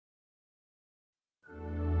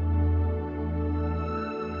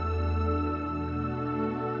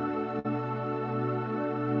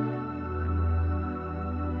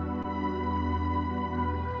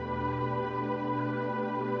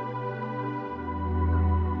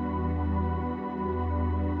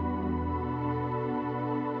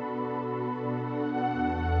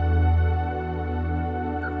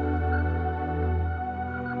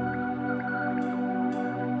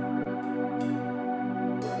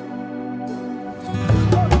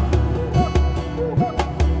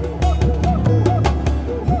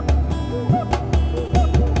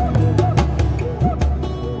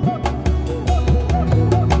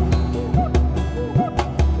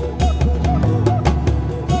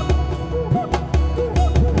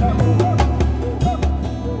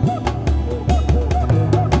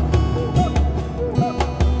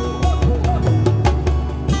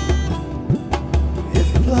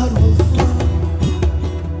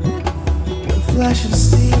flesh and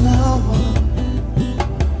steel are one,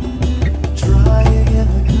 drying in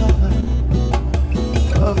the color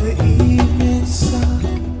of the evening sun.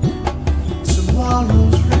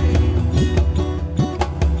 Tomorrow's rain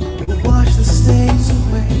will wash the stains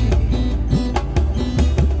away,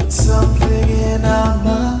 but something in our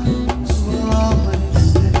minds will always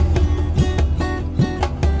stay.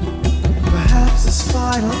 Perhaps this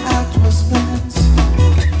final act was meant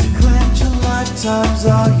to clench a lifetime's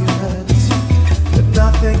argument, that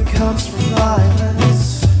nothing comes from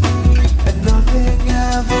violence, and nothing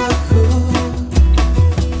ever could.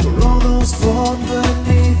 For all those born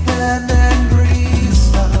beneath an angry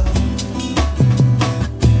sun,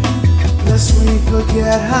 lest we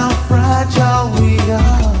forget how fragile we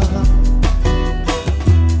are.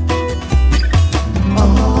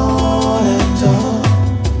 On and on,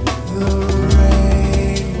 the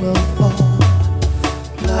rain will fall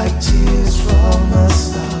like tears from a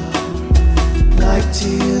star, like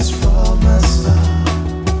tears from a star.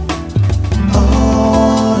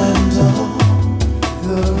 On and on,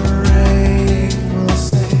 the rain will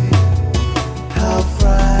say how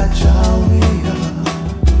fragile we are,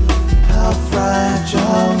 how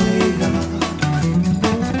fragile we are.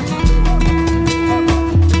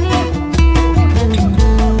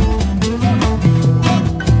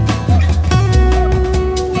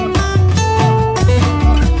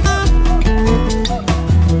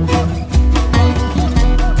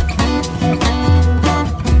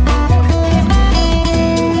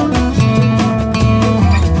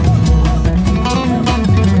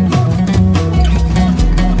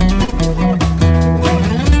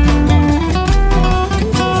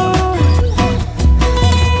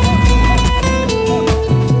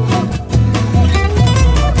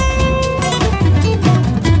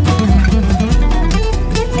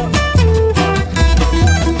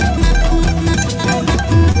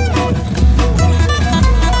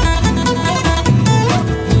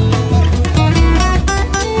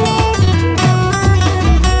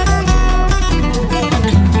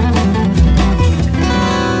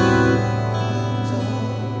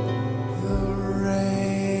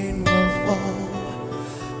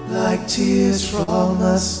 Like tears from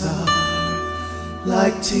a star,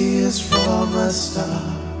 like tears from a star.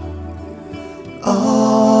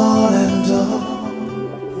 On and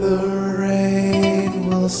on, the rain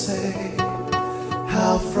will say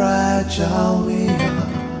how fragile we are,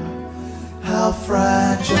 how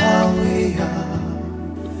fragile we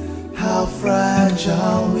are, how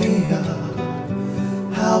fragile we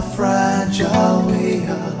are, how fragile we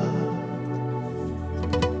are.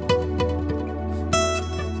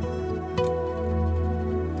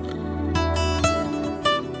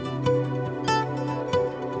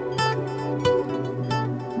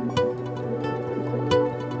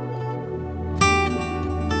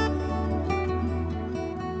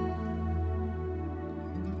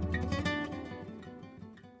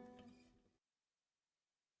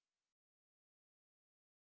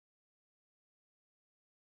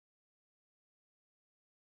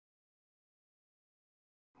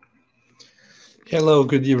 Hello,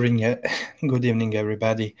 good evening,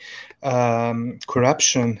 everybody.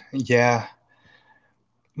 Corruption, yeah,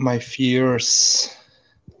 my fears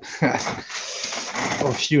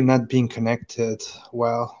of you not being connected,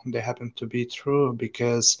 well, they happen to be true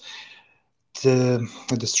because the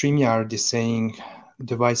StreamYard is saying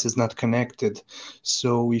device is not connected.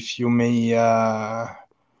 So if you may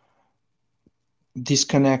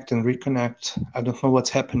disconnect and reconnect, I don't know what's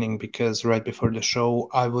happening because right before the show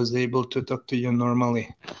I was able to talk to you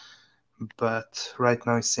normally, but right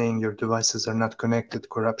now it's saying your devices are not connected.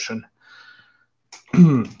 Corruption.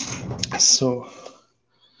 So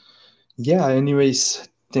yeah, anyways,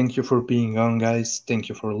 thank you for being on, guys. Thank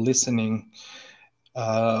you for listening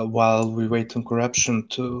while we wait on Corruption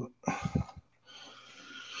to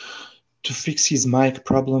fix his mic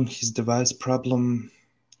problem, his device problem.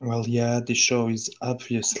 Well, yeah, the show is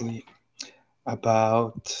obviously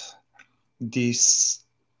about this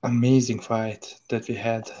amazing fight that we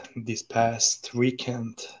had this past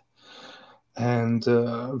weekend, and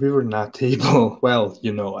we were not able, well,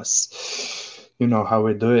 you know us, you know how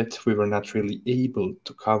we do it, we were not really able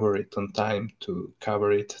to cover it on time, to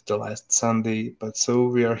cover it the last Sunday, but so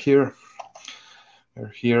we're here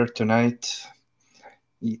tonight.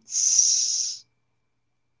 It's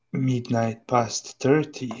midnight past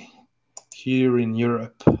 30 here in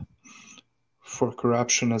Europe for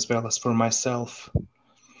Corruption as well as for myself.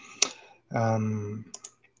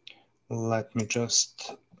 Let me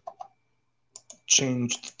just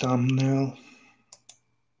change the thumbnail.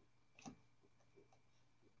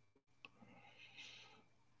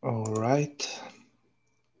 All right.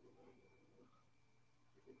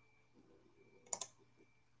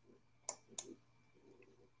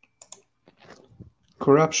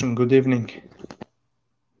 Corruption, good evening.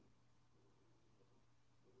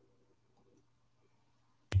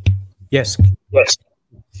 Yes.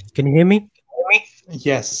 Can you hear me?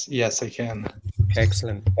 Yes, I can.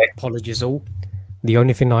 Excellent. Apologies all. The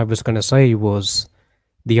only thing I was going to say was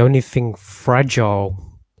the only thing fragile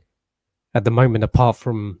at the moment, apart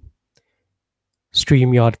from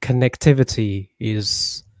StreamYard connectivity,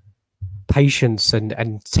 is patience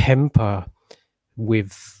and temper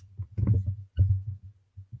with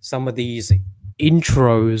some of these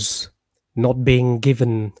intros not being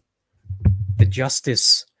given the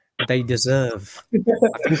justice they deserve.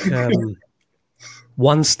 I think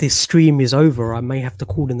once this stream is over, I may have to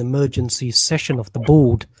call an emergency session of the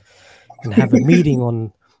board and have a meeting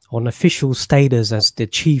on official status as the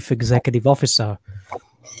chief executive officer.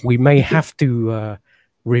 We may have to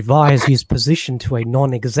revise his position to a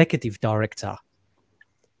non-executive director.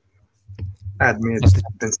 Admit.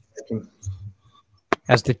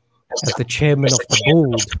 As the chairman of the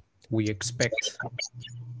board, we expect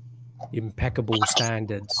impeccable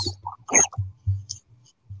standards.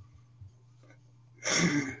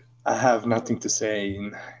 I have nothing to say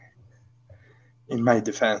in my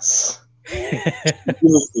defense.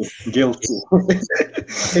 Guilty.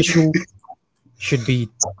 Official should be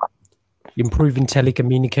improving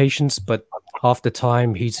telecommunications, but half the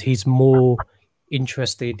time he's more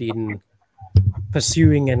interested in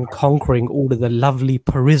pursuing and conquering all of the lovely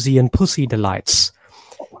Parisian pussy delights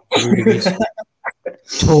during his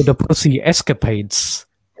tour de pussy escapades.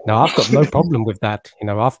 Now, I've got no problem with that. You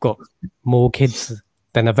know, I've got more kids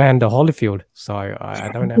than Evander Holyfield, so I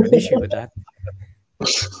don't have an issue with that.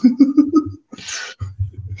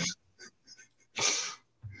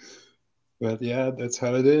 But yeah, that's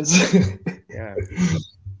how it is. Yeah.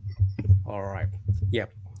 All right. Yeah.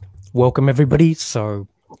 Welcome, everybody. So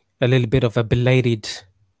a little bit of a belated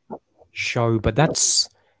show, but that's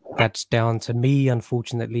down to me,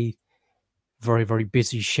 unfortunately. Very, very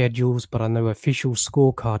busy schedules, but I know official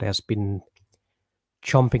scorecard has been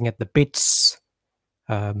chomping at the bits.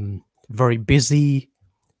 Very busy,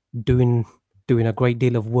 doing a great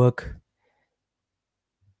deal of work.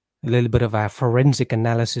 A little bit of our forensic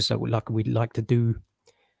analysis that we'd like to do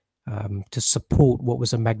to support what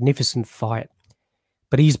was a magnificent fight.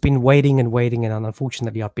 But he's been waiting, and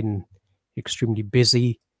unfortunately, I've been extremely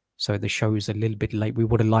busy, so the show is a little bit late. We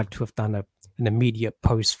would have liked to have done an immediate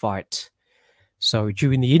post-fight. So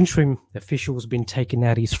during the interim, the official's been taking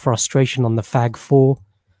out his frustration on the Fag 4.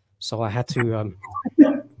 So I had to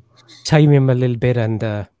tame him a little bit,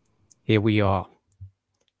 and here we are.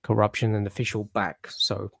 Corruption and official back.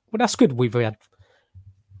 So, well, that's good. We've had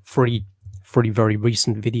three very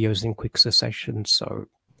recent videos in quick succession. So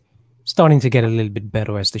starting to get a little bit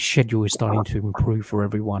better as the schedule is starting to improve for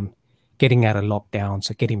everyone. Getting out of lockdown,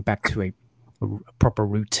 so getting back to a proper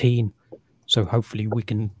routine. So hopefully we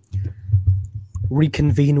can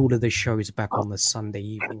reconvene all of the shows back on the Sunday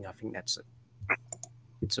evening. I think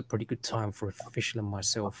it's a pretty good time for official and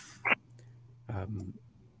myself.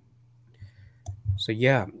 So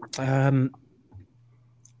yeah,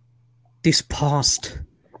 this past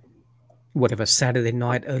Saturday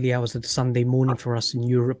night, early hours of the Sunday morning for us in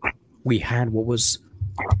Europe, we had what was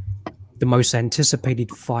the most anticipated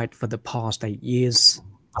fight for the past 8 years,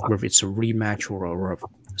 whether it's a rematch or a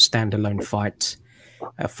standalone fight,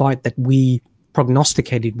 a fight that we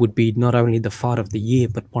prognosticated would be not only the fight of the year,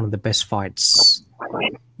 but one of the best fights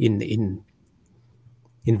in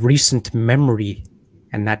recent memory.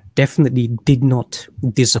 And that definitely did not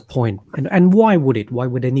disappoint. And why would it? Why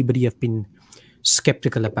would anybody have been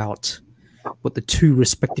skeptical about what the two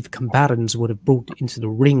respective combatants would have brought into the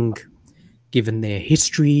ring, given their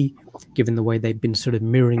history, given the way they've been sort of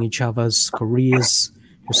mirroring each other's careers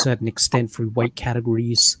to a certain extent through weight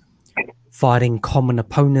categories, fighting common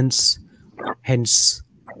opponents, hence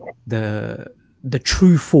the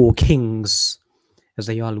true four kings, as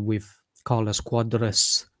they are with Carlos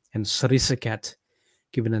Cuadras and Sarisakat,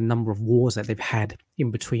 given a number of wars that they've had in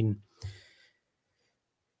between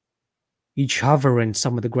each other and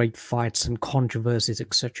some of the great fights and controversies,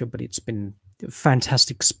 etc. But it's been a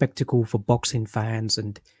fantastic spectacle for boxing fans,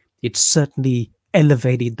 and it's certainly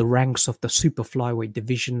elevated the ranks of the super flyweight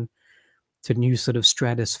division to new sort of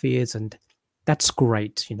stratospheres, and that's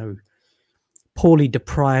great. You know, poorly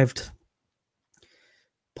deprived,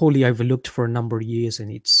 poorly overlooked for a number of years,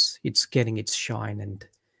 and it's getting its shine, and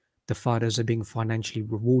the fighters are being financially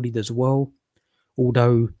rewarded as well.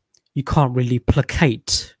 Although you can't really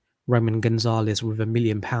placate Roman Gonzalez with £1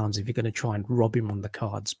 million if you're going to try and rob him on the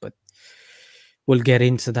cards, but we'll get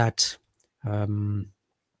into that. A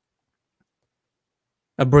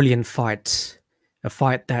brilliant fight, a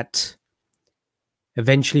fight that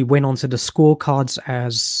eventually went onto the scorecards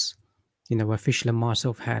as, you know, official and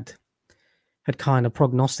myself had kind of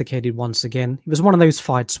prognosticated once again. It was one of those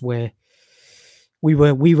fights where we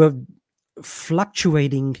were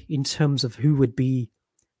fluctuating in terms of who would be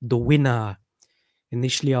the winner.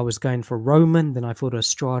 Initially, I was going for Roman, then I thought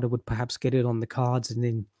Estrada would perhaps get it on the cards, and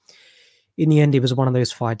then in the end, it was one of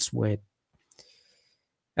those fights where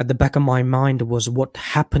at the back of my mind was what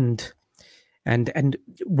happened, and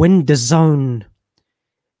when the zone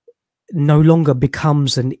no longer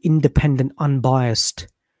becomes an independent, unbiased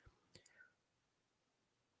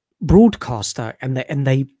broadcaster, and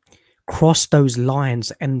they cross those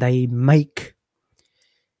lines and they make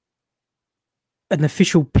an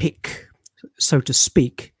official pick, so to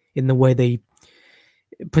speak, in the way they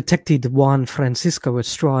protected Juan Francisco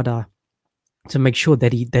Estrada to make sure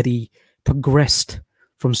that he progressed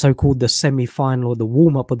from so-called the semi-final or the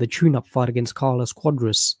warm-up or the tune-up fight against Carlos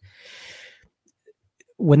Cuadras.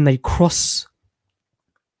 When they cross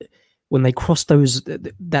those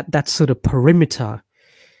that sort of perimeter,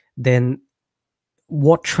 then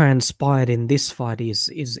what transpired in this fight is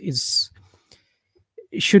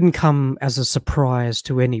it shouldn't come as a surprise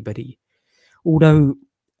to anybody. Although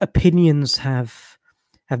opinions have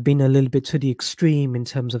been a little bit to the extreme in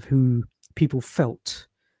terms of who people felt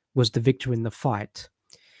was the victor in the fight.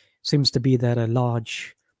 Seems to be that a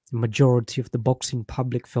large majority of the boxing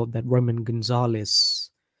public felt that Roman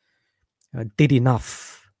Gonzalez did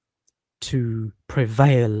enough to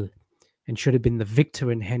prevail and should have been the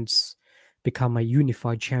victor, and hence become a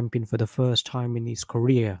unified champion for the first time in his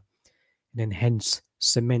career, and then hence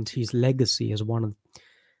cement his legacy as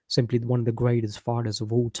simply one of the greatest fighters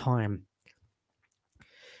of all time.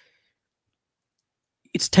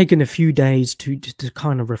 It's taken a few days to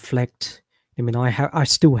kind of reflect. I mean, I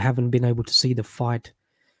still haven't been able to see the fight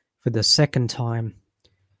for the second time,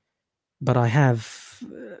 but I have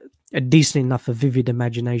a decent enough, a vivid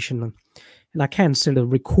imagination, and I can sort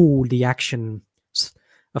of recall the action.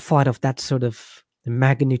 A fight of that sort of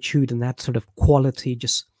magnitude and that sort of quality,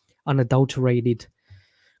 just unadulterated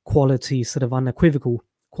quality, sort of unequivocal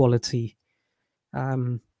quality,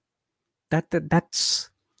 that's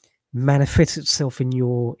manifests itself in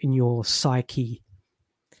your psyche.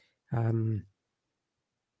 For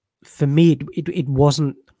me, it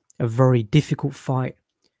wasn't a very difficult fight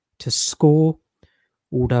to score,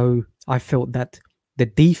 although I felt that the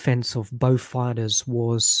defense of both fighters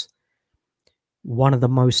was one of the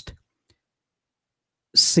most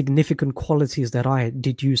significant qualities that I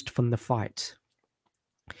deduced from the fight.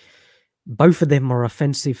 Both of them are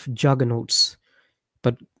offensive juggernauts,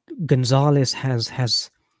 but Gonzalez has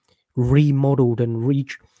remodeled and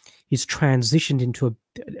he's transitioned into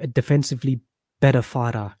a defensively better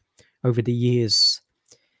fighter over the years.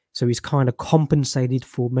 So he's kind of compensated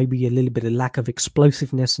for maybe a little bit of lack of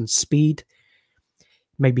explosiveness and speed.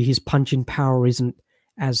 Maybe his punching power isn't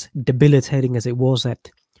as debilitating as it was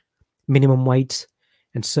at minimum weight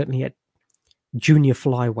and certainly at junior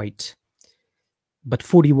flyweight. But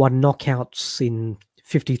 41 knockouts in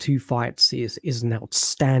 52 fights is an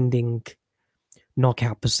outstanding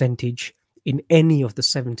knockout percentage in any of the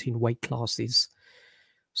 17 weight classes.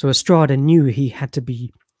 So Estrada knew he had to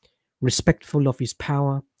be respectful of his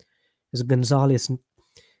power, as Gonzalez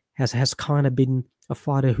has kind of been a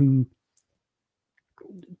fighter who,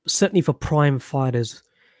 certainly for prime fighters,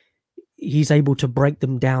 he's able to break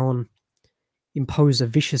them down, impose a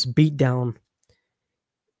vicious beatdown,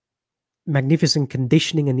 magnificent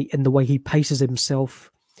conditioning, and the way he paces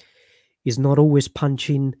himself is not always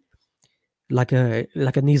punching like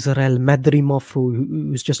an Israel Madrimov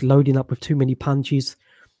who's just loading up with too many punches.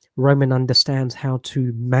 Roman understands how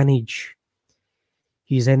to manage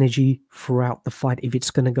his energy throughout the fight if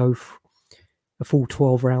it's going to go a full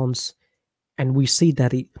 12 rounds. And we see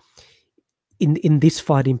that in this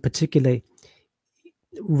fight in particular,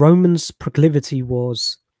 Roman's proclivity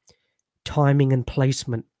was timing and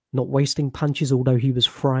placement, not wasting punches, although he was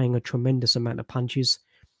frying a tremendous amount of punches.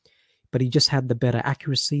 But he just had the better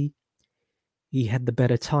accuracy. He had the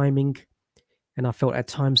better timing. And I felt at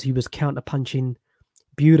times he was counter-punching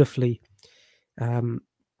beautifully.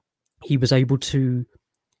 He was able to...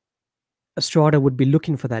 Estrada would be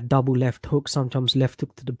looking for that double left hook, sometimes left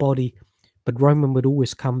hook to the body, but Roman would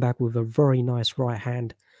always come back with a very nice right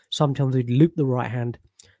hand. Sometimes he'd loop the right hand,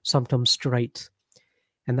 sometimes straight,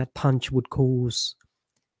 and that punch would cause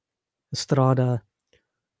Estrada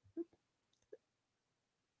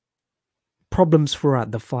problems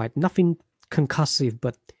throughout the fight. Nothing concussive,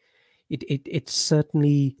 but it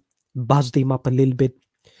certainly buzzed him up a little bit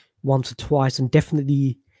once or twice, and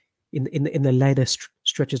definitely in the later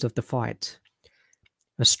stretches of the fight.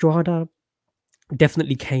 Estrada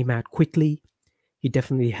definitely came out quickly. He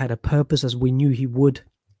definitely had a purpose, as we knew he would.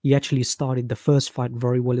 He actually started the first fight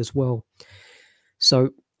very well as well. So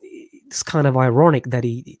it's kind of ironic that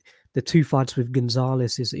the two fights with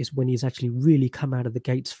Gonzalez is when he's actually really come out of the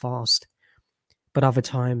gates fast. But other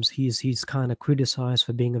times he's kind of criticized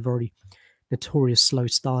for being a very notorious slow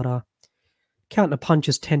starter. Counter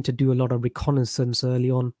punchers tend to do a lot of reconnaissance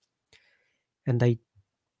early on, and they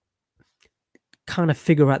kind of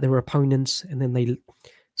figure out their opponents, and then they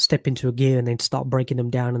step into a gear and then start breaking them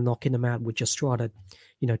down and knocking them out, which Estrada,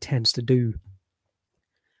 tends to do.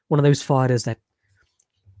 One of those fighters that,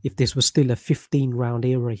 if this was still a 15-round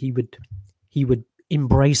era, he would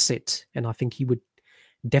embrace it, and I think he would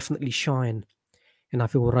definitely shine. And I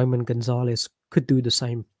feel Roman Gonzalez could do the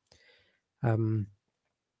same.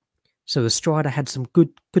 So Estrada had some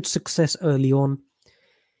good success early on.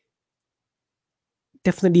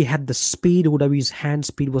 Definitely had the speed, although his hand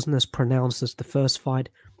speed wasn't as pronounced as the first fight,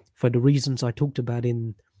 for the reasons I talked about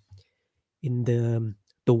in the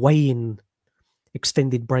weigh-in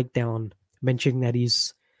extended breakdown, mentioning that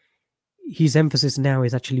his emphasis now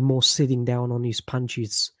is actually more sitting down on his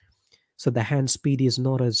punches. So the hand speed is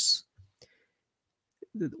not as,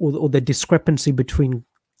 or the discrepancy between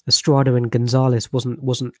Estrada and Gonzalez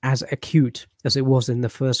wasn't as acute as it was in the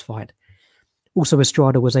first fight. Also,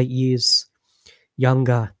 Estrada was 8 years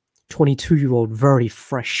younger, 22-year-old, very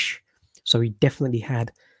fresh. So he definitely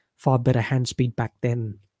had far better hand speed back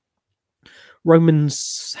then.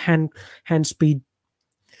 Roman's hand speed,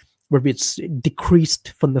 where it's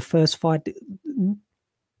decreased from the first fight,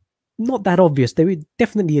 not that obvious. There is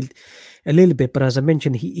definitely a little bit, but as I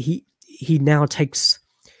mentioned, he now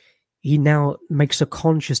makes a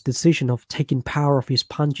conscious decision of taking power off his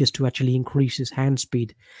punches to actually increase his hand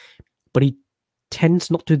speed. But he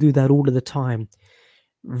tends not to do that all of the time.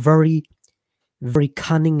 Very, very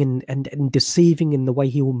cunning and deceiving in the way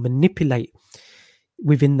he will manipulate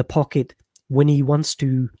within the pocket. When he wants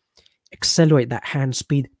to accelerate that hand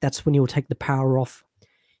speed, that's when he'll take the power off.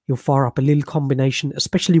 He'll fire up a little combination,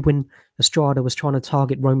 especially when Estrada was trying to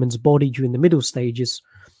target Roman's body during the middle stages.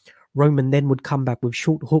 Roman then would come back with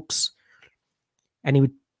short hooks,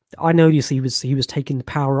 and I noticed he was taking the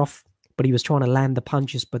power off, but he was trying to land the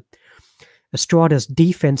punches. But Estrada's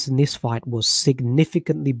defense in this fight was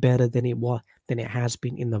significantly better than it has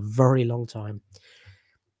been in a very long time.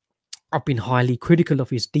 I've been highly critical of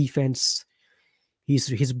his defense.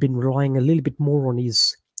 He's been relying a little bit more on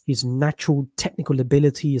his natural technical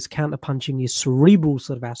ability, his counter-punching, his cerebral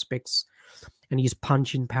sort of aspects, and his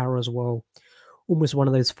punching power as well. Almost one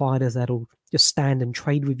of those fighters that'll just stand and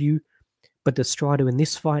trade with you. But Estrada in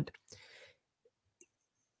this fight,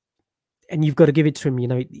 and you've got to give it to him,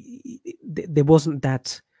 there wasn't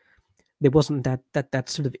that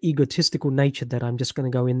sort of egotistical nature that I'm just going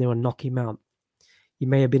to go in there and knock him out. He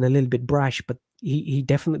may have been a little bit brash, but he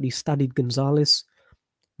definitely studied Gonzalez,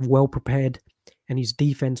 well prepared, and his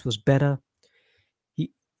defense was better.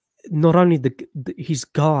 Not only his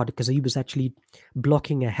guard, because he was actually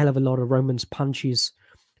blocking a hell of a lot of Roman's punches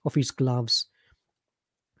off his gloves,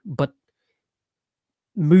 but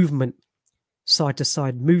movement, side to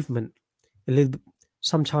side movement, a little bit,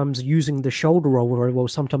 sometimes using the shoulder roll very well,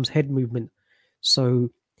 sometimes head movement. So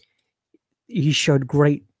he showed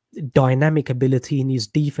great dynamic ability in his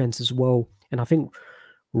defense as well. And I think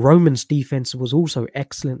Roman's defense was also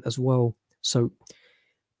excellent as well. So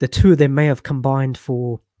the two of them may have combined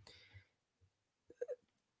for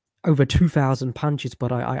over 2,000 punches,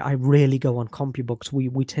 but I rarely go on CompuBox.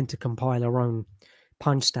 We tend to compile our own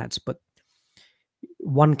punch stats, but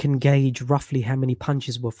one can gauge roughly how many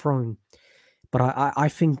punches were thrown. But I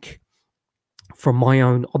think, from my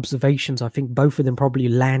own observations, I think both of them probably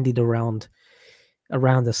landed around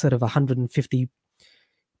a set of 150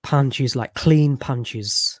 punches, like clean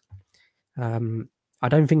punches. I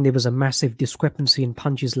don't think there was a massive discrepancy in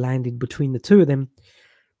punches landed between the two of them.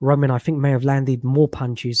 Roman, I think, may have landed more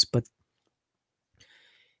punches, but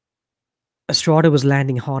Estrada was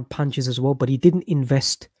landing hard punches as well, but he didn't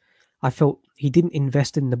invest. I felt he didn't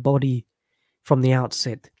invest in the body from the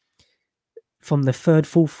outset. From the third,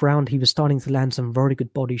 fourth round, he was starting to land some very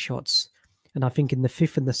good body shots. And I think in the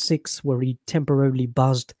fifth and the sixth, where he temporarily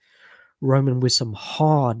buzzed Roman with some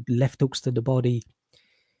hard left hooks to the body,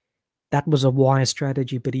 that was a wise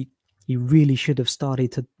strategy, but he really should have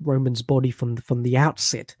started to Roman's body from the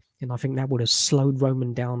outset. And I think that would have slowed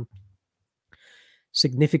Roman down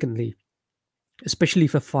significantly, especially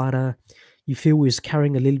for a fighter you feel is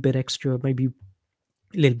carrying a little bit extra, maybe a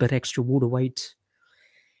little bit extra water weight.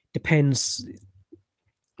 Depends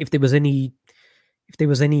if there was any if there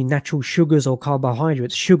was any natural sugars or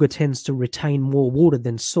carbohydrates, sugar tends to retain more water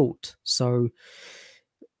than salt. So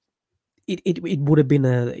it would have been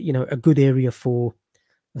a good area for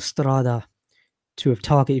Estrada to have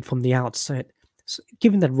targeted from the outset. So,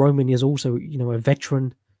 given that Roman is also a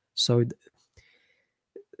veteran, so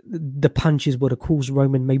the punches would have caused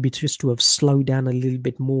Roman maybe just to have slowed down a little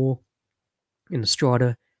bit more. In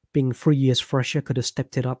Estrada, being 3 years fresher, could have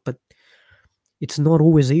stepped it up, but it's not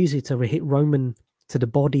always easy to hit Roman to the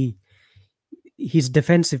body. His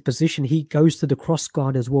defensive position, he goes to the cross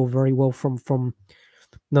guard as well very well from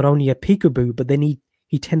not only a peekaboo, but then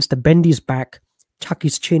he tends to bend his back, tuck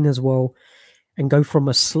his chin as well, and go from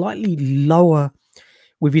a slightly lower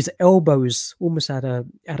with his elbows almost at a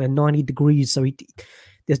 90 degrees. So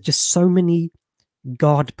there's just so many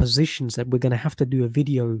guard positions that we're going to have to do a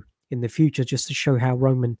video in the future just to show how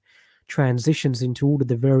Roman transitions into all of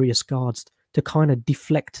the various guards to kind of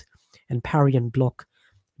deflect and parry and block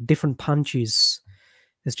different punches.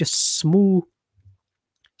 There's just small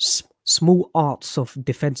arts of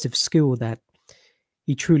defensive skill that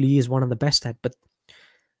he truly is one of the best at. But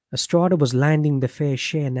Estrada was landing the fair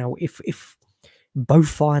share. Now, if both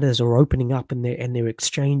fighters are opening up and they're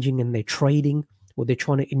exchanging and they're trading, or they're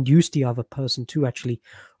trying to induce the other person to actually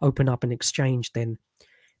open up and exchange, then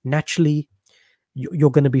naturally you're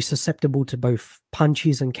going to be susceptible to both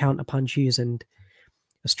punches and counter punches. And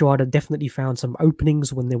Estrada definitely found some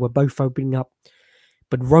openings when they were both opening up,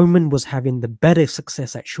 but Roman was having the better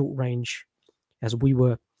success at short range, as we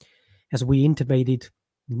intimated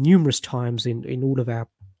numerous times in all of our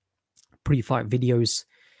pre-fight videos.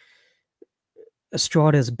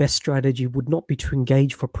 Estrada's best strategy would not be to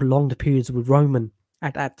engage for prolonged periods with Roman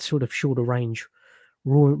at sort of shorter range.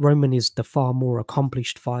 Roman is the far more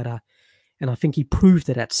accomplished fighter, and I think he proved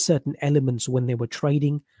it at certain elements when they were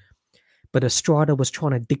trading. But Estrada was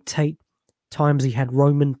trying to dictate. Times he had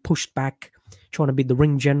Roman pushed back, trying to be the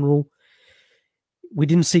ring general. We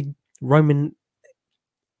didn't see Roman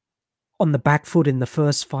on the back foot in the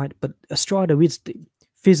first fight, but Estrada is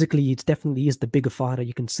physically, it definitely is the bigger fighter.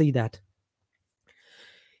 You can see that.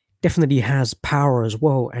 Definitely has power as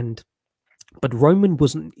well, but Roman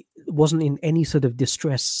wasn't in any sort of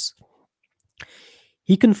distress.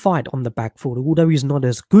 He can fight on the back foot, although he's not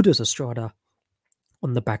as good as Estrada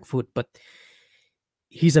on the back foot, but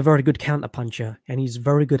he's a very good counter puncher, and he's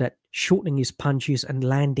very good at shortening his punches and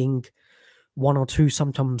landing one or two,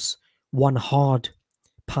 sometimes one hard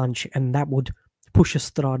punch, and that would push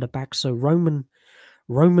Estrada back. So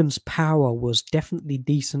Roman's power was definitely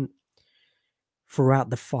decent throughout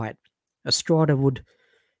the fight. Estrada would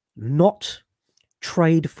not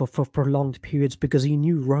trade for prolonged periods because he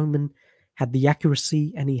knew Roman had the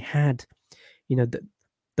accuracy and he had,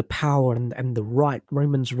 the power and the right,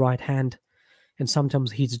 Roman's right hand, and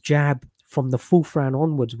sometimes his jab from the fourth round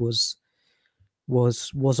onwards was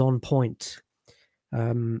on point.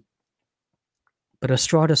 But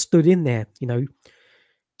Estrada stood in there,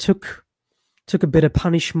 took a bit of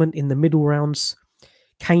punishment in the middle rounds,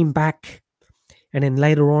 came back, and then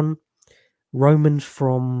later on, Roman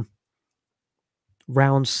from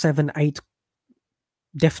round 7, 8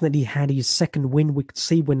 definitely had his second win. We could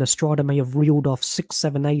see when Estrada may have reeled off 6,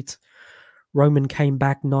 7, 8. Roman came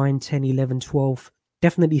back 9, 10, 11, 12.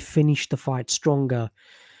 Definitely finished the fight stronger.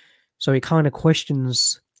 So it kind of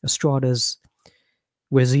questions Estrada's,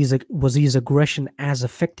 was his aggression as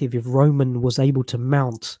effective if Roman was able to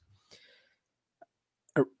mount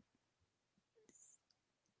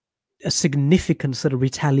a significant sort of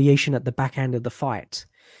retaliation at the back end of the fight.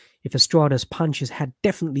 If Estrada's punches had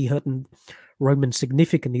definitely hurt Roman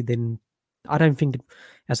significantly, then I don't think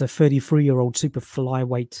as a 33-year-old super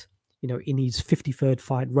flyweight, in his 53rd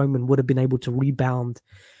fight, Roman would have been able to rebound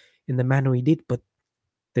in the manner he did. But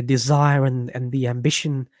the desire and the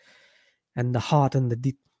ambition and the heart and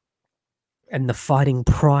the fighting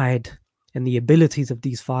pride and the abilities of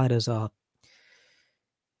these fighters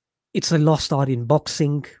it's a lost art in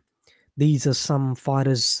boxing. These are some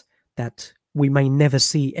fighters that we may never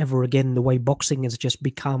see ever again, the way boxing has just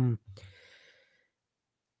become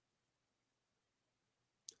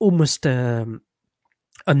almost a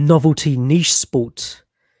novelty niche sport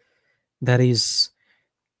that is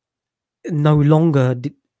no longer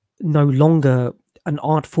an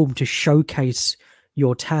art form to showcase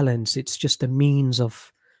your talents. It's just a means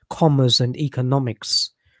of commerce and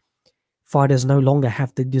economics. Fighters no longer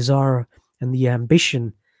have the desire and the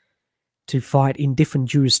ambition to fight in different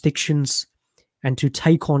jurisdictions and to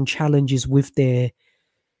take on challenges with their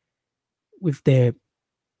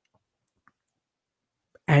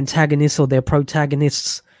antagonists or their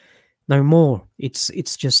protagonists. No more.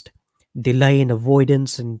 It's just delay and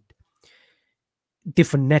avoidance, and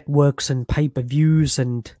different networks and pay-per-views,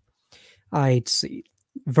 and it's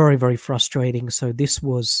very, very frustrating. So this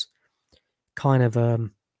was kind of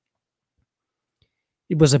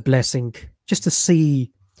it was a blessing just to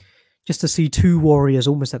see two warriors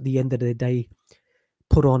almost at the end of the day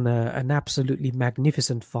put on an absolutely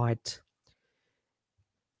magnificent fight.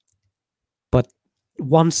 But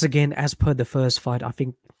once again, as per the first fight, I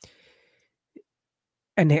think,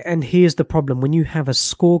 and here's the problem: when you have a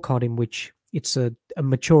scorecard in which it's a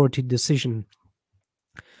maturity decision,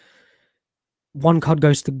 one card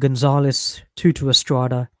goes to Gonzalez, 2 to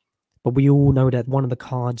Estrada, but we all know that one of the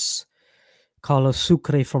cards, Carlos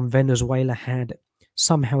Sucre from Venezuela, had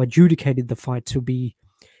somehow adjudicated the fight to be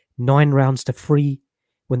 9 rounds to 3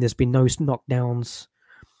 when there's been no knockdowns,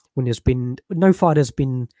 when there's been no fighter's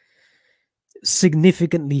been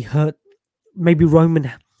significantly hurt. Maybe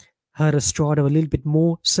Roman hurt Estrada a little bit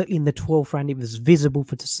more. Certainly in the 12th round, it was visible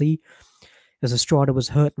to see as Estrada was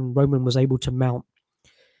hurt and Roman was able to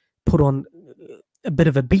put on a bit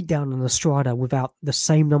of a beatdown on Estrada without the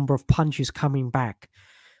same number of punches coming back.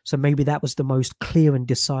 So maybe that was the most clear and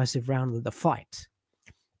decisive round of the fight.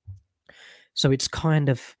 So it's kind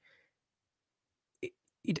of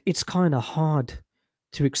it's kind of hard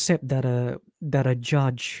to accept that a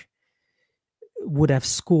judge would have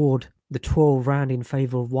scored the 12th round in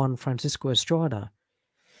favor of one Francisco Estrada.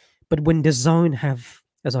 But when DAZN have,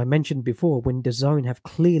 as I mentioned before, when DAZN have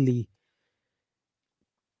clearly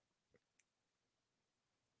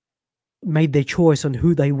made their choice on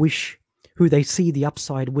who they see the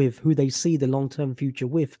upside with, who they see the long-term future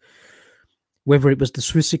with, whether it was the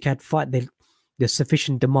Swissycat fight, there's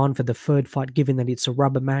sufficient demand for the third fight, given that it's a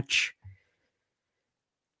rubber match.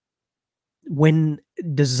 When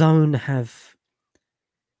DAZN have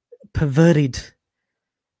perverted,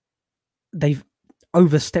 they've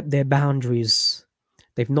overstepped their boundaries,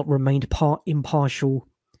 they've not remained impartial,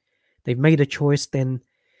 they've made a choice,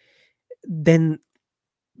 then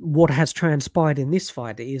what has transpired in this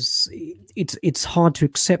fight is it's hard to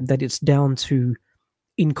accept that it's down to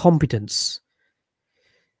incompetence,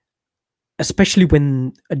 especially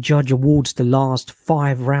when a judge awards the last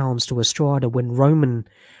 5 rounds to Estrada when Roman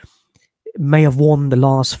may have won the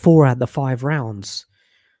last 4 out of the 5 rounds.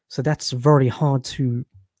 So that's very hard to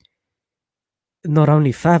not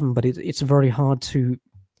only fathom, but it's very hard to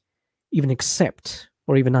even accept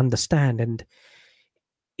or even understand. And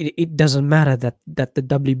it doesn't matter that the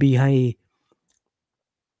WBA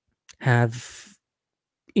have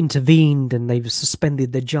intervened and they've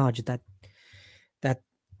suspended the judge. That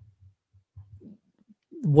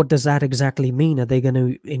what does that exactly mean? Are they going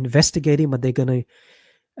to investigate him? Are they going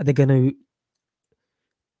to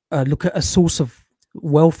look at a source of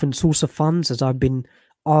wealth and source of funds, as I've been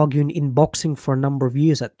arguing in boxing for a number of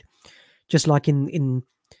years? That just like in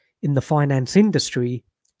the finance industry,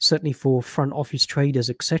 certainly for front office traders,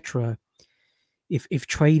 etc., if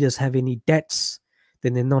traders have any debts,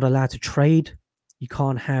 then they're not allowed to trade. You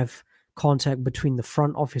can't have contact between the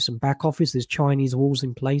front office and back office. There's Chinese walls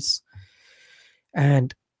in place.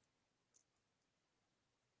 And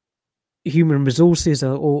human resources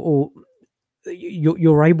or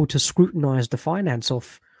you're able to scrutinize the finance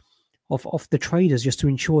of the traders just to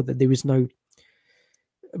ensure that there is no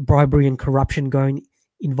bribery and corruption going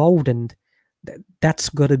involved, and that's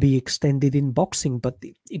got to be extended in boxing. But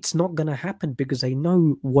it's not going to happen because they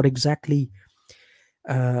know what exactly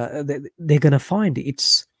they're going to find.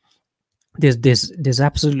 There's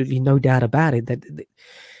absolutely no doubt about it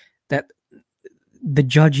that the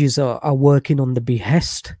judges are working on the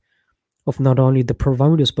behest of not only the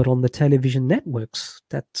promoters but on the television networks.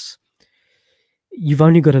 You've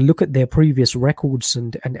only got to look at their previous records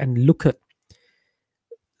and look at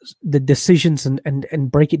the decisions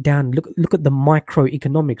and break it down. Look at the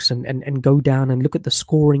microeconomics and go down and look at the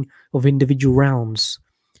scoring of individual rounds,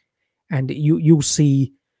 and you'll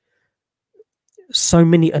see so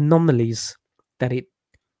many anomalies that it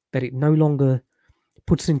no longer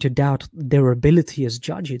puts into doubt their ability as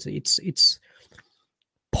judges. It's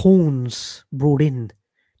pawns brought in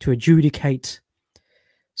to adjudicate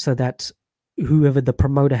so that whoever the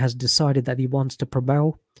promoter has decided that he wants to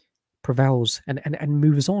prevails and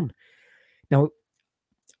moves on. Now,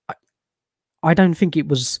 I don't think it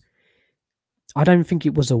was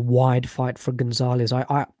a wide fight for Gonzalez.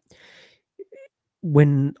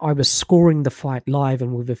 When I was scoring the fight live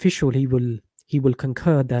and with official, he will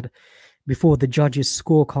concur that before the judge's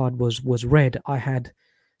scorecard was read, I had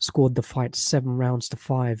scored the fight 7 rounds to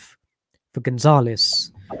 5 for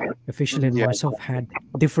Gonzalez. Official and myself had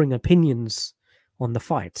differing opinions on the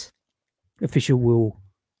fight. Official will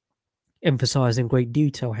emphasize in great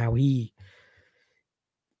detail how he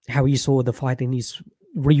how he saw the fight, and he's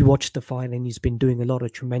rewatched the fight, and he's been doing a lot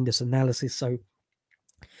of tremendous analysis. So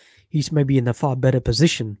he's maybe in a far better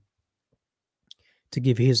position to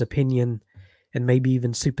give his opinion and maybe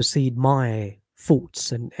even supersede my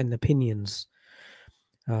thoughts and opinions.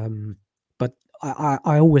 But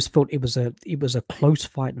I always felt it was a close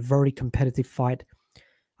fight, very competitive fight.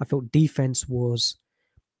 I felt defense was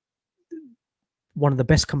one of the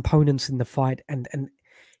best components in the fight, and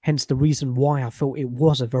hence the reason why I felt it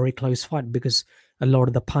was a very close fight, because a lot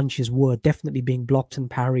of the punches were definitely being blocked and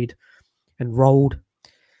parried and rolled.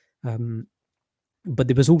 But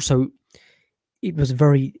there was also, it was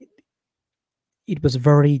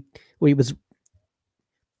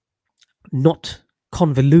not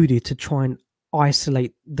convoluted to try and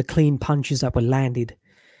isolate the clean punches that were landed.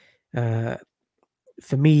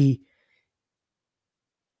 For me,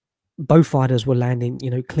 both fighters were landing,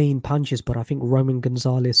 clean punches, but I think Roman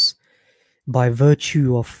Gonzalez, by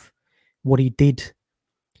virtue of what he did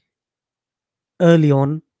early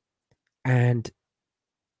on and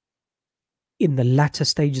in the latter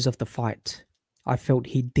stages of the fight, I felt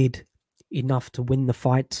he did enough to win the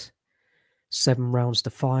fight. 7 rounds to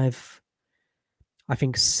 5. I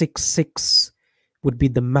think 6-6 would be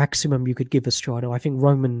the maximum you could give Estrada. I think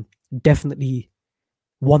Roman definitely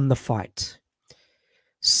won the fight.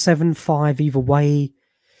 7-5 either way,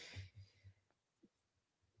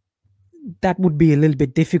 that would be a little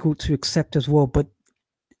bit difficult to accept as well. But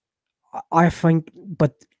I think,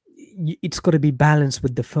 it's got to be balanced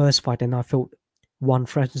with the first fight, and I felt Juan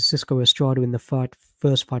Francisco Estrada in the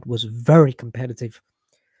first fight was very competitive.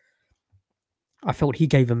 I felt he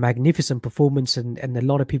gave a magnificent performance, and a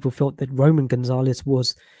lot of people felt that Roman Gonzalez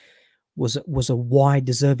was a wide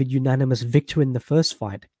deserved unanimous victor in the first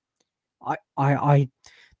fight. The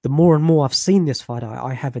more and more I've seen this fight,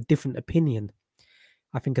 I have a different opinion.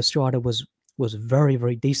 I think Estrada was very,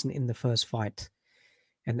 very decent in the first fight,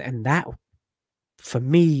 and that, for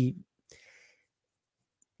me,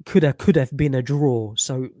 could have been a draw.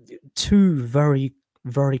 So 2 very,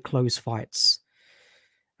 very close fights.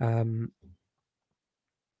 And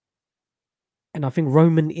I think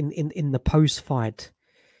Roman in the post fight,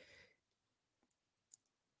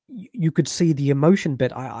 you could see the emotion,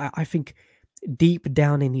 but I think deep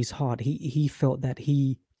down in his heart, he felt that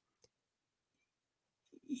he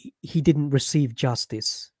didn't receive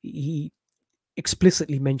justice. He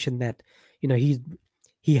explicitly mentioned that,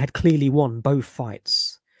 he had clearly won both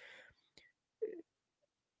fights,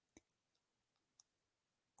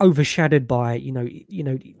 overshadowed by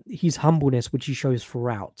his humbleness, which he shows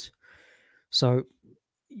throughout. So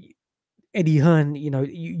Eddie Hearn,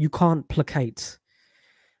 you can't placate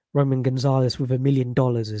Roman Gonzalez with $1 million,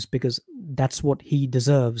 is because that's what he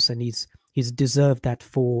deserves, and he's deserved that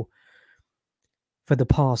for the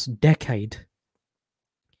past decade.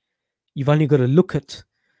 You've only got to look at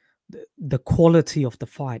the quality of the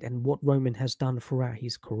fight and what Roman has done throughout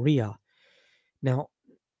his career. Now,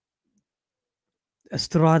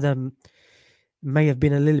 Estrada may have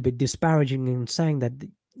been a little bit disparaging in saying that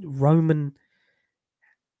Roman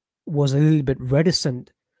was a little bit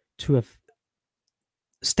reticent to have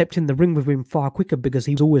stepped in the ring with him far quicker because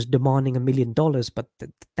he was always demanding $1 million. But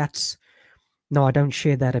no, I don't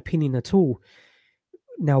share that opinion at all.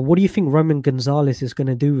 Now, what do you think Roman Gonzalez is going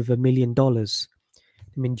to do with $1 million?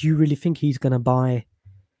 I mean, do you really think he's going to buy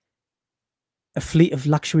a fleet of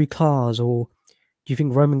luxury cars, or do you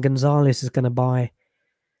think Roman Gonzalez is going to buy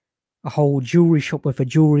a whole jewelry shop with a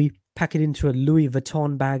jewelry, pack it into a Louis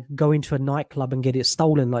Vuitton bag, go into a nightclub and get it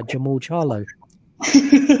stolen like Jamal Charlo?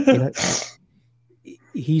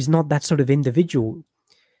 He's not that sort of individual.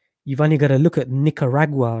 You've only got to look at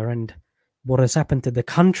Nicaragua and what has happened to the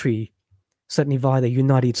country, certainly via the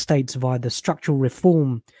United States, via the structural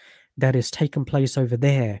reform that has taken place over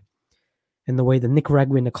there, and the way the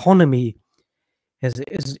Nicaraguan economy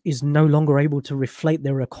is no longer able to reflate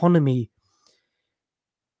their economy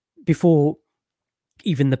before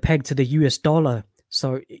even the peg to the US dollar.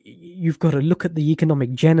 So you've got to look at the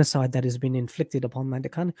economic genocide that has been inflicted upon that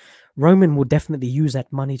economy. Roman will definitely use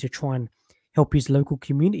that money to try and help his local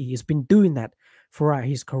community. He's been doing that throughout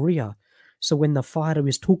his career. So when the fighter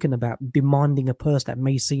is talking about demanding a purse that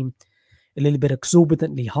may seem a little bit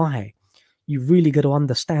exorbitantly high, you've really got to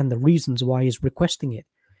understand the reasons why he's requesting it.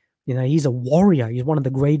 He's a warrior. He's one of the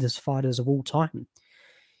greatest fighters of all time.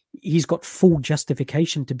 He's got full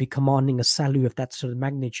justification to be commanding a salary of that sort of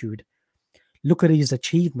magnitude. Look at his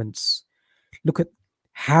achievements. Look at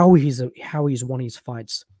how he's won his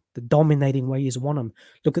fights, the dominating way he's won them.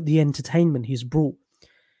 Look at the entertainment he's brought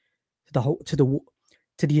to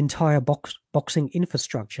the entire boxing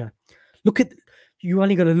infrastructure. You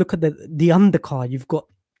only got to look at the undercard. You've got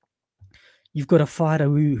You've got a fighter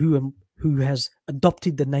who has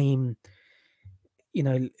adopted the name,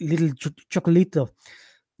 little Chocolatito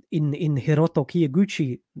in Hiroto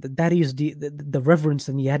Kiyoguchi. That is the reverence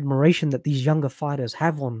and the admiration that these younger fighters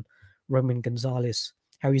have on Roman Gonzalez.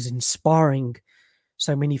 How he's inspiring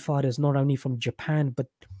so many fighters, not only from Japan but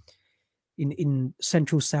in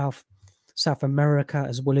Central South America,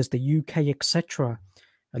 as well as the UK, etc.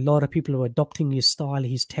 A lot of people are adopting his style,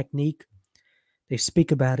 his technique. They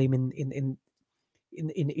speak about him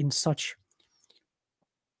in such,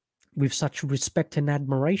 with such respect and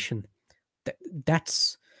admiration.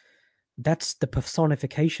 That's the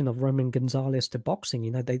personification of Roman Gonzalez to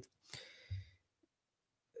boxing.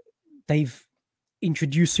 They've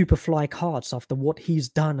introduced Superfly cards after what he's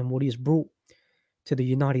done and what he's brought to the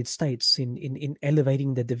United States in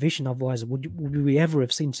elevating the division. Otherwise, would we ever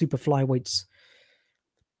have seen super flyweights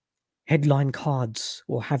headline cards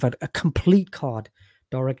or have a complete card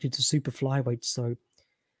directed to super flyweights?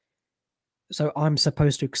 So I'm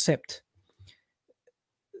supposed to accept,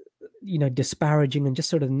 disparaging and just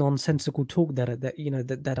sort of nonsensical talk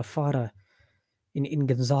that a fighter in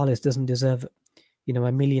Gonzalez doesn't deserve,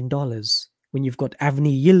 $1 million, when you've got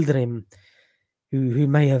Avni Yildirim,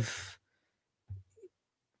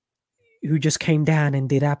 who just came down and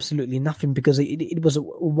did absolutely nothing because it was a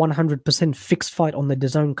 100% fixed fight on the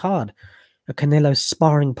DAZN card. A Canelo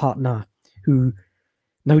sparring partner who,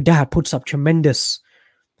 no doubt, puts up tremendous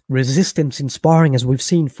resistance in sparring, as we've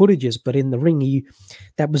seen footages, but in the ring,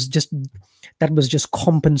 that was just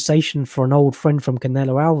compensation for an old friend from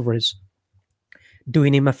Canelo Alvarez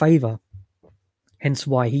doing him a favor. Hence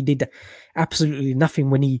why he did absolutely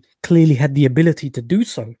nothing when he clearly had the ability to do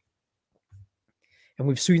so. And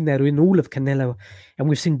we've seen that in all of Canelo. And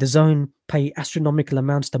we've seen DAZN pay astronomical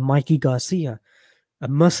amounts to Mikey Garcia, a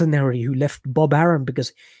mercenary who left Bob Arum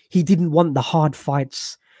because he didn't want the hard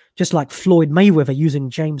fights, just like Floyd Mayweather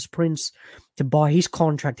using James Prince to buy his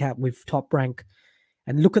contract out with Top Rank.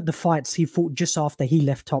 And look at the fights he fought just after he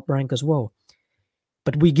left Top Rank as well.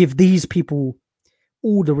 But we give these people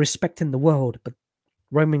all the respect in the world. But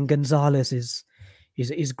Roman Gonzalez is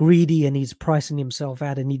greedy and he's pricing himself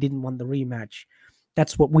out, and he didn't want the rematch.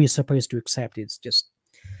 That's what we're supposed to accept. It's just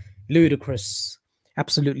ludicrous,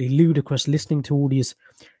 absolutely ludicrous, listening to all these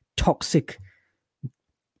toxic,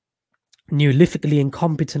 neolithically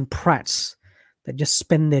incompetent prats that just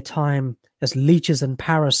spend their time as leeches and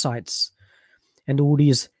parasites, and all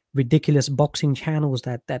these ridiculous boxing channels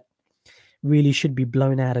that really should be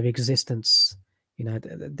blown out of existence.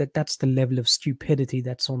 That's the level of stupidity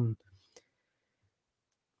that's on.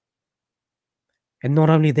 And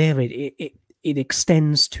not only there, it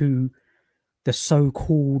extends to the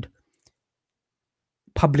so-called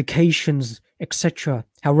publications, etc.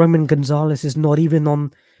 How Roman Gonzalez is not even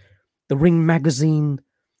on the Ring Magazine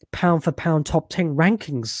pound-for-pound top 10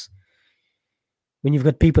 rankings. When you've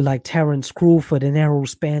got people like Terence Crawford and Errol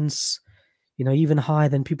Spence, even higher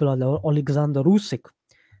than people like Alexander Usyk.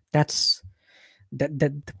 That's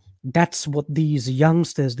what these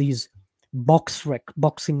youngsters, these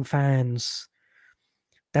boxing fans,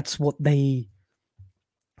 that's what they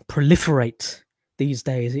proliferate these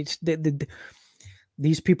days.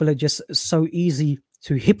 These people are just so easy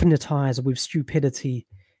to hypnotize with stupidity,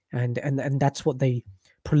 and that's what they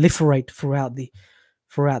proliferate throughout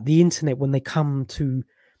the internet when they come to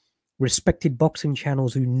respected boxing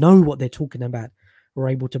channels who know what they're talking about, are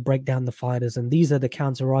able to break down the fighters. And these are the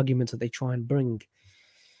counter arguments that they try and bring.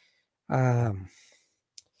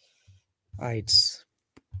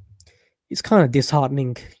 It's kind of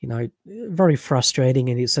disheartening, very frustrating,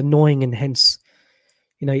 and it's annoying, and hence,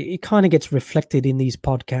 it kind of gets reflected in these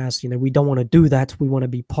podcasts. We don't want to do that. We want to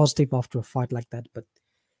be positive after a fight like that, but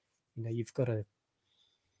you've got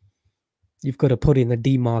to put in the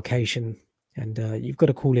demarcation, and you've got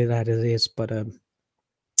to call it out as it is. But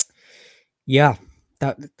yeah,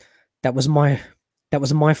 that was my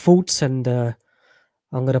thoughts, and I'm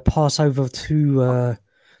going to pass over to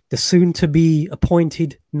the soon-to-be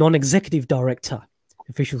appointed non-executive director,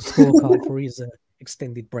 official scorecard for his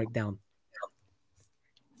extended breakdown.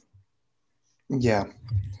 Yeah.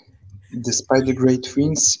 Despite the great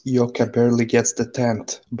wins, Yoka barely gets the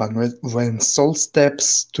 10th, but when Sol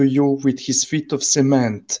steps to you with his feet of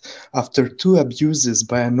cement, after 2 abuses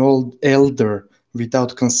by an old elder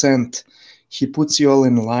without consent, he puts you all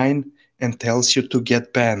in line and tells you to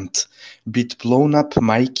get banned. Beat blown up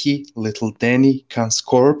Mikey, little Danny, Khan's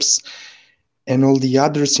corpse, and all the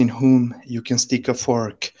others in whom you can stick a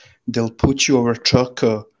fork. They'll put you over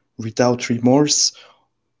Choco without remorse,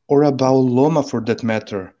 or about Loma for that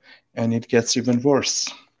matter. And it gets even worse.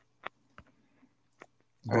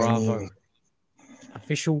 Bravo.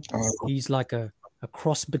 official. Oh. He's like a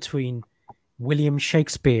cross between William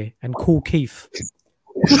Shakespeare and Cool Keith.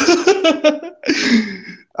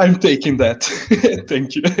 I'm taking that.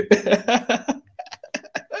 Thank you.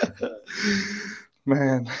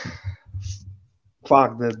 Man,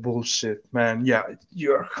 fuck that bullshit, man. Yeah,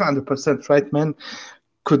 you're 100% right, man.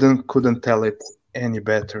 Couldn't tell it any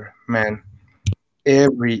better, man.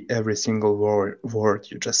 Every single word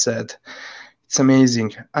you just said. It's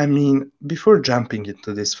amazing. I mean, before jumping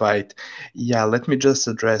into this fight, yeah, let me just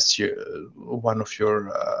address one of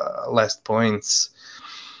your last points.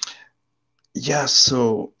 Yeah,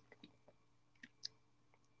 so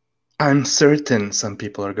I'm certain some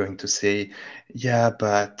people are going to say, yeah,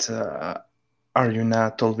 but are you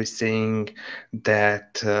not always saying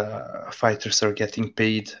that fighters are getting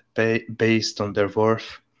paid based on their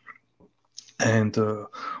worth? And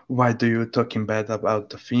why do you talking bad about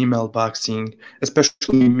the female boxing,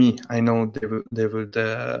 especially me? I know they would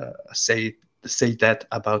say that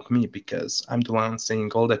about me because I'm the one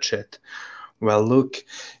saying all that shit. Well, look,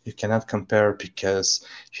 you cannot compare because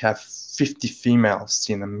you have 50 females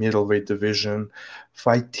in a middleweight division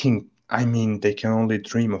fighting. I mean, they can only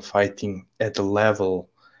dream of fighting at the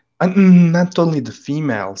level, and not only the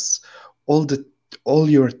females, all the all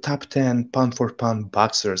your top 10 pound for pound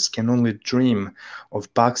boxers can only dream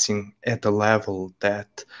of boxing at the level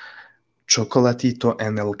that Chocolatito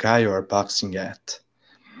and El Gallo are boxing at.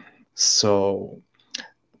 So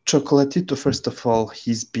Chocolatito, first of all,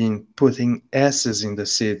 he's been putting asses in the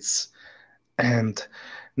seats, and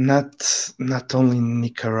not only in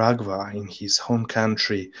Nicaragua, in his home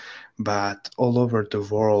country, but all over the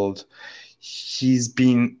world. He's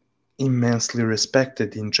been immensely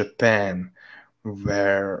respected in Japan,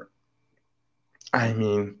 where, I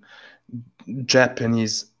mean,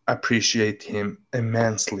 Japanese appreciate him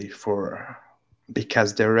immensely for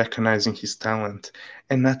because they're recognizing his talent.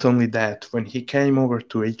 And not only that, when he came over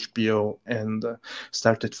to HBO and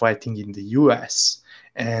started fighting in the US,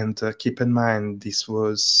 and keep in mind, this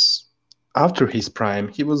was after his prime,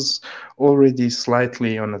 he was already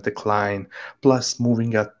slightly on a decline, plus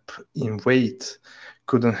moving up in weight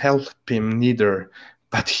couldn't help him neither.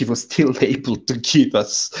 But he was still able to give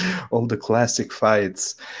us all the classic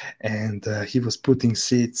fights, and he was putting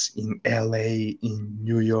seats in LA, in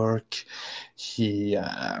New York. He,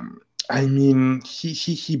 I mean,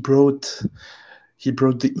 he brought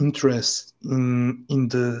the interest in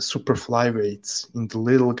the super flyweights, in the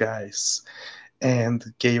little guys,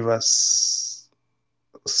 and gave us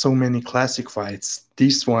so many classic fights.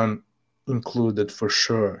 This one included for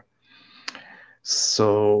sure.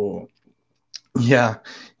 So yeah,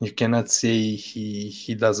 you cannot say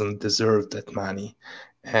he doesn't deserve that money.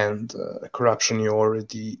 And corruption, you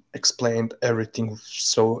already explained everything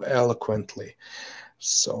so eloquently.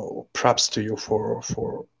 So props to you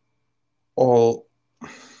all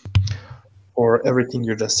for everything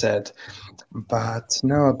you just said. But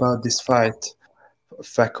now about this fight, a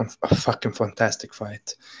fucking fantastic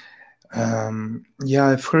fight. Yeah,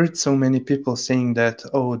 I've heard so many people saying that,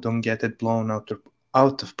 oh, don't get it blown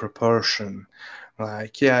out of proportion.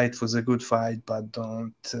 Like, yeah, it was a good fight, but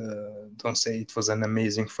don't say it was an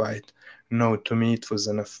amazing fight. No, to me, it was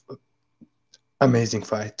an amazing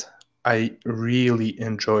fight. I really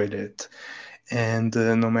enjoyed it. And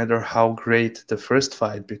no matter how great the first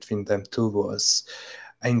fight between them two was,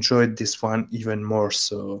 I enjoyed this one even more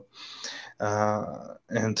so.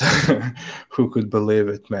 And who could believe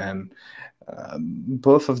it, man?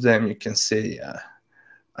 Both of them, you can say,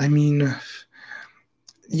 I mean,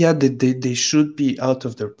 yeah, they should be out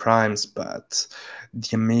of their primes, but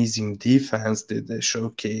the amazing defense that they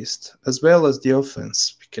showcased, as well as the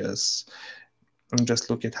offense, because just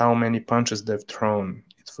look at how many punches they've thrown.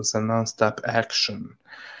 It was a non-stop action.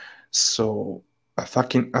 So, a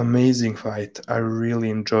fucking amazing fight. I really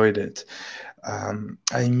enjoyed it.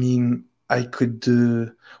 I mean,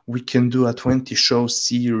 we can do a 20 show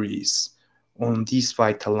series on this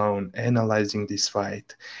fight alone, analyzing this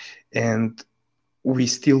fight, and we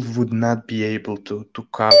still would not be able to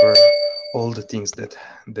cover all the things that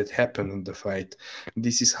happened in the fight.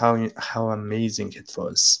 This is how amazing it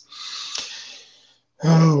was.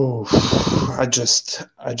 Oh, I just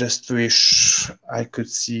wish I could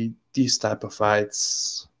see these type of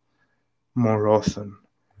fights more often,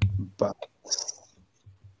 but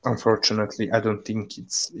unfortunately, I don't think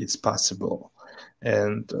it's possible,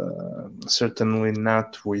 and certainly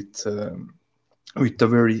not with a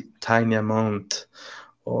very tiny amount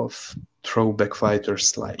of throwback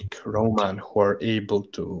fighters like Roman who are able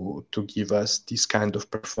to give us this kind of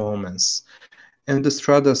performance. And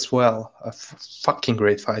Estrada as well, a fucking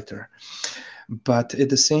great fighter. But at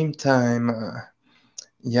the same time,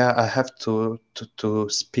 yeah, I have to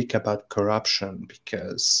speak about corruption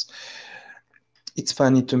because it's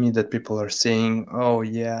funny to me that people are saying, "Oh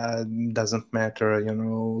yeah, doesn't matter,"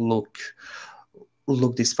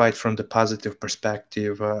 look this fight from the positive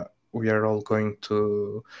perspective. We are all going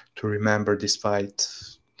to remember this fight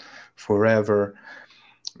forever.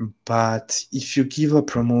 But if you give a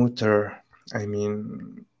promoter, I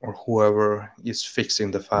mean, or whoever is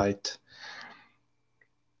fixing the fight,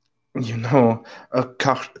 you know, a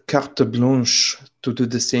carte blanche to do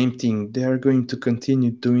the same thing, they are going to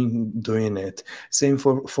continue doing it. Same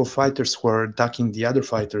for fighters who are attacking the other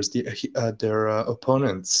fighters, their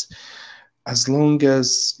opponents. As long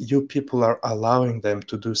as you people are allowing them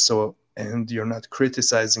to do so and you're not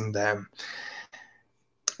criticizing them,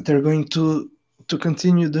 they're going to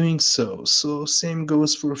continue doing so. So same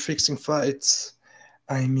goes for fixing fights.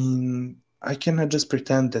 I mean, I cannot just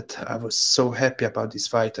pretend that I was so happy about this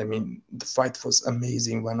fight. I mean, the fight was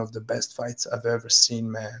amazing, one of the best fights I've ever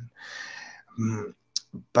seen, man. Mm,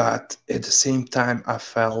 But at the same time, I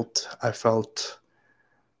felt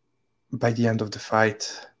by the end of the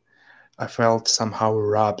fight, I felt somehow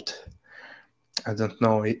robbed. I don't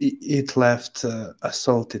know. It left a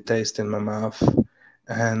salty taste in my mouth,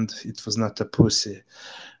 and it was not a pussy.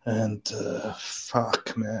 And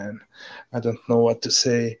fuck, man, I don't know what to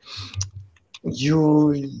say.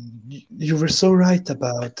 You you were so right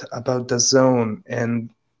about the zone and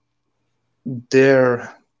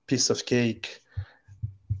their piece of cake.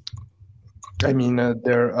 I mean,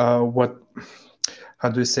 their what? How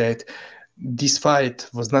do you say it? This fight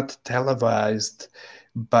was not televised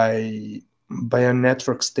by a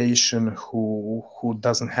network station who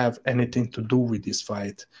doesn't have anything to do with this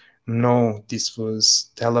fight. No, this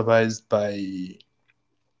was televised by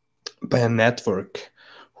a network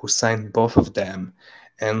who signed both of them,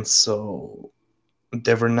 and so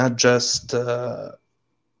they were not just a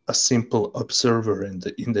simple observer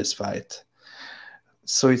in this fight.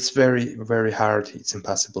 So it's very hard. It's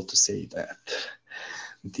impossible to say that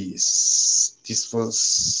this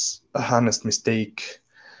was a honest mistake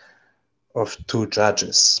of two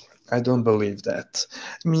judges. I don't believe that.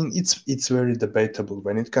 I mean, it's very debatable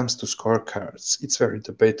when it comes to scorecards. It's very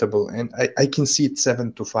debatable, and I can see it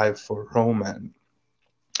 7-5 for Roman.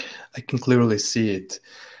 I can clearly see it,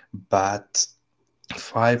 but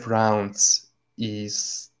 5 rounds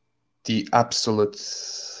is the absolute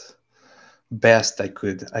best I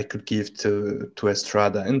could give to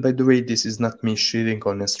Estrada. And by the way, this is not me shitting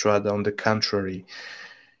on Estrada. On the contrary,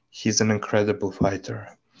 he's an incredible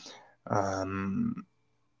fighter. Um,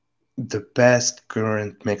 the best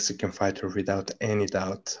current Mexican fighter without any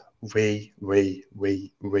doubt. Way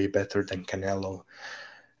better than Canelo,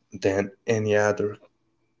 than any other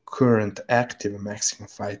current active Mexican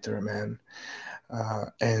fighter, man.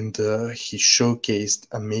 And he showcased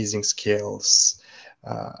amazing skills.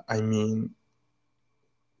 I mean,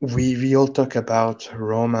 we all talk about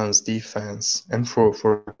Roman's defense, and for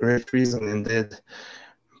a great reason indeed.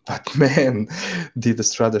 But man, did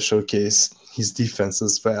Estrada showcase his defense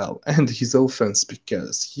as well and his offense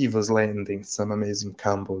because he was landing some amazing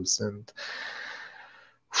combos, and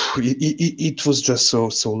it was just so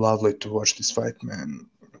lovely to watch this fight, man.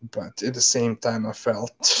 But at the same time,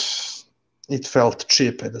 it felt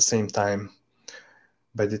cheap at the same time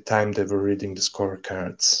by the time they were reading the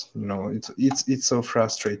scorecards. It's so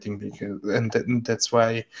frustrating because and that's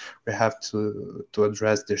why we have to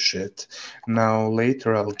address this shit. Now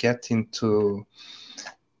later I'll get into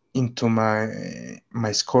my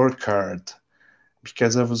scorecard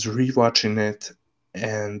because I was rewatching it,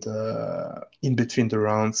 and in between the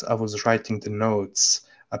rounds, I was writing the notes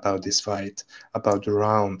about this fight, about the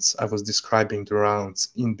rounds. I was describing the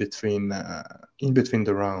rounds in between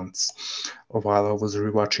the rounds, while I was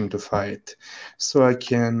rewatching the fight, so I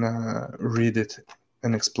can read it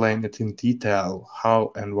and explain it in detail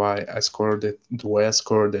how and why I scored it, the way I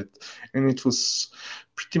scored it, and it was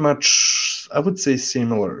pretty much, I would say,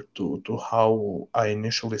 similar to how I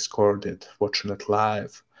initially scored it watching it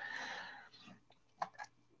live.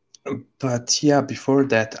 But yeah, before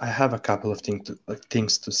that, I have a couple of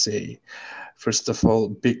things to say. First of all,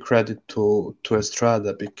 big credit to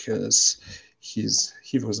Estrada because he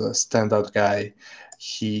was a standout guy.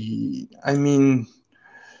 I mean,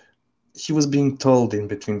 he was being told in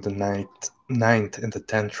between the ninth and the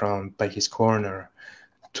 10th round by his corner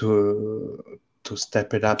to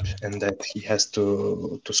step it up, and that he has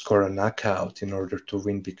to score a knockout in order to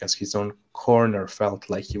win because his own corner felt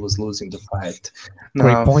like he was losing the fight.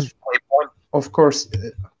 Great Now, point. of course,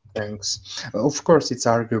 thanks. Of course, it's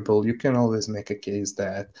arguable. You can always make a case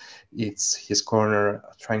that it's his corner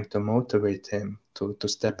trying to motivate him to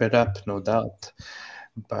step it up, no doubt.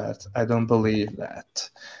 but I don't believe that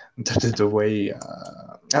the way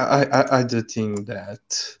I do think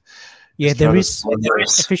that Yeah, there Estrada's is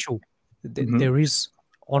corners. official. Mhm. There is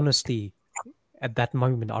honesty at that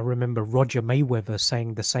moment. I remember Roger Mayweather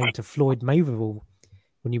saying the same to Floyd Mayweather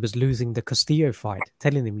when he was losing the Castillo fight,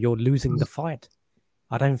 telling him, "You're losing the fight."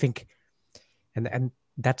 I don't think, and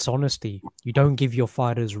that's honesty. You don't give your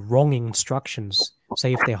fighters wrong instructions.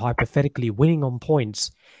 Say if they're hypothetically winning on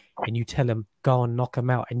points, and you tell them go and knock them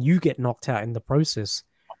out, and you get knocked out in the process.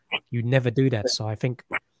 You never do that. So I think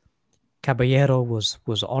Caballero was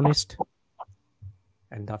honest,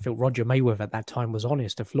 and I feel Roger Mayweather at that time was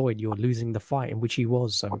honest to Floyd. You're losing the fight, in which he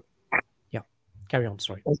was. So yeah, carry on.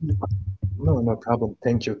 Sorry. No, no problem.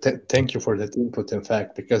 Thank you. Thank you for that input, in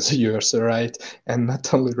fact, because you are so right. And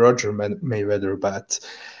not only Roger Mayweather, but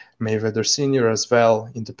Mayweather Sr. as well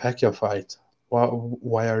in the Pacquiao fight.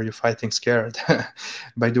 Why are you fighting scared?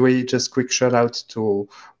 By the way, just quick shout out to,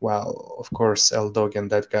 well, of course, El Dog and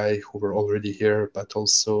that guy who were already here, but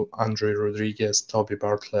also Andre Rodriguez, Toby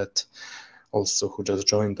Bartlett, also who just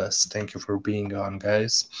joined us. Thank you for being on,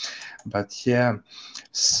 guys. But yeah,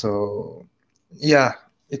 so yeah,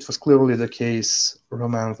 it was clearly the case.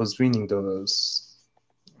 Roman was winning those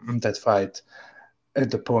that fight at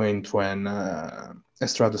the point when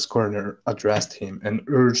Estrada's corner addressed him and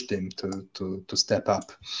urged him to step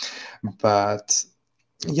up. But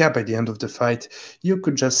yeah, by the end of the fight, you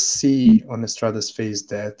could just see on Estrada's face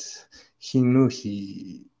that he knew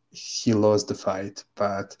he lost the fight,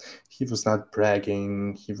 but he was not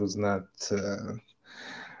bragging. He was not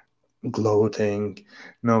gloating.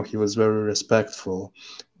 No, he was very respectful,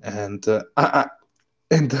 and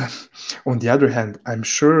and on the other hand, I'm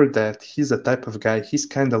sure that he's a type of guy. He's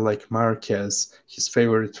kind of like Marquez, his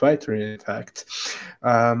favorite fighter, in fact.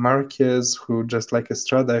 Marquez, who just like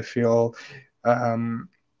Estrada, um,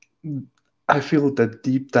 I feel that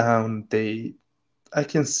deep down I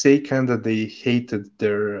can say kind of they hated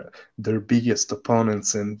their biggest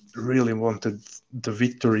opponents and really wanted the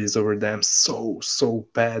victories over them so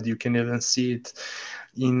bad. You can even see it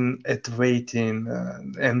in at waiting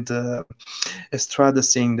and Estrada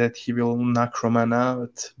saying that he will knock Roman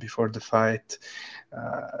out before the fight.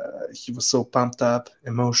 He was so pumped up,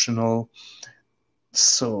 emotional.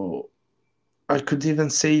 So I could even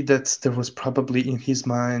say that there was probably in his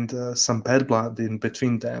mind some bad blood in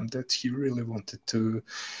between them that he really wanted to,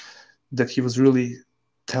 that he was really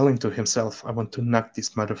telling to himself, I want to knock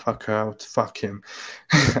this motherfucker out, fuck him.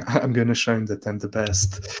 I'm gonna show him that I'm the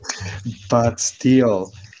best. But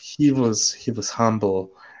still, he was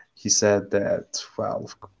humble. He said that, well,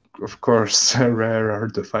 of course, rare are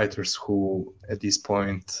the fighters who, at this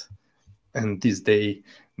point and this day,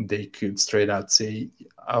 they could straight out say,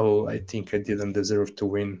 "Oh, I think I didn't deserve to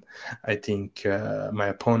win. I think my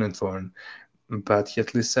opponent won." But he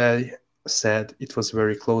at least said it was a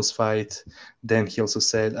very close fight. Then he also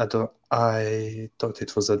said, I thought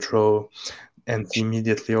it was a draw," and he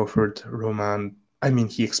immediately offered Roman. I mean,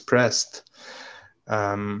 he expressed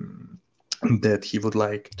um, that he would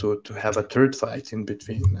like to have a third fight in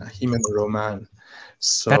between him and Roman.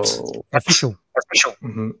 That's So, official.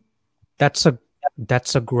 mhm.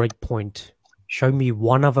 That's a great point. Show me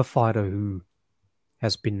one other fighter who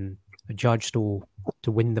has been adjudged or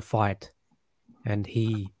to win the fight, and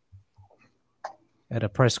he at a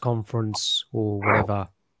press conference or whatever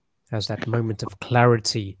has that moment of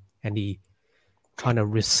clarity, and he kind of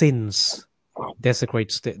rescinds,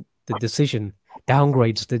 desecrates the decision,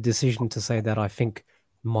 downgrades the decision to say that I think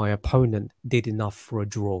my opponent did enough for a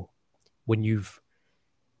draw when you've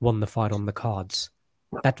won the fight on the cards.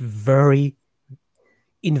 That very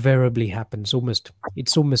invariably happens.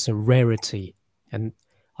 It's almost a rarity, and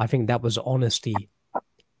I think that was honesty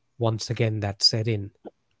once again that set in.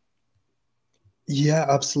 Yeah,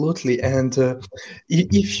 absolutely. And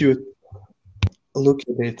if you look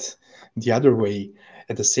at it the other way,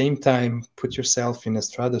 at the same time, put yourself in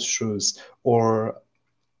Estrada's shoes or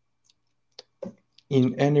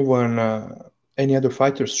in any other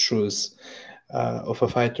fighter's shoes of a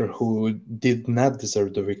fighter who did not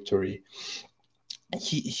deserve the victory.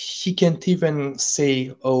 He can't even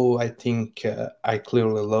say, "Oh, I think I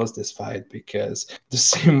clearly lost this fight," because the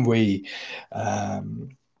same way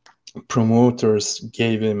promoters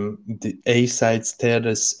gave him the A side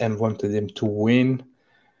status and wanted him to win,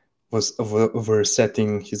 was over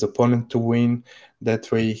setting his opponent to win. That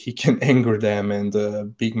way he can anger them,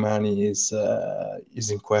 and big money is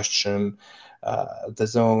in question. The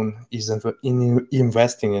zone is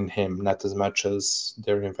investing in him, not as much as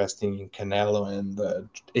they're investing in Canelo and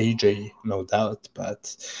AJ, no doubt,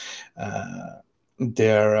 but.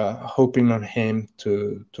 they're hoping on him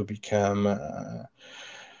to become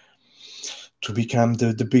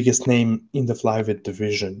the biggest name in the flyweight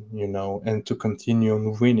division, and to continue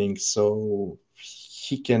on winning. So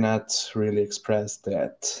he cannot really express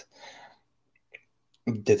that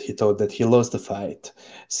he thought that he lost the fight.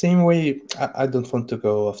 Same way, I don't want to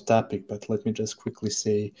go off topic, but let me just quickly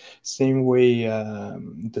say, same way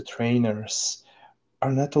the trainers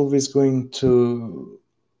are not always going to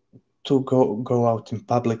go out in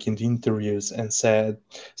public in the interviews and say,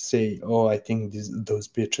 oh, I think those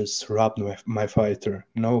bitches robbed my fighter.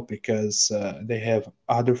 No, because they have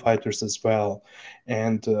other fighters as well,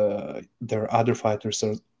 and their other fighters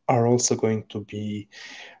are also going to be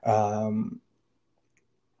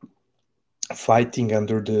fighting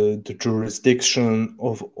under the jurisdiction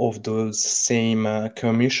of those same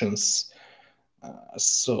commissions.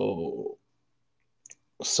 So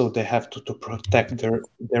they have to protect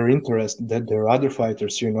their interest, that their other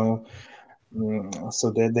fighters, so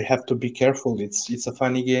they have to be careful. It's a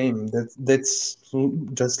funny game. That's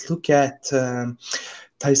just look at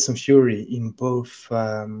Tyson Fury in both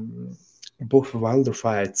Wilder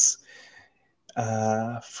fights.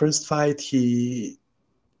 First fight, he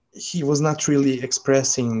was not really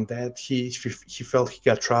expressing that he felt he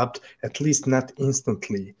got robbed, at least not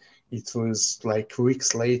instantly. It was like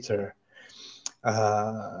weeks later.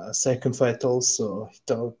 Second fight also, he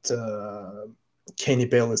thought Kenny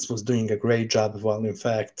Bayless was doing a great job, while in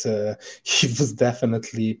fact he was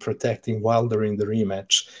definitely protecting Wilder in the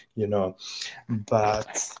rematch,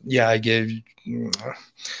 But yeah, you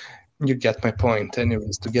get my point.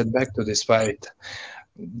 Anyways, to get back to this fight,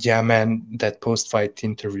 yeah, man, that post-fight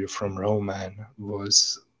interview from Roman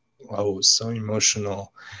was so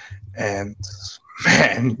emotional, and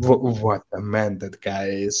man, what a man that guy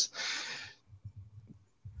is.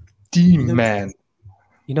 The man.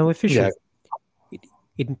 Official. Yeah.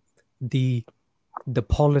 In the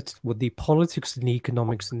politics and the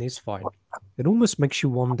economics in this fight, it almost makes you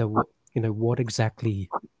wonder what exactly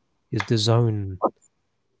is the zone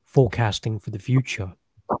forecasting for the future.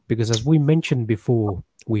 Because as we mentioned before,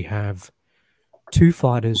 we have two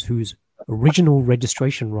fighters whose original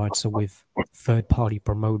registration rights are with third-party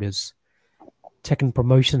promoters. Tekken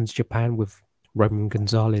Promotions Japan with Roman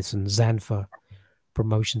Gonzalez, and Zanfa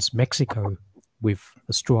Promotions Mexico with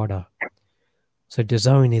Estrada. So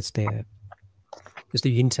DAZN is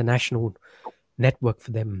the international network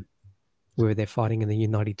for them, where they're fighting in the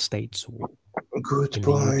United States or in the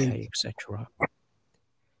UK, etc.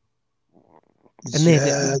 And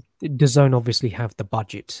yeah. DAZN obviously have the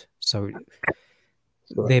budget, so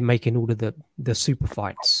they're making all of the super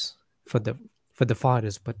fights for the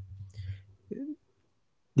fighters, but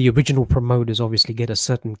the original promoters obviously get a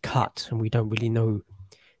certain cut, and we don't really know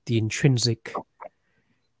the intrinsic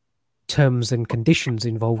terms and conditions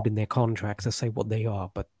involved in their contracts to say what they are.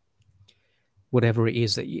 But whatever it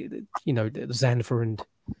is that Zanfer and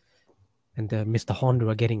Mr. Honda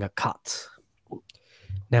are getting a cut.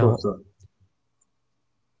 Now,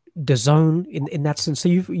 DAZN in that sense, so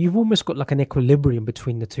you've almost got like an equilibrium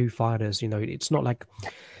between the two fighters. It's not like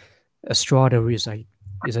Estrada is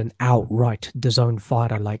an outright DAZN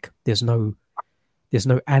fighter. Like there's no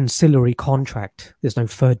ancillary contract. There's no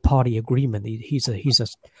third party agreement. He's a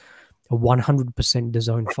 100%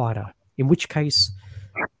 DAZN fighter. In which case,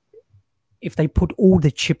 if they put all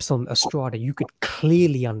the chips on Estrada, you could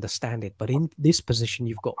clearly understand it. But in this position,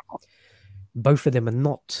 you've got both of them are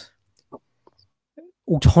not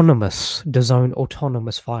DAZN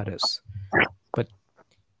autonomous fighters. But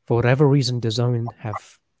for whatever reason, DAZN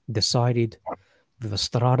have decided with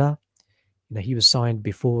Estrada, he was signed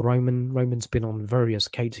before Roman. Roman's been on various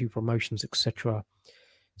K2 promotions, etc.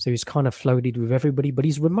 So he's kind of floated with everybody, but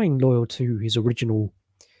he's remained loyal to his original.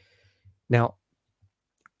 Now,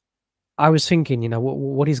 I was thinking,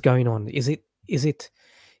 what is going on? Is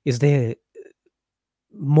there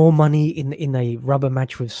more money in a rubber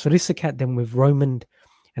match with Srisakat than with Roman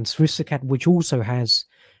and Srisakat, which also has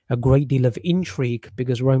a great deal of intrigue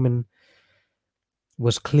because Roman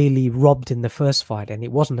was clearly robbed in the first fight, and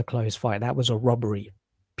it wasn't a close fight. That was a robbery,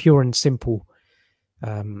 pure and simple.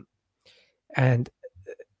 And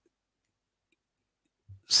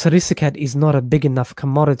Srisakat is not a big enough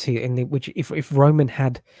commodity in which if Roman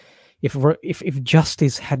had, if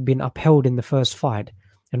justice had been upheld in the first fight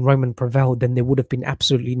and Roman prevailed, then there would have been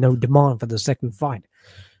absolutely no demand for the second fight.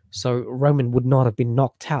 So Roman would not have been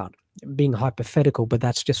knocked out. Being hypothetical, but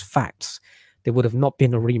that's just facts. There would have not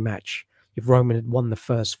been a rematch if Roman had won the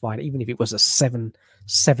first fight, even if it was a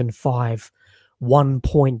 7-5, 1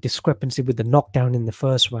 point discrepancy with the knockdown in the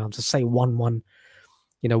first round. To say 1-1,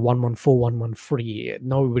 1-1-4, 1-1-3,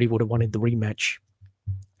 nobody would have wanted the rematch.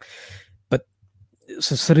 But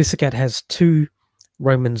so Sarisakat has 2,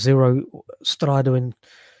 Roman 0, Estrada and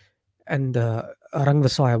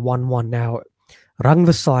Rangvasai 1-1. Now,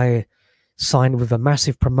 Rangvasai signed with a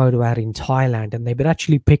massive promoter out in Thailand, and they've been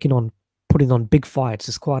actually putting on big fights.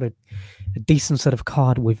 It's quite a decent sort of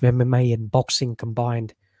card with MMA and boxing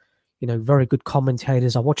combined. Very good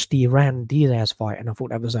commentators. I watched the Iran Diaz fight, and I thought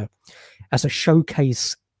that was as a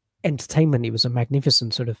showcase entertainment, it was a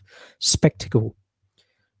magnificent sort of spectacle.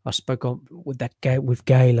 I spoke with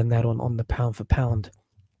Gail and that on the pound for pound.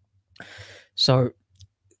 So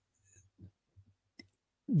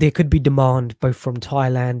there could be demand both from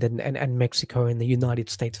Thailand and Mexico and the United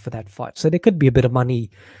States for that fight. So there could be a bit of money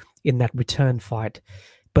in that return fight.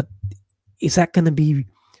 But is that going to be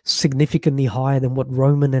significantly higher than what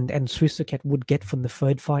Roman and Swissakat would get from the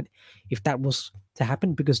third fight if that was to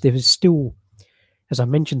happen? Because there is still, as I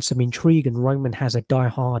mentioned, some intrigue, and Roman has a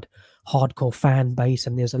hardcore fan base,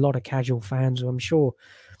 and there's a lot of casual fans who I'm sure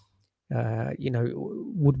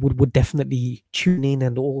would definitely tune in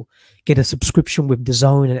and all get a subscription with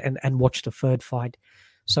DAZN and watch the third fight.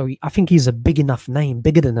 So I think he's a big enough name,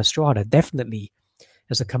 bigger than Estrada, definitely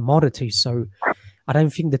as a commodity. So I don't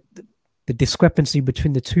think that the discrepancy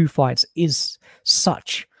between the two fights is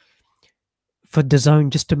such for DAZN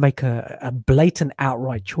just to make a blatant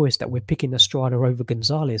outright choice that we're picking Estrada over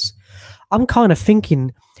Gonzalez. I'm kind of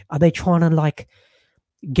thinking, are they trying to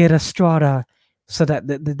get Estrada so that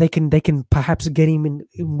they can perhaps get him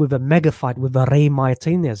in with a mega fight with a Rey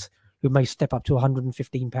Martinez, who may step up to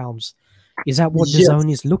 115 pounds? Is that what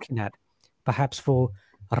DAZN is looking at? Perhaps for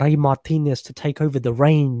Rey Martinez to take over the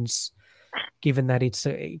reins, given that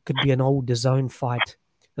it could be an old DAZN fight.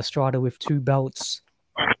 Estrada with 2 belts.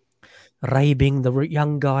 Rey, being the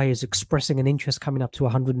young guy, is expressing an interest coming up to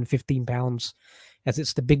 115 pounds, as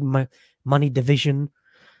it's the big money division.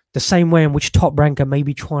 The same way in which Top Rank may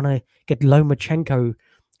be trying to get Lomachenko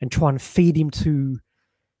and try and feed him to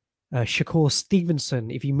Shakur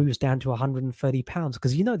Stevenson if he moves down to 130 pounds.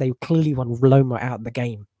 Because, they clearly want Loma out of the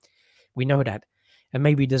game. We know that. And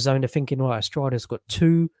maybe DAZN are thinking, well, Estrada's got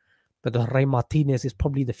 2, but the Rey Martinez is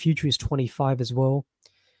probably the future. He's 25 as well.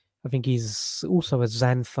 I think he's also a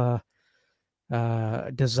Zanfa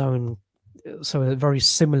DAZN. So a very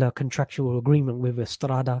similar contractual agreement with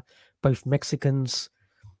Estrada, both Mexicans,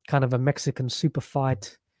 kind of a Mexican super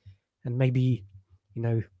fight. And maybe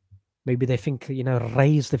they think,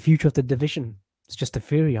 Rey's the future of the division. It's just a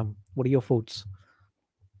theory. What are your thoughts?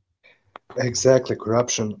 Exactly,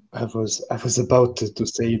 corruption. I was about to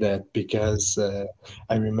say that because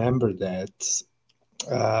I remember that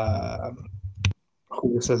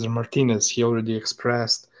Julio Cesar Martinez, he already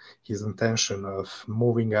expressed his intention of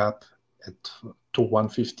moving up to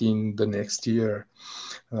 115 the next year.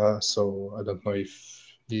 So I don't know if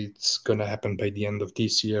it's gonna happen by the end of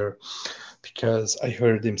this year, because I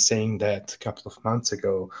heard him saying that a couple of months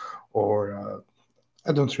ago, or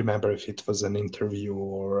I don't remember if it was an interview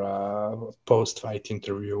or a post-fight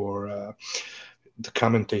interview, or the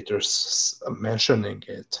commentators mentioning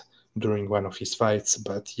it during one of his fights.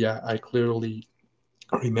 But yeah, I clearly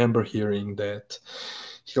remember hearing that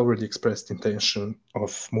he already expressed intention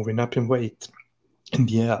of moving up in weight. And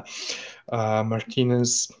yeah,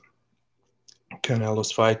 Martinez,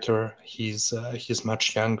 Canelo's fighter, he's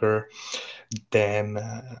much younger than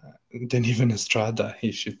even Estrada,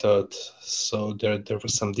 if you thought. So there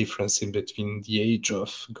was some difference in between the age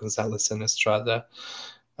of Gonzalez and Estrada.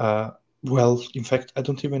 Well, in fact, I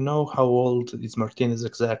don't even know how old is Martinez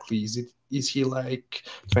exactly. Is he like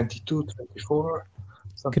 22, 24,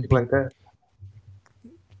 something like that?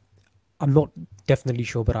 I'm not definitely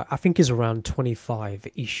sure, but I think he's around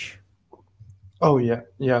 25-ish. Oh yeah,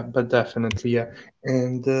 but definitely, yeah.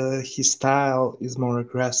 And his style is more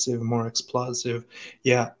aggressive, more explosive.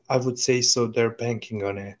 Yeah, I would say so. They're banking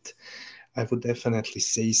on it. I would definitely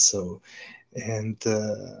say so. And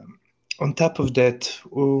on top of that,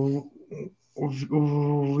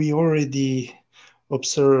 we already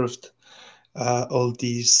observed all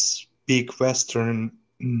these big Western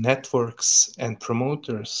networks and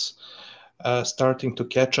promoters starting to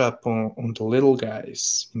catch up on the little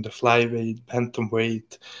guys in the flyweight,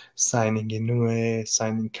 bantamweight, signing Inoue,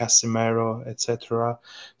 signing Casimero, etc.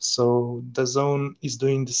 So DAZN is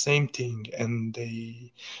doing the same thing, and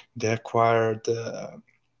they acquired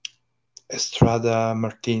Estrada,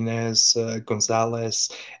 Martinez, Gonzalez,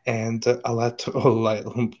 and a lot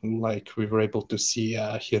like we were able to see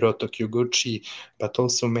Hiroto Kyoguchi, but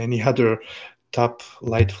also many other top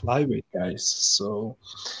light flyweight guys. So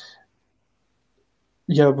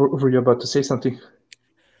yeah, were you about to say something?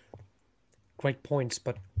 Great points,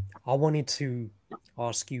 but I wanted to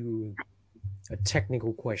ask you a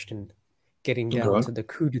technical question, getting Go down on. to the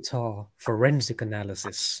coup d'etat forensic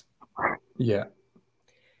analysis. Yeah.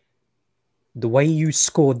 The way you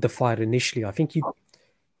scored the fight initially, I think you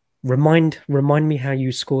remind me how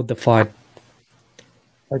you scored the fight.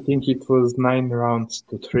 I think it was 9 rounds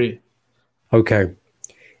to 3. Okay.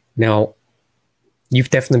 Now, you've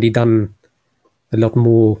definitely done a lot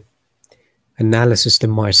more analysis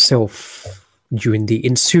than myself during the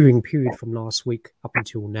ensuing period from last week up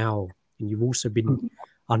until now. And you've also been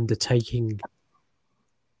undertaking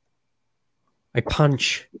a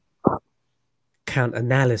punch count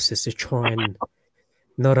analysis to try and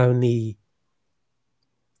not only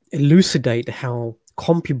elucidate how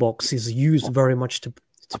CompuBox is used very much to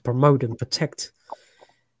promote and protect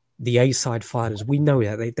the A-side fighters. We know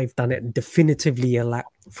that they've done it definitively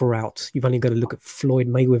throughout. You've only got to look at Floyd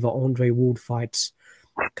Mayweather, Andre Ward fights,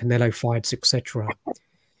 Canelo fights, etc.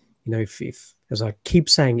 You know, if as I keep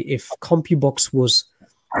saying, if CompuBox was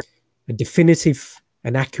a definitive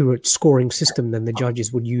and accurate scoring system, then the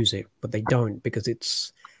judges would use it, but they don't, because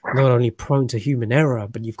it's not only prone to human error,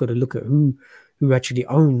 but you've got to look at who actually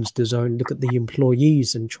owns the zone, look at the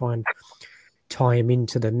employees, and try and tie them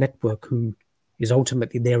into the network who is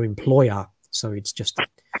ultimately their employer. So it's just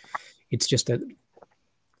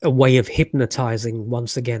a way of hypnotizing,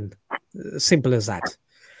 once again. Simple as that.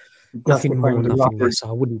 Nothing more, nothing less.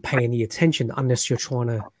 I wouldn't pay any attention unless you're trying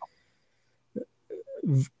to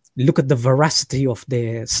look at the veracity of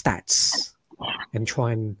their stats and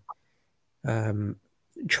try and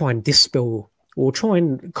dispel or try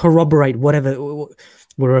and corroborate wherever,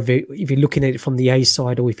 if you're looking at it from the A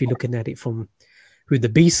side, or if you're looking at it from who the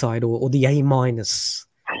B side or the A minus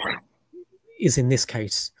is in this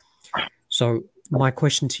case. So my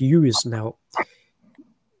question to you is now,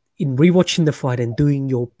 in rewatching the fight and doing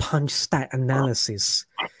your punch stat analysis,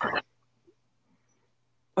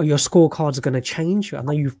 are your scorecards going to change? I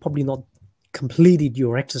know you've probably not completed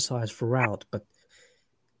your exercise throughout, but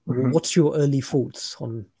what's your early thoughts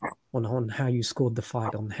on how you scored the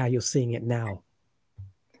fight, on how you're seeing it now?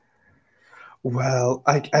 Well,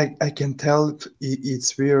 I can tell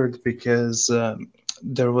it's weird because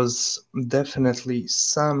there was definitely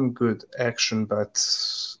some good action, but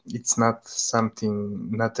it's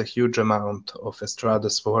not a huge amount of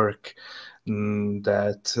Estrada's work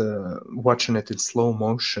that watching it in slow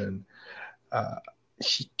motion.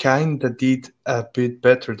 He kind of did a bit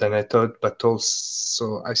better than I thought, but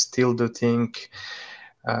also I still do think,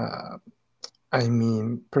 I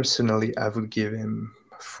mean, personally, I would give him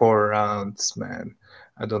 4 rounds, man.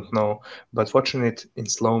 I don't know, but watching it in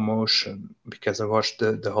slow motion, because I watched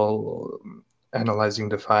the whole analyzing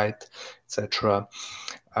the fight, etc.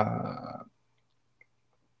 I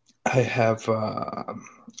have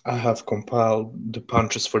compiled the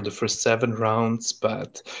punches for the first 7 rounds,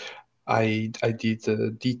 but I did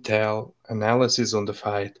a detail analysis on the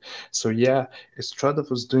fight. So yeah, Estrada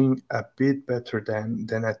was doing a bit better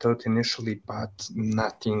than I thought initially, but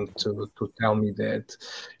nothing to tell me that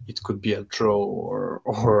it could be a draw or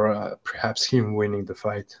perhaps him winning the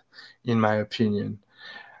fight, in my opinion.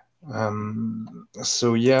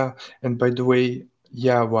 So yeah, and by the way,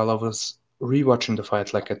 yeah, while I was rewatching the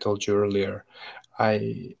fight, like I told you earlier,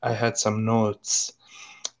 I had some notes.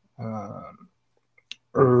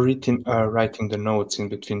 Writing the notes in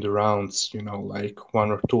between the rounds, like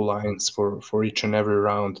 1 or 2 lines for each and every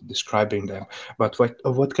round, describing them. But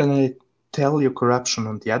what can I tell you, corruption,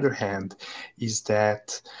 on the other hand, is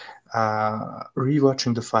that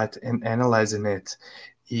rewatching the fight and analyzing it,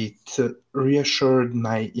 reassured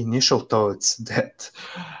my initial thoughts that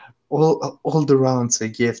all the rounds I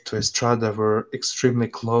gave to Estrada were extremely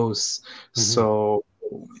close. So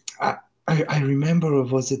I remember,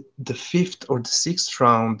 was it the 5th or the 6th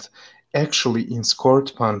round, actually in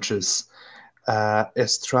scored punches,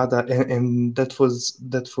 Estrada, and that was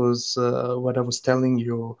what I was telling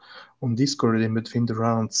you on Discord in between the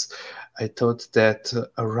rounds. I thought that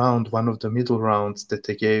around one of the middle rounds that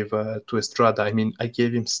I gave to Estrada, I mean, I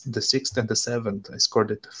gave him the 6th and the 7th. I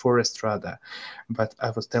scored it for Estrada, but I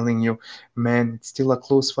was telling you, man, it's still a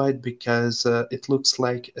close fight because it looks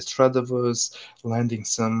like Estrada was landing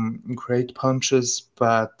some great punches,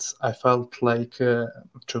 but I felt like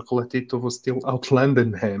Chocolatito was still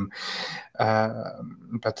outlanding him.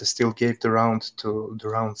 But I still gave the rounds to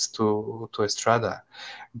Estrada.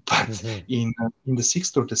 But in the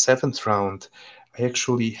 6th or the 7th round, I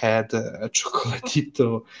actually had a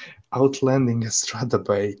Chocolatito outlanding Estrada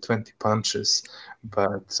by 20 punches.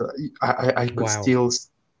 But I could Wow. still,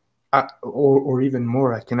 or even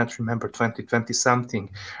more. I cannot remember 2020 something,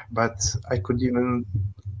 but I could even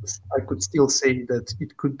I could still say that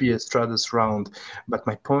it could be Estrada's round. But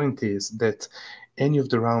my point is that any of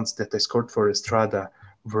the rounds that I scored for Estrada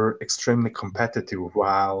were extremely competitive.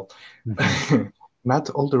 While not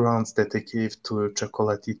all the rounds that I gave to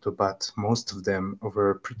Chocolatito, but most of them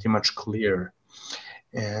were pretty much clear.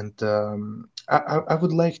 And I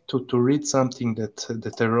would like to read something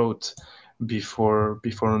that I wrote before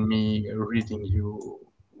me reading you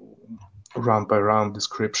round by round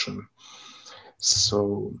description.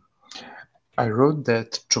 So I wrote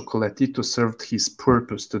that Chocolatito served his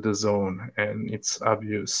purpose to the zone, and it's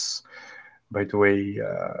obvious, by the way,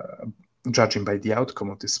 judging by the outcome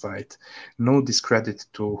of this fight. No discredit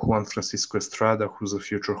to Juan Francisco Estrada, who's a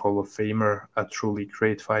future Hall of Famer, a truly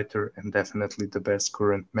great fighter, and definitely the best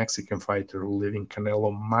current Mexican fighter, leaving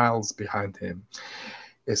Canelo miles behind him.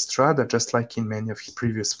 Estrada, just like in many of his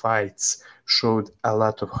previous fights, showed a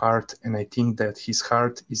lot of heart, and I think that his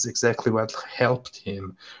heart is exactly what helped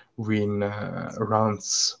him win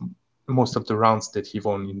rounds, most of the rounds that he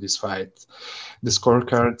won in this fight. The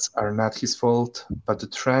scorecards are not his fault, but the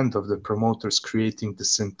trend of the promoters creating the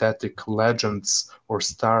synthetic legends or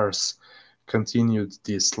stars continued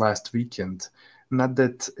this last weekend. Not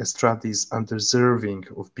that Estrada is undeserving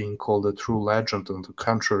of being called a true legend, on the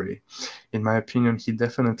contrary. In my opinion, he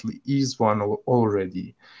definitely is one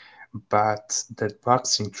already. But that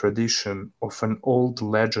boxing tradition of an old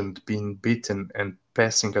legend being beaten and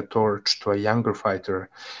passing a torch to a younger fighter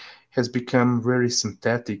has become very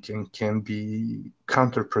synthetic and can be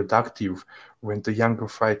counterproductive when the younger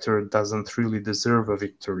fighter doesn't really deserve a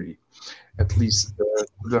victory, at least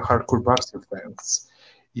the hardcore boxing fans.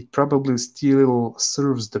 It probably still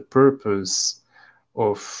serves the purpose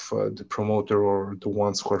of the promoter or the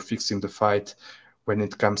ones who are fixing the fight when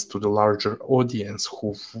it comes to the larger audience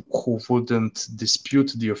who wouldn't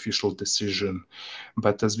dispute the official decision.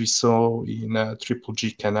 But as we saw in Triple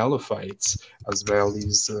G Canelo fights, as well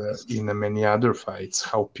as in many other fights,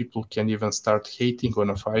 how people can even start hating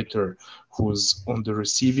on a fighter who's on the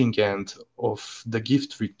receiving end of the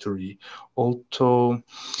gift victory. Although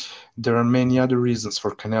there are many other reasons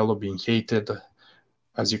for Canelo being hated,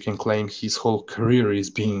 as you can claim, his whole career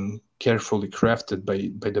is being carefully crafted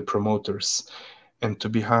by the promoters. And to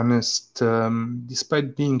be honest,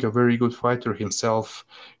 despite being a very good fighter himself,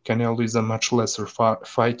 Canelo is a much lesser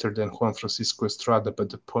fighter than Juan Francisco Estrada.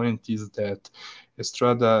 But the point is that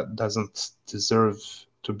Estrada doesn't deserve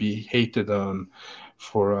to be hated on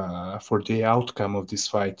for the outcome of this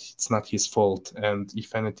fight. It's not his fault, and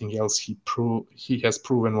if anything else, he has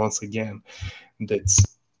proven once again that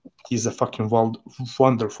he's a fucking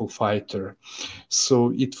wonderful fighter.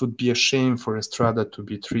 So it would be a shame for Estrada to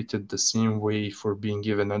be treated the same way for being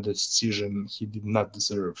given a decision he did not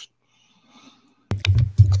deserve.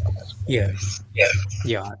 Yeah,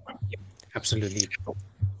 yeah, absolutely.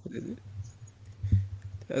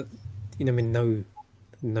 I mean,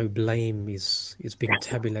 no blame is being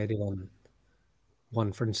tabulated on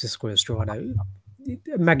Juan Francisco Estrada.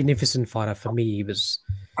 A magnificent fighter for me. He was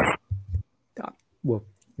well.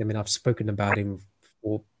 I mean, I've spoken about him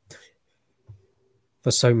for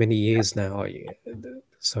so many years now.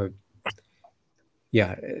 So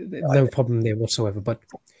yeah, no problem there whatsoever. But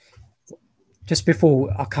just before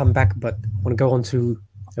I come back, but I want to go on to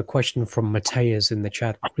a question from Mateus in the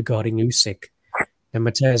chat regarding Usyk. And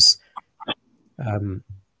Mateus,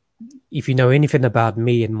 if you know anything about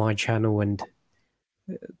me and my channel and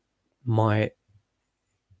my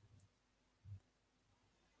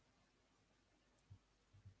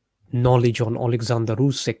knowledge on Alexander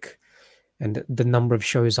Usyk and the number of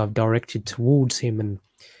shows I've directed towards him, and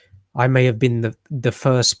I may have been the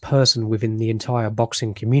first person within the entire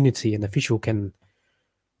boxing community, and official can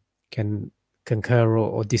concur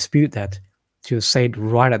or dispute that, to have said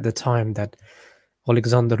right at the time that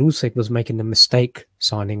Alexander Usyk was making a mistake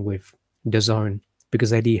signing with DAZN,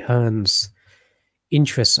 because Eddie Hearn's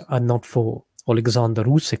interests are not for Alexander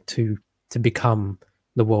Usyk to become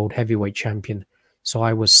the world heavyweight champion. So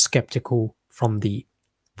I was skeptical from the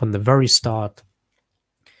very start.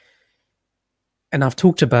 And I've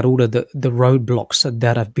talked about all of the roadblocks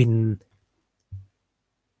that have been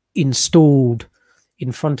installed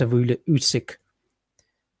in front of Usyk,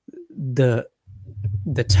 the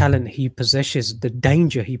talent he possesses, the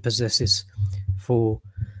danger he possesses for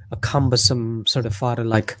a cumbersome sort of fighter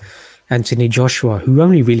like Anthony Joshua, who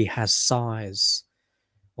only really has size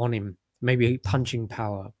on him, maybe punching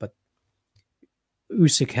power, but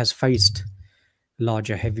Usyk has faced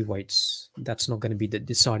larger heavyweights. That's not going to be the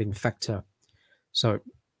deciding factor. So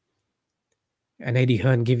and Eddie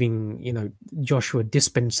Hearn giving, Joshua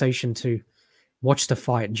dispensation to watch the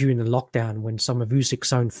fight during the lockdown when some of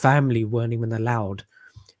Usyk's own family weren't even allowed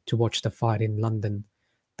to watch the fight in London.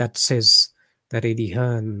 That says that Eddie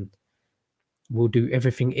Hearn will do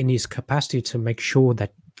everything in his capacity to make sure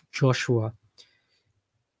that Joshua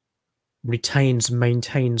maintains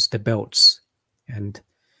the belts. And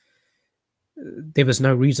there was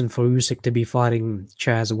no reason for Usyk to be fighting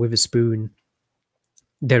Chaz Witherspoon,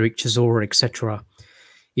 Derek Chisora, etc.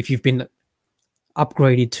 If you've been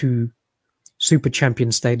upgraded to super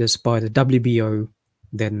champion status by the WBO,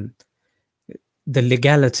 then the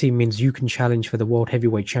legality means you can challenge for the World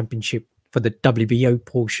Heavyweight Championship for the WBO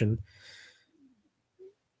portion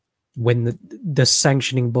when the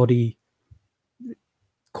sanctioning body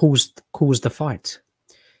calls the fight.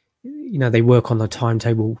 They work on the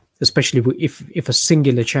timetable, especially if a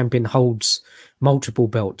singular champion holds multiple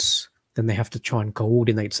belts, then they have to try and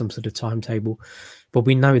coordinate some sort of timetable. But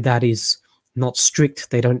we know that is not strict.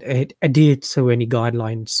 They don't adhere to any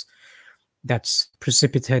guidelines. That's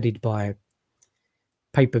precipitated by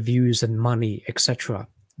pay-per-views and money, etc.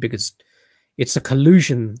 Because it's a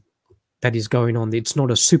collusion that is going on. It's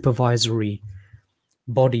not a supervisory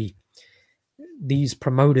body. These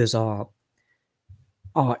promoters are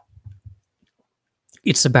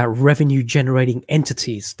it's about revenue generating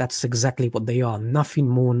entities. That's exactly what they are. Nothing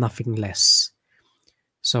more, nothing less.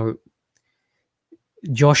 So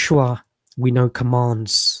Joshua, we know,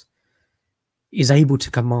 is able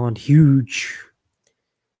to command huge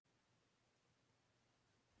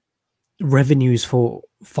revenues for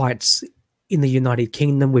fights in the United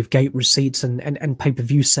Kingdom with gate receipts and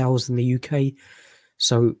pay-per-view sales in the UK.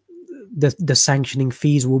 So the sanctioning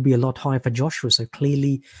fees will be a lot higher for Joshua. So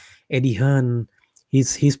clearly Eddie Hearn,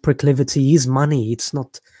 his proclivity, his money, it's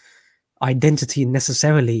not identity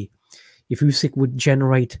necessarily. If Usyk would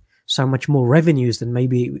generate so much more revenues, then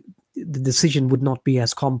maybe the decision would not be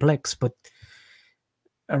as complex. But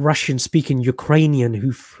a Russian-speaking Ukrainian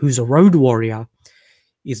who's a road warrior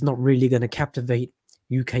is not really going to captivate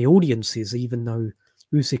UK audiences, even though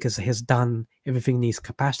Usyk has done everything in his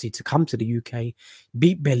capacity to come to the UK,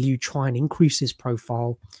 beat Bellew, try and increase his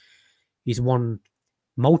profile. He's won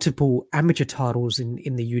multiple amateur titles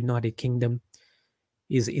in the United Kingdom,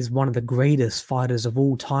 is one of the greatest fighters of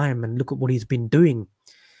all time, and look at what he's been doing.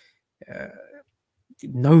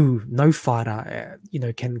 No fighter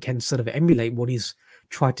can sort of emulate what he's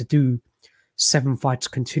tried to do. 7 fights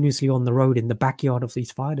continuously on the road in the backyard of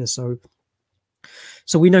these fighters.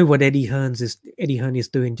 So we know what Eddie Hearn is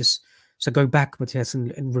doing. Just so go back, Matthias,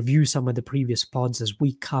 and review some of the previous pods as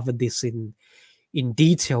we covered this in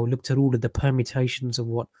detail, looked at all of the permutations of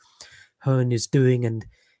what Hearn is doing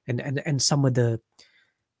and some of the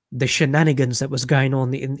shenanigans that was going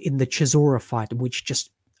on in the Chisora fight, which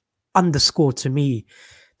just underscored to me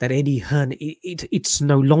that Eddie Hearn, it's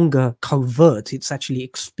no longer covert, it's actually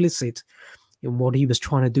explicit in what he was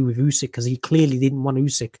trying to do with Usyk, because he clearly didn't want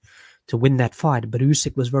Usyk to win that fight, but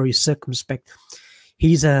Usyk was very circumspect.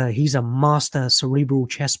 He's a master cerebral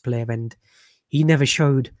chess player, and he never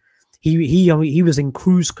showed. He was in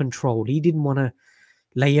cruise control. He didn't want to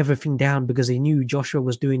lay everything down because he knew Joshua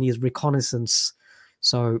was doing his reconnaissance.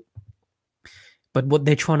 So, but what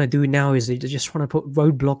they're trying to do now is they're just trying to put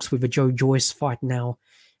roadblocks with a Joe Joyce fight now,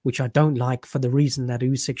 which I don't like, for the reason that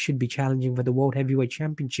Usyk should be challenging for the World Heavyweight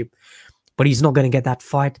Championship, but he's not going to get that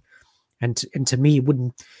fight. And to me,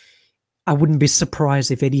 I wouldn't be surprised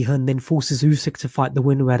if Eddie Hearn then forces Usyk to fight the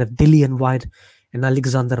winner out of Dillian White and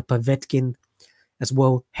Alexander Povetkin as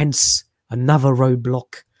well. Hence, another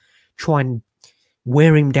roadblock. Try and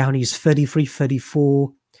wear him down. He's 33,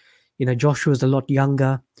 34. Joshua's a lot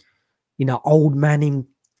younger. Old man him.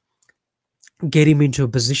 Get him into a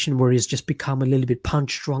position where he's just become a little bit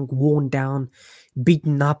punch drunk, worn down,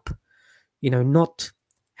 beaten up. Not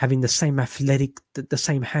having the same athletic, the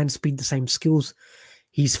same hand speed, the same skills.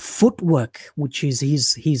 His footwork, which is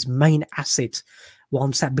his main asset,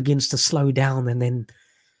 once that begins to slow down, and then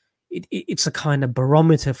it's a kind of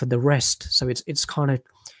barometer for the rest. So it's kind of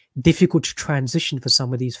difficult to transition for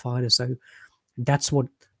some of these fighters. So that's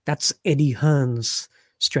Eddie Hearn's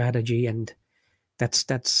strategy, and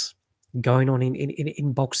that's going on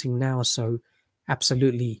in boxing now. So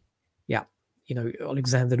absolutely, yeah.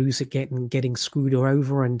 Alexander Usyk getting screwed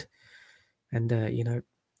over, and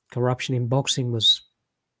corruption in boxing was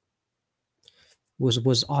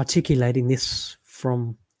articulating this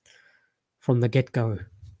from the get-go.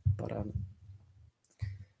 But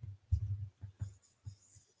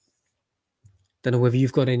don't know whether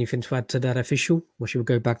you've got anything to add to that, official, or should we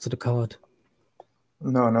go back to the card?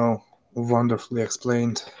 No, wonderfully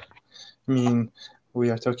explained. I mean, We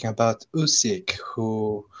are talking about Usyk,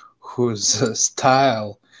 whose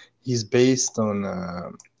style is based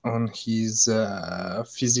on his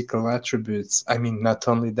physical attributes. I mean, not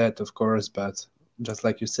only that, of course, but just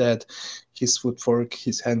like you said, his footwork,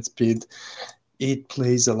 his hand speed, it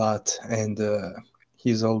plays a lot, and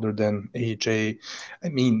he's older than AJ. I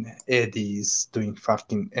mean, Eddie is doing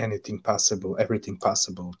fucking anything possible, everything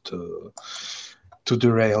possible to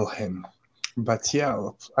derail him. But yeah,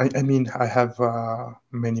 I mean, I have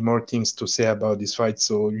many more things to say about this fight,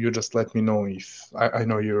 so you just let me know if I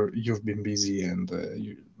know you've been busy and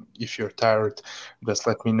if you're tired, just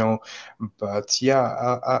let me know. But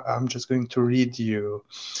yeah, I'm just going to read you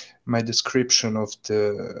my description of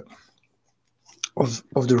the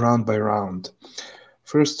round by round.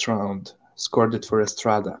 First round, scored it for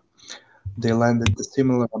Estrada. They landed a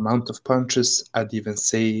similar amount of punches. I'd even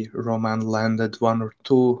say Roman landed one or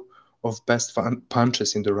two of best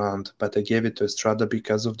punches in the round, but I gave it to Estrada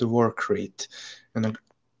because of the work rate and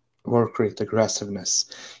work rate aggressiveness.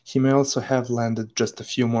 He may also have landed just a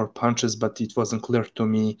few more punches, but it wasn't clear to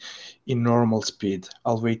me in normal speed.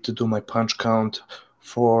 I'll wait to do my punch count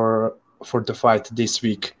for for the fight this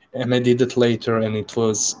week, and I did it later, and it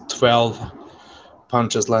was 12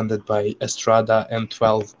 punches landed by Estrada and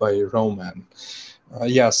 12 by Roman.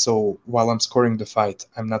 Yeah, so while I'm scoring the fight,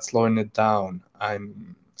 I'm not slowing it down.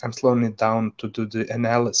 I'm slowing it down to do the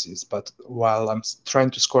analysis, but while I'm trying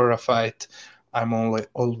to score a fight, I'm only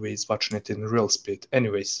always watching it in real speed.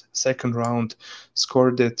 Anyways, second round,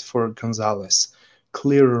 scored it for Gonzalez.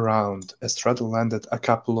 Clear round. Estrada landed a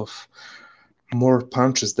couple of more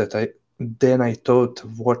punches that I than I thought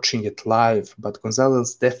watching it live, but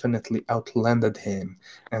Gonzalez definitely outlanded him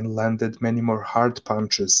and landed many more hard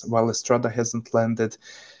punches, while Estrada hasn't landed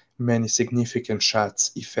many significant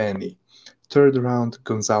shots, if any. Third round,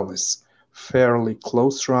 Gonzalez. Fairly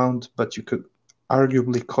close round, but you could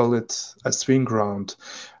arguably call it a swing round.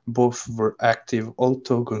 Both were active,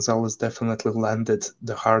 although Gonzalez definitely landed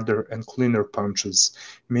the harder and cleaner punches,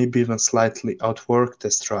 maybe even slightly outworked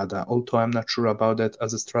Estrada, although I'm not sure about that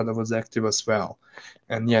as Estrada was active as well.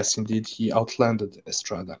 And yes, indeed, he outlanded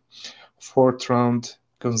Estrada. Fourth round,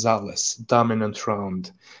 Gonzalez, dominant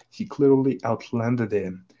round. He clearly outlanded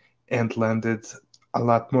him and landed a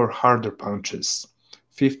lot more harder punches.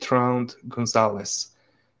 Fifth round, Gonzalez.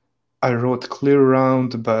 I wrote clear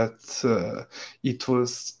round, but it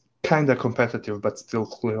was kinda competitive, but still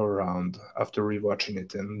clear round after rewatching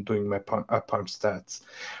it and doing my punch stats.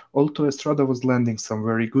 Although Estrada was landing some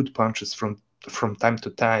very good punches from time to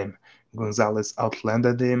time, Gonzalez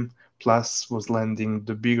outlanded him, plus was landing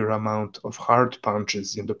the bigger amount of hard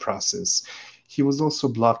punches in the process. He was also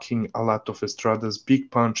blocking a lot of Estrada's big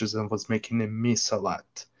punches and was making him miss a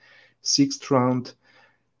lot. Sixth round,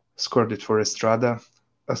 scored it for Estrada,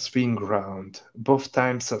 a swing round. Both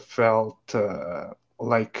times I felt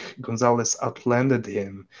like Gonzalez outlanded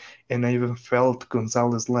him, and I even felt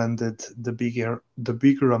Gonzalez landed the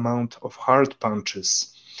bigger amount of hard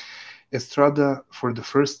punches. Estrada, for the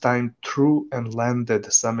first time, threw and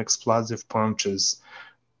landed some explosive punches.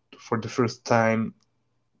 For the first time,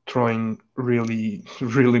 throwing really,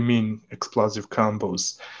 really mean explosive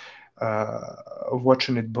combos.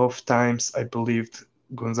 Watching it both times, I believed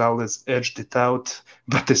Gonzalez edged it out,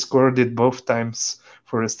 but they scored it both times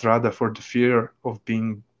for Estrada for the fear of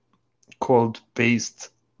being called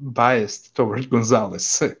biased toward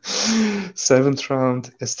Gonzalez. Seventh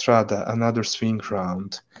round, Estrada, another swing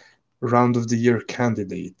round. Round of the year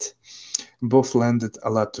candidate. Both landed a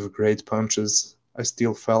lot of great punches. I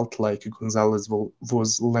still felt like Gonzalez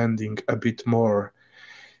was landing a bit more.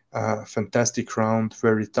 Fantastic round,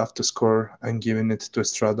 very tough to score. I'm giving it to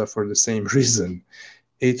Estrada for the same reason.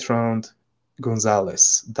 Eighth round,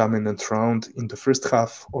 Gonzalez. Dominant round. In the first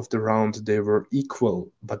half of the round, they were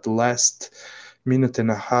equal, but the last minute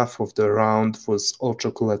and a half of the round was all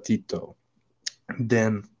Chocolatito.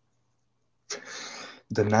 Then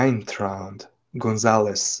the ninth round,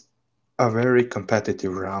 Gonzalez. A very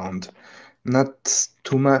competitive round. Not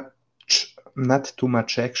too much not too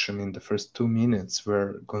much action in the first 2 minutes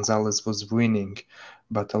where Gonzalez was winning,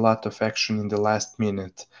 but a lot of action in the last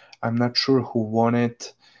minute. I'm not sure who won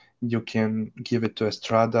it. You can give it to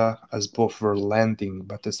Estrada as both were landing,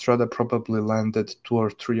 but Estrada probably landed two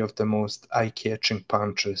or three of the most eye-catching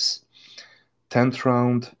punches. 10th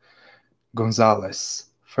round, Gonzalez.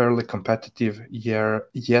 Fairly competitive,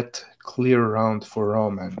 yet clear round for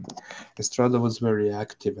Roman. Estrada was very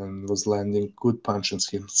active and was landing good punches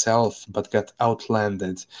himself, but got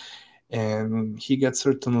outlanded. And he got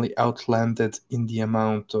certainly outlanded in the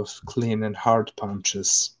amount of clean and hard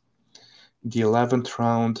punches. The 11th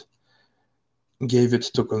round, gave it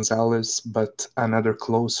to Gonzalez, but another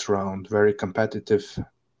close round, very competitive.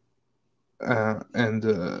 And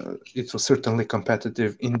it was certainly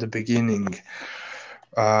competitive in the beginning.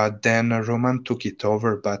 Then Roman took it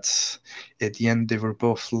over, but at the end they were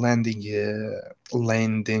both landing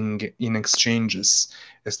in exchanges.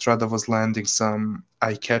 Estrada was landing some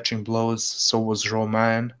eye-catching blows, so was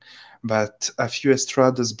Roman, but a few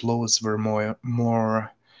Estrada's blows were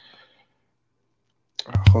more.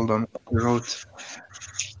 Hold on, I wrote.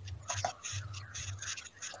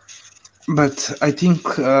 But I think,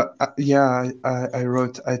 yeah, I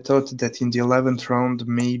wrote, I thought that in the 11th round,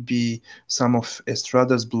 maybe some of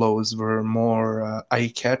Estrada's blows were more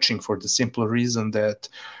eye-catching for the simple reason that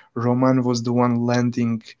Roman was the one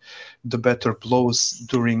landing the better blows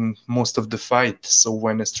during most of the fight. So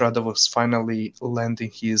when Estrada was finally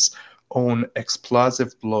landing his own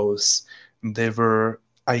explosive blows, they were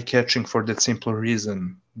eye-catching for that simple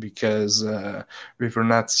reason because we were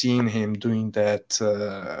not seeing him doing that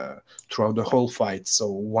throughout the whole fight. So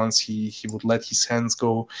once he would let his hands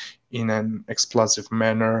go in an explosive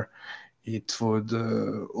manner, it would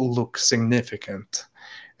look significant.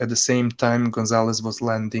 At the same time, Gonzalez was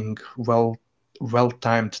landing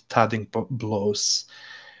well-timed thudding blows.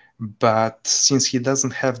 But since he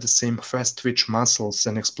doesn't have the same fast twitch muscles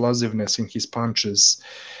and explosiveness in his punches,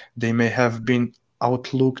 they may have been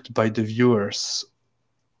outlooked by the viewers.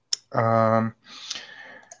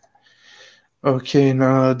 Okay,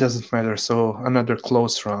 no, it doesn't matter. So another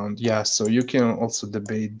close round. Yeah, so you can also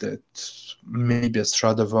debate that maybe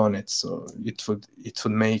Estrada won it, so it would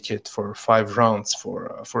make it for 5 rounds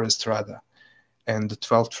for Estrada. And the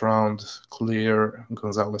 12th round, clear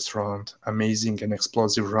Gonzalez round, amazing and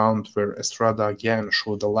explosive round where Estrada again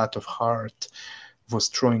showed a lot of heart, was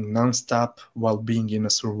throwing non-stop while being in a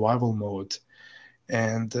survival mode.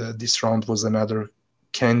 And this round was another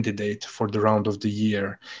candidate for the round of the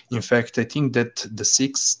year. In fact, I think that the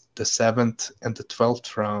 6th, the 7th, and the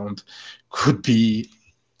 12th round could be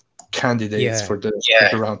candidates for the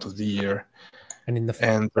round of the year. And in the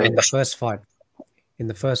first fight, it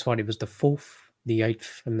was the 4th, the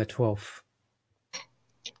 8th, and the 12th.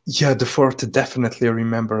 Yeah, the 4th definitely I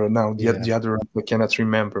remember now. The other I cannot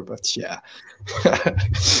remember, but yeah.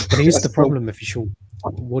 But here's the problem, official.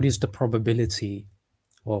 What is the probability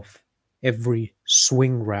of every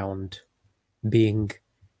swing round being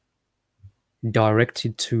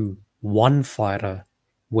directed to one fighter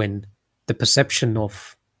when the perception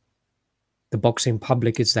of the boxing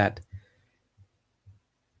public is that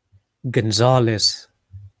Gonzalez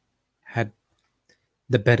had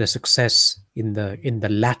the better success in the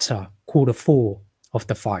latter quarter 4 of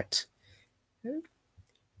the fight?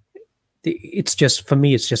 It's just, for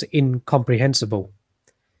me, it's just incomprehensible.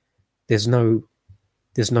 There's no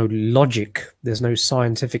logic, there's no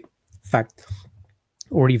scientific fact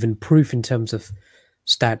or even proof in terms of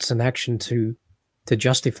stats and action to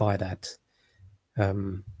justify that.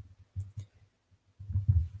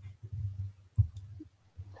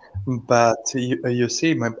 But you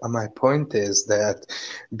see, my point is that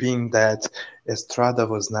being that Estrada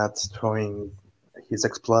was not throwing his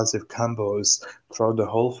explosive combos throughout the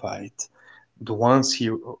whole fight, once he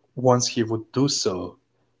would do so,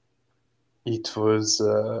 it was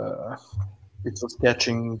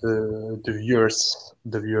catching the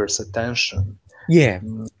viewers' attention. Yeah,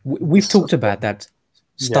 we've talked about that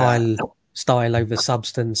style over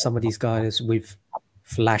substance. Some of these guys with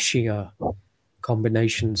flashier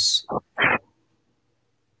combinations,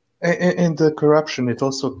 and the corruption. It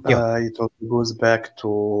also goes back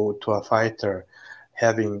to a fighter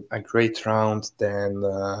having a great round, then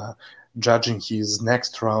judging his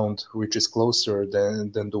next round, which is closer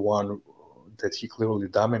than the one that he clearly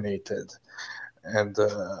dominated, and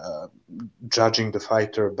judging the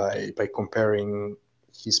fighter by comparing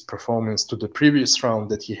his performance to the previous round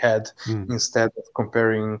that he had, instead of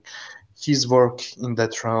comparing his work in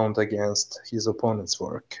that round against his opponent's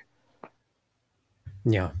work.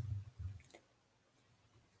 Yeah.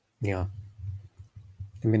 I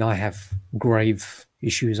mean, I have grave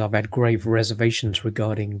issues. I've had grave reservations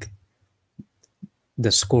regarding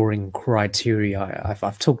the scoring criteria.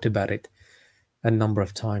 I've talked about it a number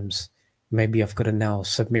of times. Maybe I've got to now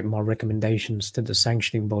submit my recommendations to the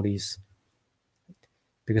sanctioning bodies,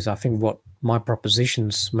 because I think what my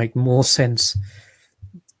propositions make more sense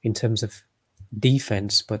in terms of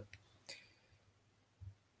defense, but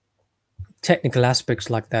technical aspects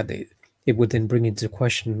like that, it would then bring into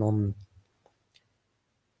question on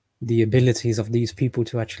the abilities of these people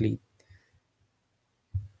to actually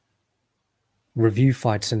review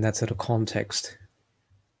fights in that sort of context.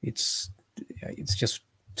 It's just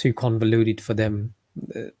too convoluted for them.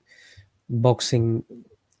 boxing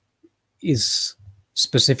is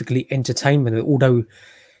specifically entertainment, although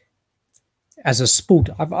as a sport,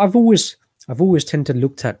 I've always tended to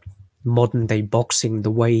looked at modern day boxing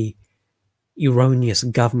the way erroneous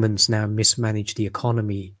governments now mismanage the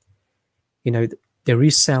economy. You know, there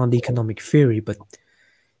is sound economic theory, but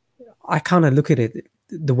I kind of look at it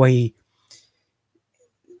the way,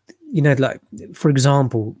 you know, like, for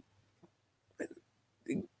example,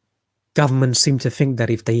 governments seem to think that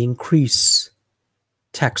if they increase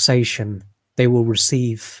taxation, they will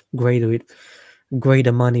receive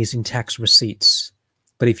greater monies in tax receipts.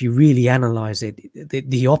 But if you really analyze it,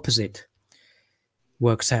 the opposite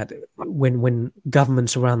works out. When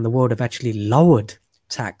governments around the world have actually lowered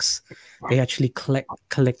tax, they actually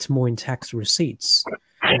collect more in tax receipts.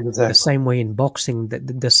 Exactly. The same way in boxing,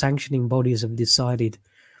 the sanctioning bodies have decided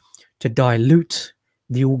to dilute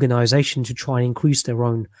the organization to try and increase their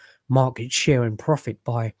own market share and profit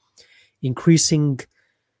by increasing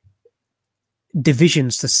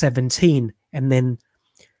divisions to 17 and then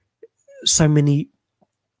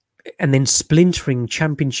splintering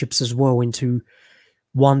championships as well into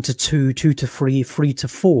 1 to 2, 2 to 3, 3 to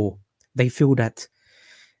 4. They feel that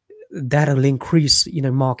that'll increase, you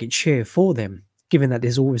know, market share for them, given that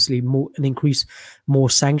there's obviously more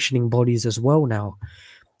sanctioning bodies as well now.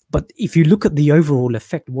 But if you look at the overall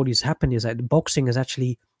effect, what has happened is that boxing has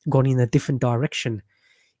actually gone in a different direction.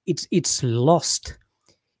 It's lost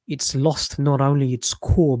not only its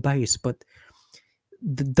core base, but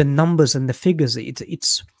the numbers and the figures.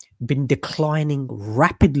 It's been declining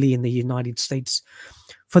rapidly in the United States.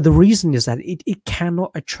 For the reason is that it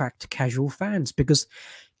cannot attract casual fans, because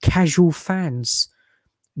casual fans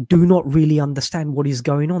do not really understand what is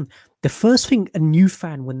going on. The first thing a new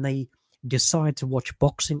fan, when they decide to watch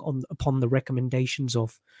boxing upon the recommendations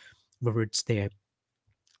of whether it's their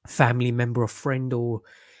family member or friend, or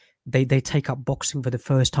they take up boxing for the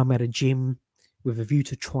first time at a gym with a view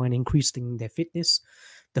to try and increasing their fitness,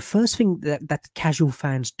 the first thing that casual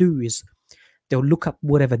fans do is they'll look up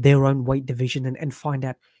whatever their own weight division and find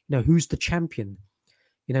out, you know, who's the champion.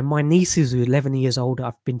 You know, my niece is 11 years old.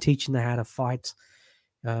 I've been teaching her how to fight.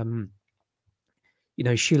 You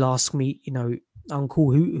know, she'll ask me, you know,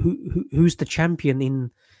 Uncle, who's the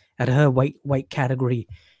champion at her weight category?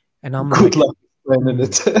 And I'm Good like, luck explaining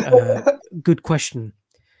it. Good question.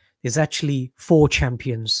 There's actually 4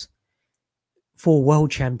 champions, 4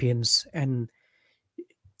 world champions, and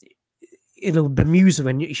it'll bemuse her,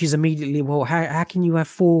 and she's immediately, well, how can you have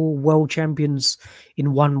 4 world champions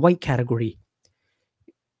in one weight category?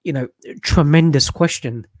 You know, tremendous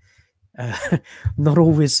question. Not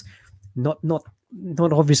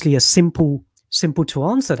obviously a simple to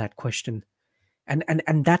answer that question.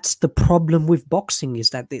 And that's the problem with boxing,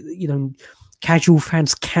 is that, you know, casual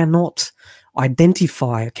fans cannot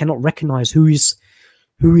recognize who is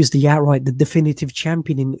the definitive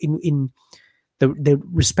champion in the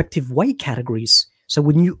respective weight categories. So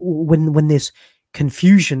when there's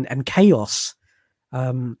confusion and chaos,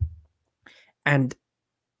 and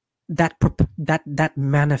that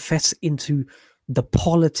manifests into the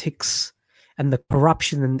politics and the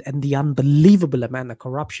corruption and the unbelievable amount of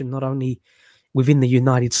corruption, not only within the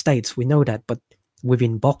United States, we know that, but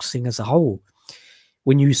within boxing as a whole.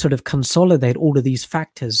 When you sort of consolidate all of these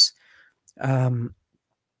factors,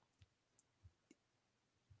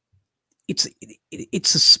 it's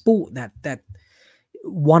a sport that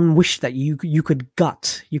one wish that you could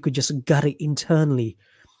just gut it internally,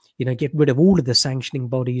 you know, get rid of all of the sanctioning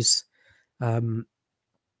bodies,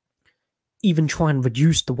 even try and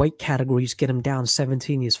reduce the weight categories, get them down.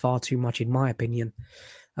 17 is far too much, in my opinion.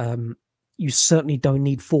 You certainly don't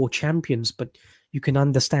need 4 champions, but you can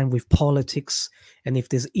understand with politics, and if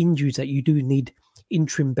there's injuries, that you do need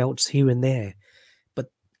interim belts here and there. But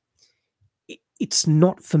it's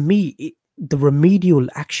not, for me, the remedial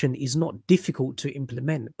action is not difficult to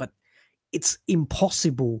implement, but it's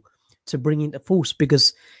impossible to bring into force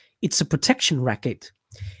because it's a protection racket.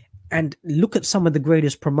 And look at some of the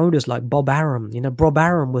greatest promoters like Bob Arum. You know, Bob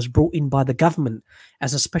Arum was brought in by the government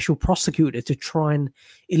as a special prosecutor to try and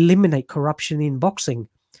eliminate corruption in boxing.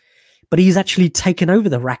 But he's actually taken over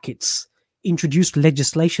the rackets, introduced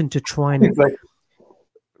legislation to try and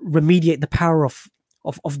remediate the power of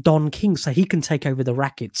Don King so he can take over the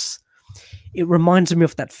rackets. It reminds me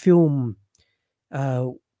of that film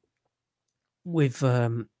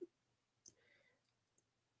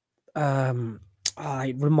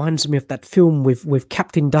it reminds me of that film with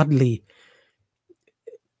Captain Dudley,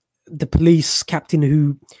 the police captain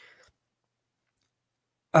who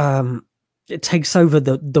it takes over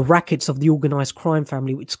the rackets of the organized crime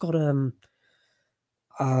family. It's got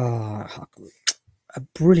a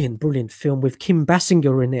brilliant film with Kim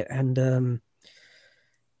Basinger in it, and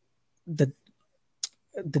the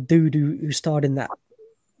dude who starred in that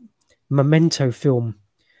Memento film,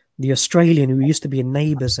 the Australian who used to be in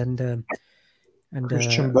Neighbours, and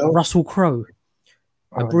Christian Bale? Russell Crowe.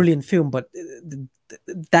 A brilliant film, but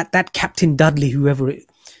that Captain Dudley, whoever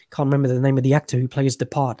can't remember the name of the actor who plays the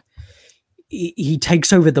part, he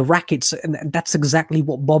takes over the rackets, and that's exactly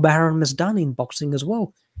what Bob Arum has done in boxing as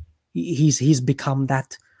well. He's become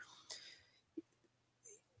that,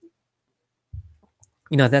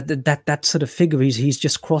 you know, that sort of figure. He's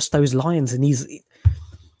just crossed those lines, and he's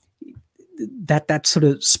that sort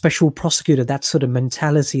of special prosecutor, that sort of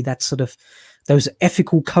mentality, that sort of those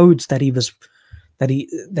ethical codes that he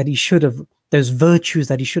should have, those virtues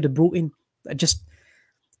that he should have brought in. Just,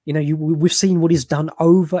 you know, we've seen what he's done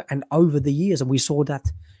over and over the years, and we saw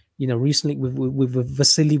that, you know, recently with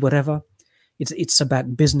Vasily, whatever. It's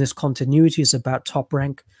about business continuity. It's about Top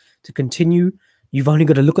Rank to continue. You've only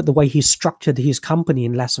got to look at the way he's structured his company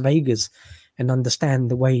in Las Vegas and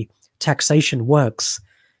understand the way taxation works,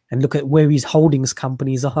 and look at where his holdings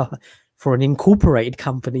companies are for an incorporated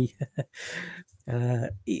company.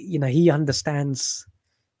 You know, he understands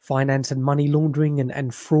finance and money laundering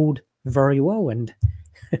and fraud very well. And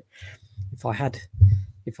if I had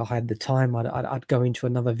the time, I'd go into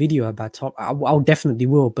another video about Top. I'll definitely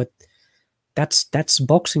will. But that's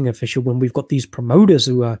boxing official when we've got these promoters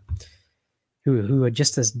who are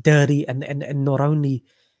just as dirty and not only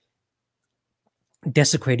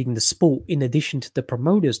desecrating the sport in addition to the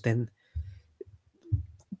promoters. Then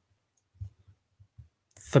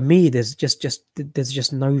for me, there's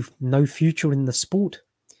just no future in the sport.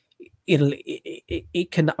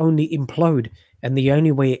 It can only implode, and the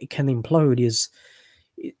only way it can implode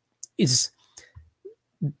is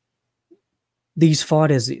these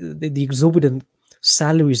fighters, the exorbitant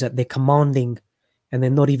salaries that they're commanding, and they're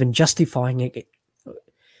not even justifying it.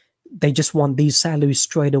 They just want these salaries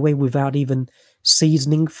straight away without even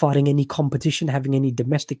seasoning, fighting any competition, having any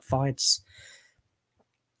domestic fights.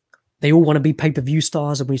 They all want to be pay-per-view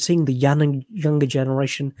stars, and we're seeing the younger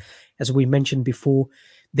generation, as we mentioned before,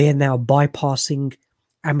 they're now bypassing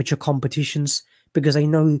amateur competitions because they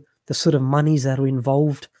know the sort of monies that are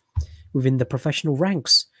involved within the professional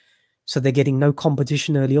ranks. So they're getting no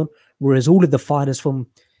competition early on, whereas all of the fighters from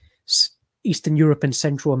Eastern Europe and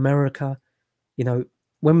Central America, you know,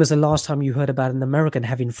 when was the last time you heard about an American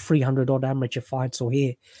having 300-odd amateur fights or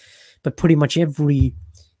here? But pretty much every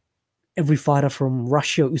fighter from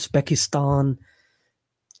Russia, Uzbekistan,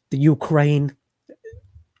 the Ukraine,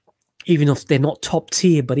 even if they're not top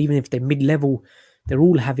tier, but even if they're mid-level, they're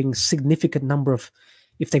all having significant number of,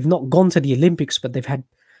 if they've not gone to the Olympics, but they've had,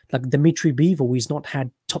 like Dmitry Bivol, he's not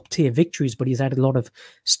had top tier victories, but he's had a lot of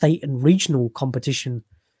state and regional competition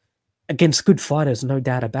against good fighters, no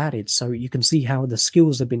doubt about it. So you can see how the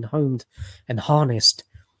skills have been honed and harnessed,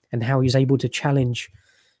 and how he's able to challenge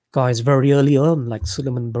guys very early on, like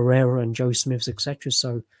Suleiman Barrera and Joe Smiths, etc.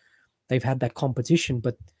 So they've had that competition.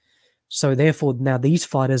 But so therefore now these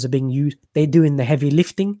fighters are being used, they're doing the heavy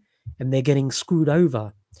lifting and they're getting screwed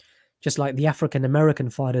over, just like the African American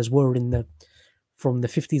fighters were from the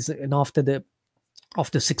 50s and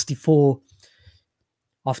after 64,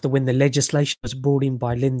 after when the legislation was brought in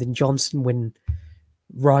by Lyndon Johnson, when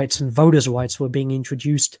rights and voters' rights were being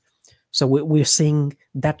introduced. So we're seeing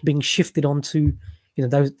that being shifted onto, you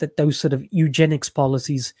know, those sort of eugenics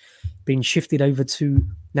policies being shifted over to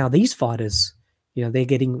now these fighters. You know, they're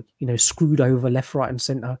getting, you know, screwed over left, right, and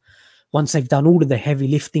center. Once they've done all of the heavy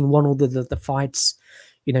lifting, won all the fights,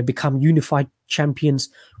 you know, become unified champions,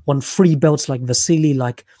 won 3 belts like Vasily,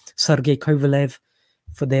 like Sergey Kovalev,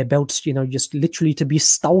 for their belts, you know, just literally to be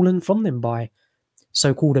stolen from them by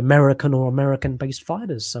so-called American or American-based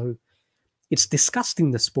fighters. So it's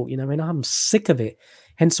disgusting, the sport, you know. I mean, I'm sick of it.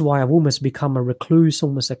 Hence why I've almost become a recluse,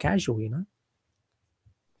 almost a casual, you know.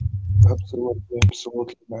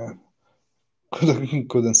 Absolutely, man.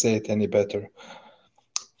 Couldn't say it any better.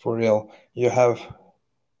 For real, you have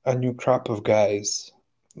a new crop of guys,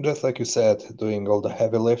 just like you said, doing all the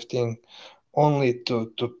heavy lifting, only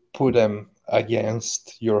to put them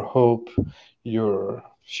against your hope, your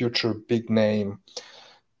future big name,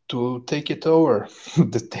 to take it over,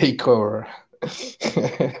 the takeover.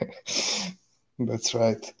 That's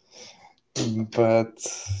right. But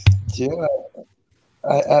yeah,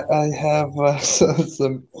 I have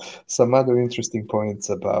some other interesting points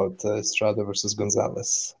about Estrada versus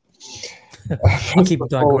Gonzalez. I keep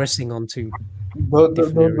digressing onto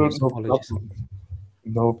different areas. Apologies.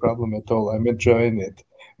 No problem at all. I'm enjoying it,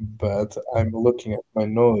 but I'm looking at my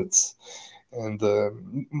notes, And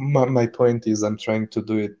my point is, I'm trying to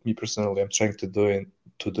do it. Me personally, I'm trying to do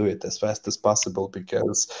it as fast as possible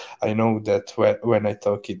because I know that when I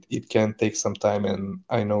talk, it can take some time, and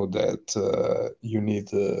I know that you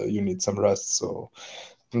need some rest. So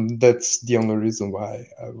that's the only reason why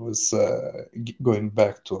I was going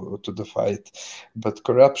back to the fight. But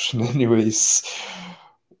corruption, anyways.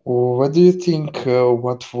 What do you think?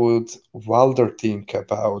 What would Wilder think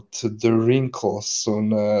about the wrinkles on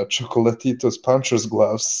Chocolatito's puncher's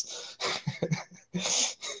gloves?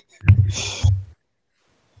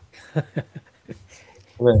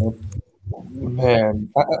 Well, man,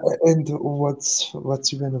 and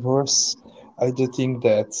what's even worse, I do think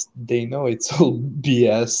that they know it's all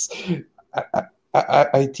BS. I, I,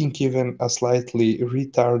 I think even a slightly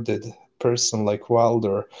retarded person like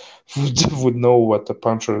Wilder would know what a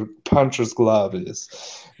puncher's glove is.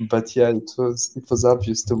 But yeah, it was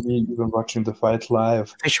obvious to me even watching the fight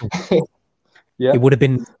live. Official. Yeah. It would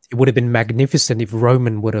have been magnificent if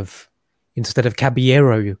Roman would have, instead of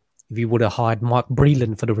Caballero, if he would have hired Mark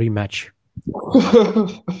Breland for the rematch.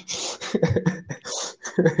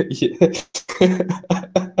 Yeah.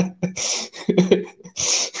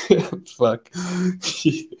 Fuck.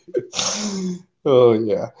 Oh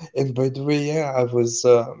yeah. And by the way, yeah, I was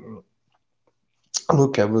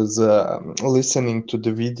look, I was listening to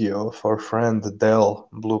the video of our friend Dell,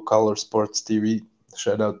 Blue Collar Sports TV.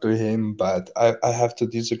 Shout out to him, but I have to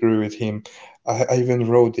disagree with him. I even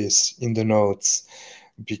wrote this in the notes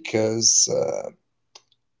because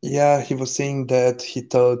yeah, he was saying that he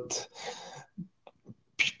thought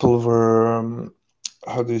people were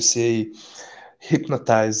how do you say,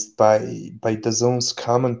 hypnotized by the zone's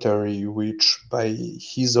commentary, which by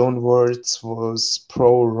his own words was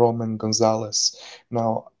pro Roman Gonzalez.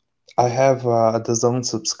 Now, I have the zone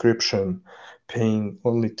subscription, paying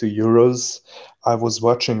only €2. I was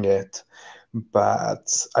watching it, but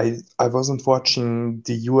I wasn't watching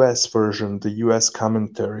the US version, the US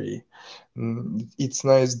commentary. It's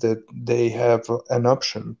nice that they have an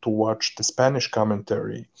option to watch the Spanish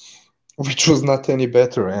commentary, which was not any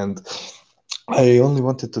better. And I only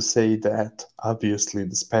wanted to say that obviously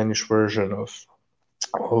the Spanish version of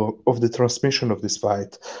the transmission of this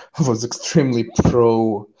fight was extremely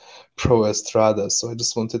pro Estrada. So I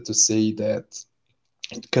just wanted to say that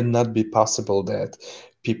it cannot be possible that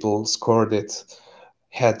people scored it,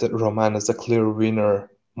 had Roman as a clear winner,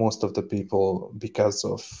 most of the people, because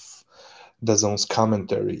of the zone's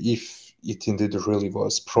commentary, if it indeed really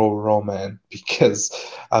was pro Roman, because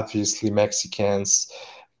obviously Mexicans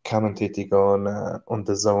commentating on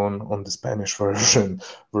the zone on the Spanish version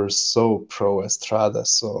were so pro Estrada.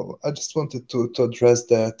 So I just wanted to address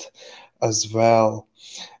that as well.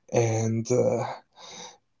 And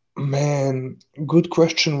man, good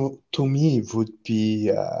question to me would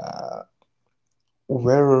be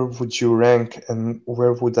where would you rank and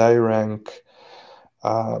where would I rank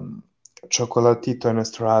um, Chocolatito and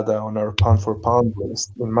Estrada on our pound for pound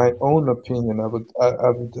list? In my own opinion, I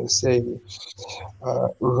would say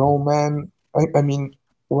Roman, I mean,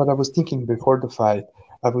 what I was thinking before the fight,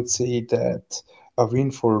 I would say that a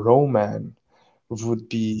win for Roman would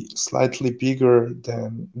be slightly bigger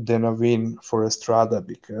than a win for Estrada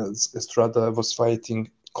because Estrada was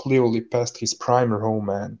fighting clearly past his prime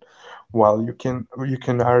Roman, while you can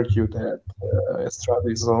argue that Estrada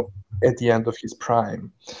is at the end of his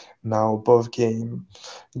prime. Now both gave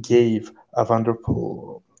a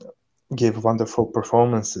wonderful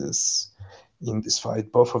performances in this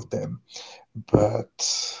fight, both of them.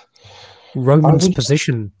 But I Roman's would,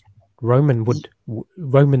 position,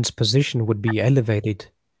 Roman's position would be elevated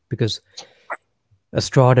because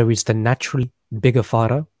Estrada is the naturally bigger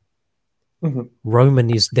fighter. mhm, Roman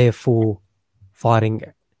is therefore fighting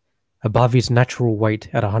above his natural weight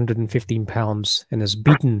at 115 pounds and has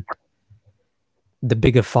beaten the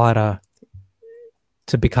bigger fighter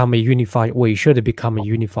to become a unified, well, he should have become a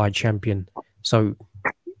unified champion. So,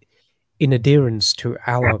 in adherence to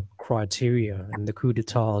our criteria and the coup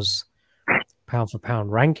d'etat's pound for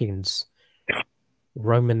pound rankings,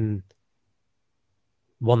 Roman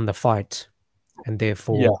won the fight and yeah,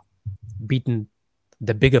 therefore beaten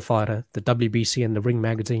the bigger fighter, the WBC and the Ring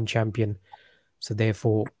Magazine champion. So,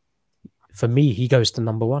 therefore, for me, he goes to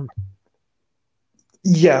number one.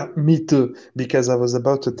 yeah, me too. Because I was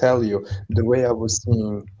about to tell you the way I was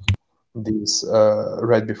seeing this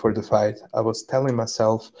right before the fight. I was telling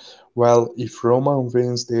myself, well, if Roman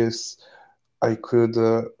wins this, I could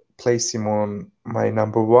place him on my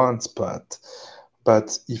number one spot.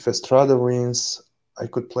 But if Estrada wins, I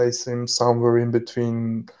could place him somewhere in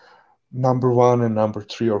between number one and number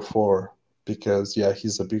three or four. Because yeah,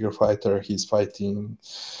 he's a bigger fighter. He's fighting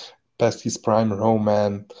past his prime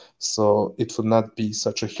Roman, so it would not be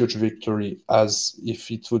such a huge victory as if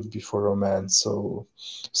it would be for Roman. So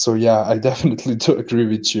yeah, I definitely do agree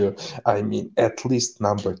with you. I mean, at least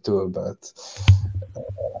number two, but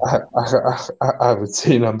I would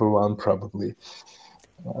say number one probably.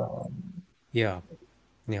 Yeah,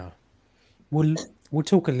 yeah. We'll we'll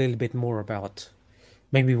talk a little bit more about.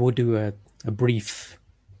 Maybe we'll do a brief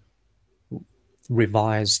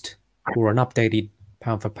revised or an updated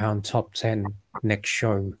pound for pound top 10 next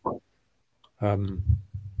show. Um,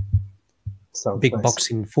 Sounds big nice.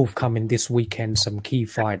 boxing forthcoming this weekend, some key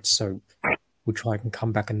fights. So we'll try and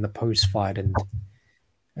come back in the post fight, and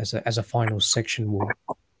as a final section,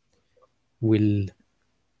 we'll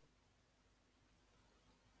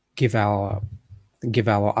give our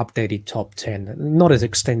updated top 10. Not as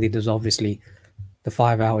extended as obviously the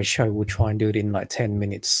 5 hour show. We'll try and do it in like 10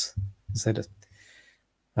 minutes instead of.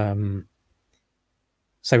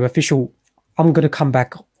 So official. I'm going to come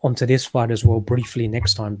back onto this fight as well briefly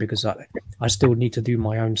next time because I still need to do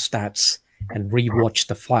my own stats and rewatch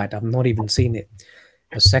the fight. I've not even seen it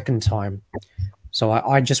a second time. So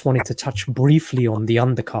I just wanted to touch briefly on the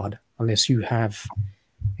undercard, unless you have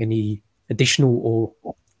any additional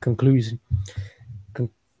or conclusion,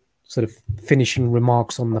 sort of finishing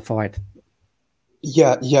remarks on the fight.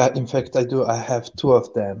 Yeah. In fact, I do. I have two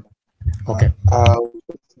of them. Okay.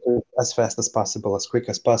 As fast as possible, as quick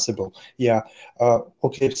as possible. Yeah.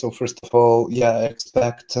 Okay. So first of all, yeah, I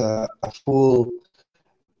expect a full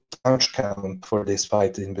punch count for this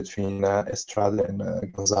fight in between Estrada and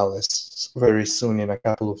Gonzalez very soon, in a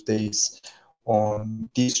couple of days, on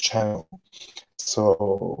this channel.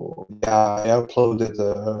 So yeah, I uploaded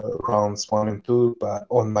rounds 1 and 2 but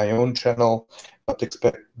on my own channel, but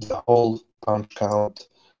expect the whole punch count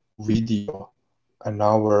video, an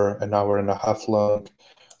hour and a half long,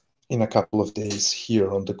 in a couple of days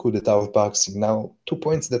here on the Coup d'etat of Boxing. Now, 2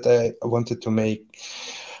 points that I wanted to make,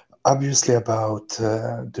 obviously, about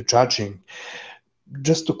the judging.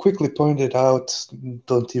 Just to quickly point it out,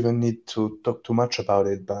 don't even need to talk too much about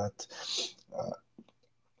it, but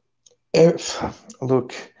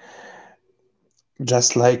look,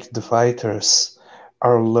 just like the fighters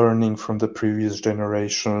are learning from the previous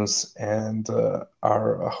generations and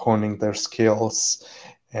are honing their skills,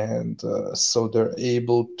 and so they're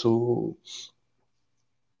able to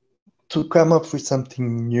come up with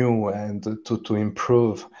something new and to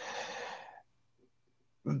improve.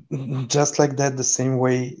 Just like that, the same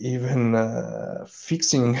way, even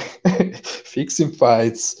fixing fixing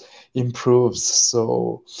fights improves.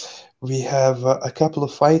 So we have a couple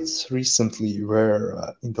of fights recently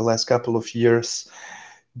where in the last couple of years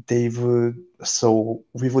we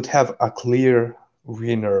would have a clear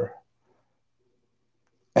winner,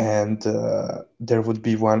 and there would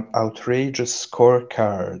be one outrageous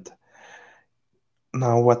scorecard.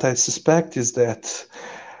 Now, what I suspect is that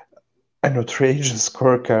an outrageous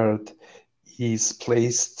scorecard is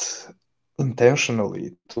placed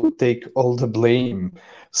intentionally to take all the blame.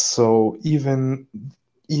 So even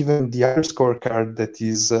the other scorecard that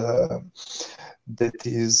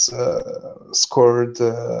is scored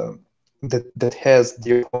that has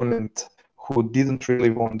the opponent who didn't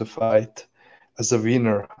really won the fight as a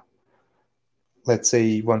winner, let's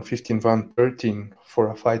say 115, 113, for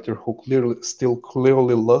a fighter who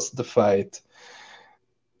clearly lost the fight,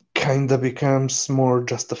 kind of becomes more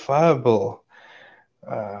justifiable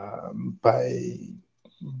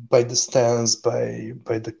by the stands, by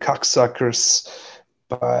the cocksuckers,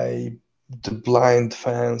 by the blind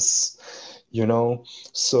fans, you know.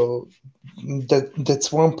 So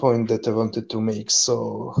that's one point that I wanted to make.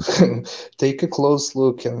 So take a close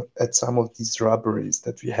look at some of these robberies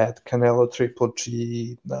that we had: Canelo, Triple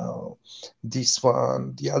G, now this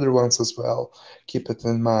one, the other ones as well. Keep it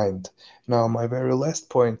in mind. Now, my very last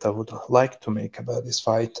point I would like to make about this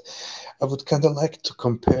fight, I would kind of like to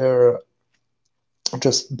compare,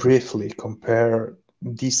 just briefly compare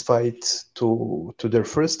this fight to their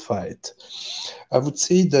first fight. I would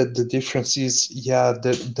say that the difference is, yeah,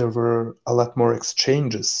 there were a lot more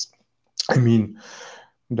exchanges. I mean,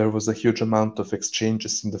 there was a huge amount of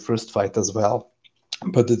exchanges in the first fight as well.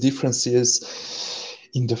 But the difference is,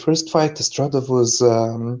 in the first fight, Estrada was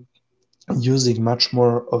using much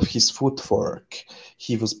more of his footwork.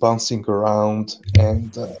 He was bouncing around,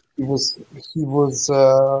 and he was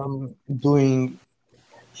doing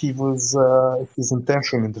his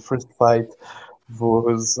intention in the first fight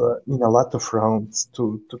was in a lot of rounds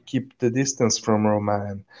to keep the distance from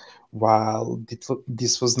Roman, while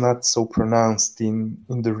this was not so pronounced in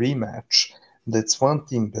the rematch. That's one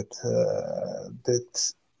thing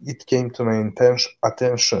that it came to my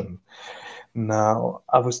attention. Now,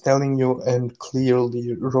 I was telling you, and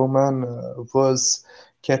clearly Roman was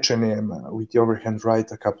catching him with the overhand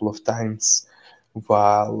right a couple of times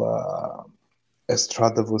while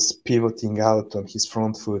Estrada was pivoting out on his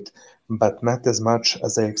front foot, but not as much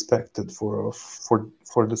as I expected for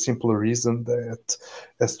the simple reason that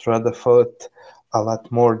Estrada fought a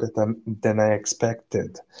lot more than I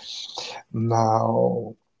expected.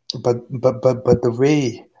 Now, but the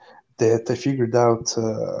way that I figured out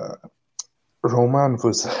Roman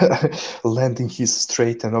was landing his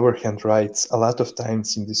straight and overhand rights a lot of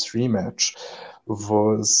times in this rematch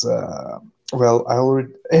was well, I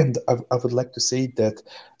would like to say that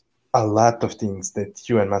a lot of things that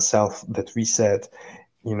you and myself that we said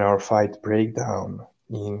in our fight breakdown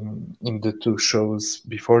in the two shows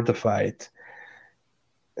before the fight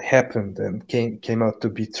happened and came out to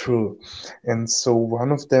be true. And so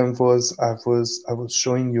one of them was I was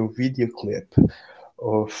showing you a video clip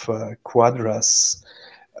of Quadras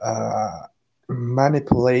uh,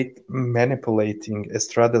 manipulating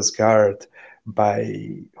Estrada's guard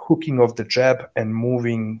by hooking off the jab and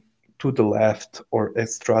moving to the left or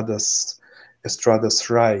Estrada's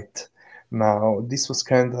right. Now this was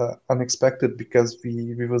kind of unexpected because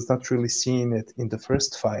we was not really seeing it in the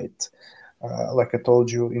first fight. Like I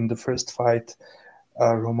told you, in the first fight,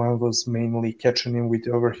 Roman was mainly catching him with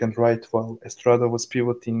the overhand right while Estrada was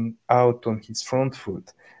pivoting out on his front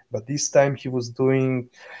foot. But this time he was doing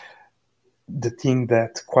the thing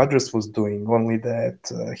that Quadras was doing, only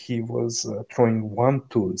that he was throwing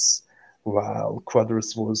one-twos while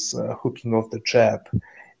Quadras was hooking off the jab.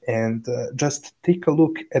 And just take a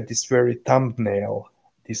look at this thumbnail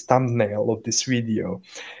of this video.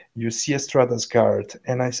 You see Estrada's guard,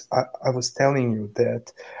 and I was telling you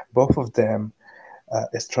that both of them,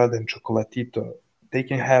 Estrada and Chocolatito, they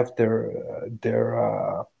can have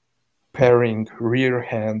their pairing rear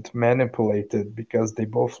hand manipulated because they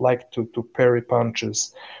both like to parry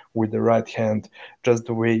punches with the right hand, just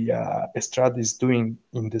the way Estrada is doing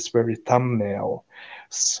in this very thumbnail.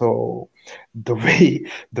 So the way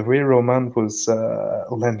Roman was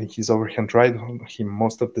landing his overhand right on him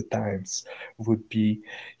most of the times would be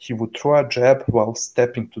he would throw a jab while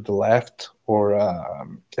stepping to the left or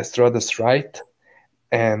Estrada's right,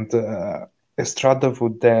 and Estrada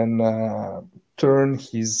would then turn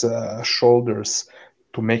his shoulders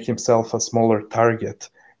to make himself a smaller target.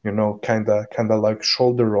 You know, kind of like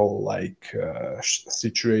shoulder roll like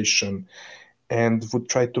situation, and would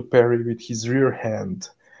try to parry with his rear hand.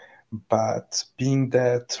 But being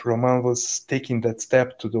that Roman was taking that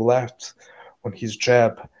step to the left on his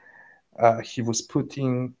jab, he was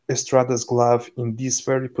putting Estrada's glove in this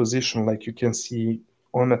very position, like you can see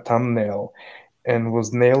on a thumbnail, and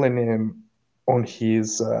was nailing him on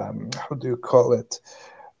his how do you call it,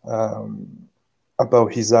 um, above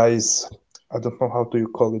his eyes. I don't know how do you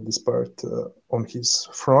call it, this part on his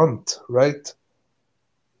front, right?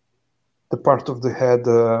 The part of the head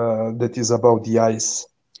that is above the eyes.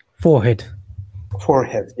 Forehead.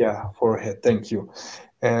 Forehead, yeah, forehead. Thank you.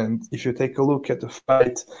 And if you take a look at the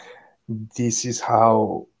fight, this is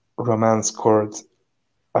how Roman scored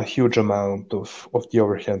a huge amount of the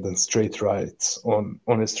overhand and straight rights on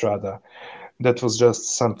Estrada. That was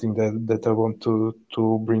just something that I want to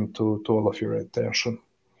bring to all of your attention.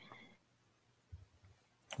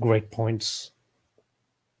 Great points.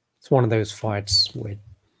 It's one of those fights where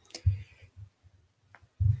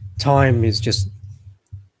time is just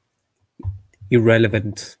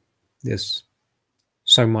irrelevant. There's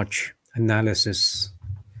so much analysis,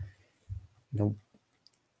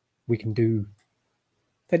 we can do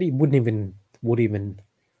that. He would even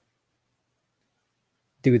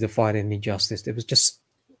do the fight any justice. There was just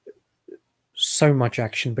so much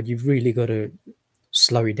action, but you've really got to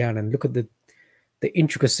slow it down and look at the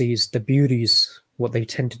intricacies, the beauties, what they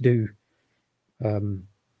tend to do.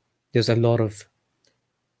 There's a lot of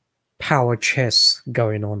power chess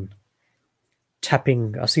going on.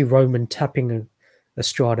 Tapping, I see Roman tapping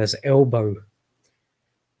Estrada's elbow.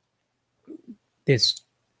 There's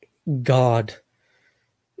guard,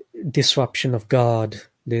 disruption of guard.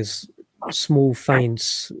 There's small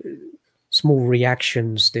feints, small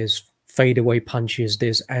reactions. There's fadeaway punches.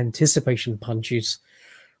 There's anticipation punches.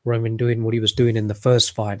 Roman doing what he was doing in the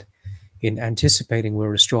first fight, in anticipating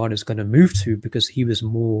where Estrada's going to move to because he was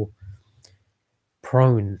more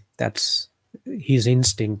prone. That's his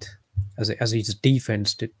instinct as his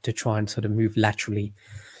defense to try and sort of move laterally,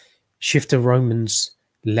 shift to Roman's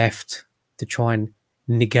left to try and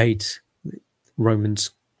negate Roman's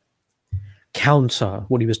counter,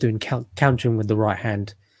 what he was doing, countering with the right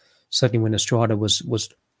hand. Certainly when Estrada was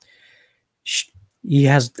he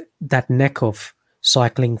has that neck of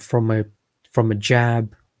cycling from a from a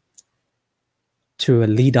jab to a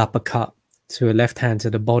lead uppercut to a left hand to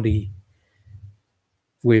the body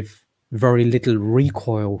with very little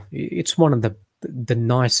recoil. It's one of the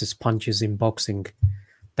nicest punches in boxing,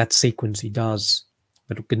 that sequence he does.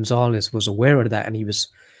 But Gonzalez was aware of that, and he was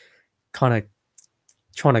kind of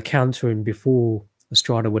trying to counter him before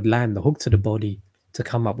Estrada would land the hook to the body to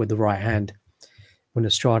come up with the right hand. When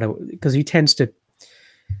Estrada, because he tends to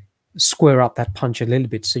square up that punch a little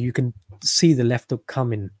bit, so you can see the left hook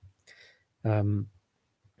coming.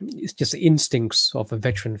 It's just the instincts of a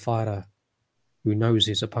veteran fighter who knows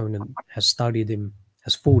his opponent, has studied him,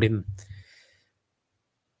 has fought him.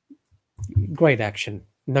 Great action.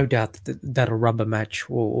 No doubt that a rubber match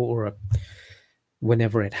or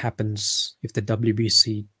whenever it happens, if the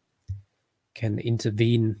WBC can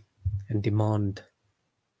intervene and demand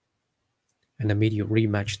an immediate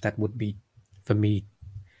rematch, that would be, for me,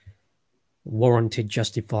 warranted,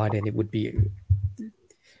 justified, and it would be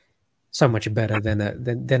so much better than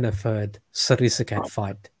a third Sarisakat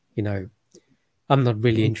fight. You know, I'm not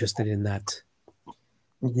really interested in that.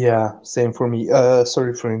 Yeah, same for me.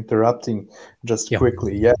 Sorry for interrupting. Just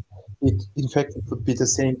quickly, yeah. In fact, it would be the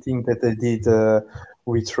same thing that I did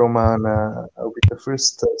with Roman with the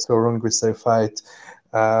first Sorongwisa fight.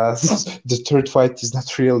 The third fight is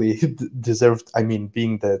not really deserved. I mean,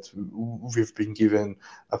 being that we've been given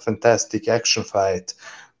a fantastic action fight,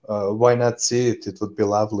 why not see it? It would be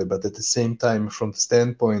lovely. But at the same time, from the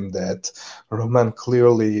standpoint that Roman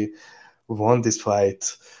clearly won this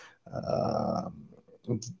fight,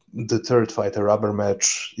 the third fight, a rubber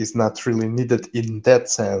match, is not really needed in that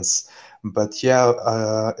sense. But yeah,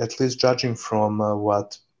 at least judging from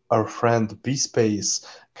what our friend B-Space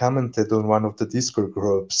commented on one of the Discord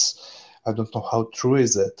groups, I don't know how true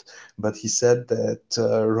is it, but he said that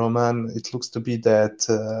Roman, it looks to be that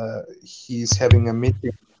he's having a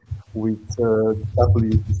meeting with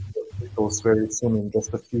WBC officials very soon, in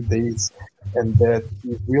just a few days, and that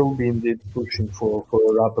he will be indeed pushing for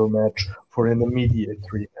a rubber match, for an immediate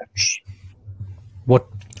rematch. What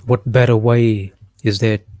better way is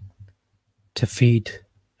there to feed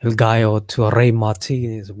El Gallo to Rey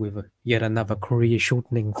Martinez with yet another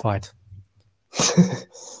career-shortening fight?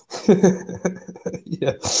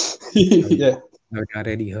 Yeah, yeah. No doubt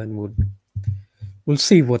Eddie Hearn would. We'll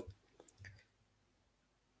see what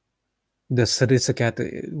the Sarisakat,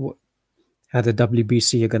 how the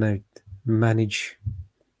WBC are going to manage,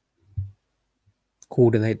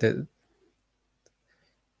 coordinate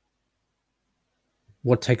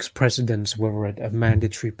what takes precedence, whether a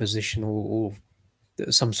mandatory position or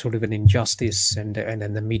some sort of an injustice and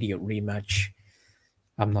an immediate rematch.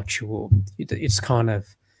 I'm not sure. It's kind of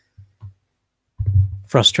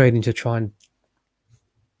frustrating to try and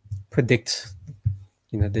predict,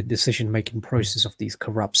 the decision-making process of these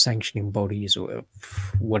corrupt sanctioning bodies or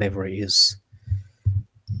whatever it is.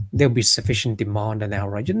 There'll be sufficient demand and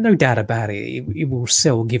outrage, and no doubt about it. It will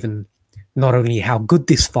sell, given not only how good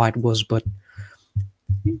this fight was, but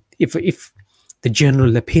if the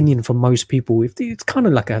general opinion from most people, if it's kind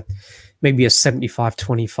of like maybe a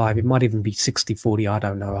 75-25, it might even be 60-40. I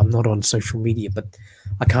don't know. I'm not on social media, but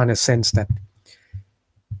I kind of sense that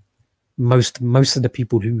most of the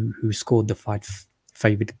people who scored the fight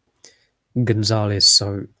favored Gonzalez.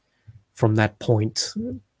 So from that point,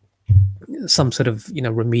 some sort of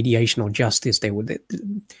remediation or justice,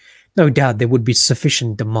 no doubt there would be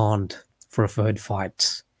sufficient demand for a third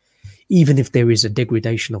fight, even if there is a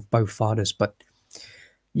degradation of both fighters. But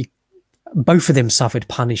both of them suffered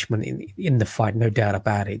punishment in the fight, no doubt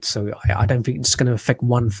about it. So I don't think it's going to affect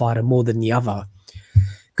one fighter more than the other.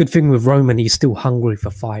 Good thing with Roman, he's still hungry for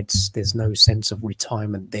fights. There's no sense of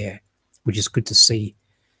retirement there, which is good to see.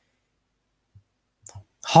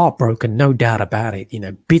 Heartbroken, no doubt about it.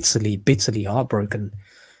 Bitterly heartbroken.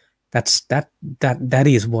 That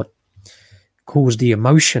is what caused the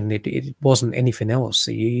emotion. It wasn't anything else.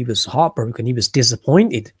 He was heartbroken. He was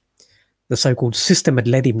disappointed. The so-called system had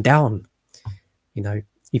let him down.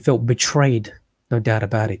 He felt betrayed, no doubt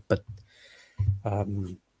about it. But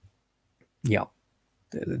yeah,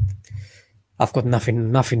 I've got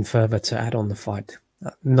nothing further to add on the fight.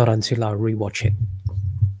 Not until I rewatch it.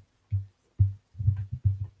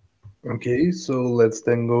 Okay, so let's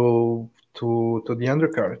then go to the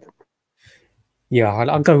undercard. Yeah,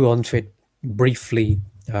 I'll go on to it briefly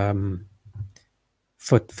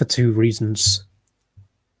for two reasons.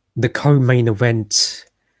 The co-main event,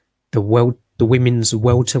 the women's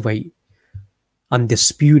welterweight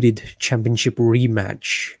undisputed championship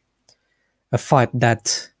rematch, a fight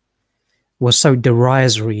that was so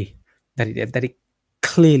derisory that it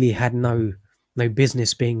clearly had no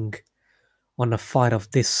business being on a fight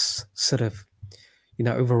of this sort of,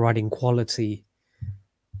 overriding quality.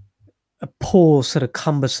 A poor, sort of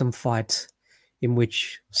cumbersome fight in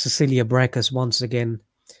which Cecilia Brækhus once again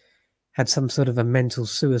had some sort of a mental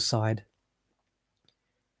suicide,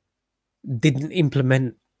 didn't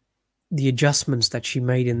implement the adjustments that she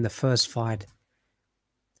made in the first fight,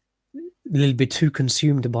 a little bit too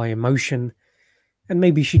consumed by emotion, and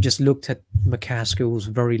maybe she just looked at McCaskill's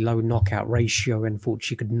very low knockout ratio and thought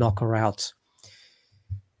she could knock her out.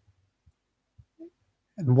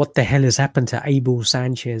 And what the hell has happened to Abel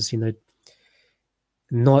Sanchez?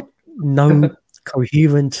 No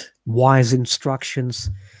coherent, wise instructions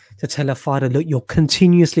to tell a fighter, look, you're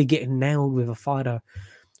continuously getting nailed with a fighter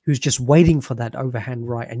who's just waiting for that overhand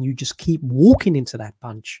right, and you just keep walking into that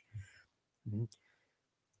punch.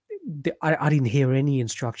 I didn't hear any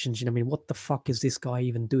instructions. What the fuck is this guy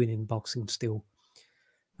even doing in boxing still?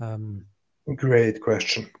 Great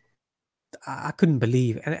question. I couldn't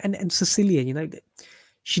believe. And Cecilia,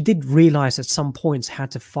 she did realize at some points how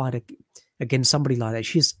to fight against somebody like that.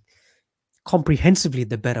 She's comprehensively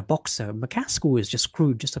the better boxer. McCaskill is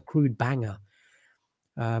just a crude banger.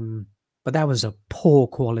 But that was a poor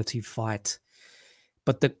quality fight.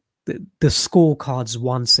 But the scorecards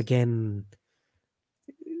once again,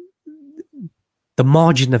 the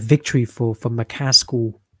margin of victory for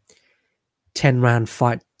McCaskill, 10-round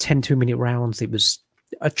fight, 10 2-minute rounds, it was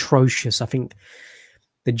atrocious. I think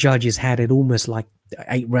the judges had it almost like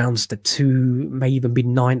 8 rounds to 2, may even be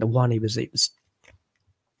 9 to 1. It was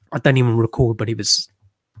I don't even recall, but it was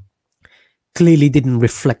clearly didn't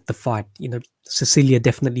reflect the fight. Cecilia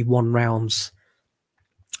definitely won rounds.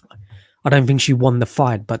 I don't think she won the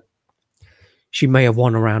fight, but she may have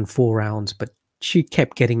won around 4 rounds, but she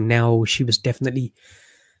kept getting nailed. She was definitely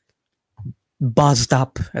buzzed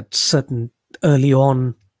up at certain early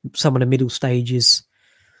on, some of the middle stages,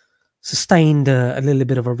 sustained a little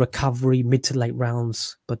bit of a recovery mid to late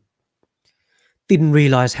rounds, but didn't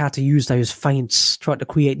realize how to use those feints, tried to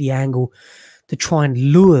create the angle to try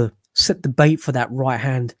and set the bait for that right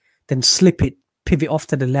hand, then slip it, pivot off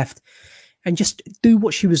to the left, and just do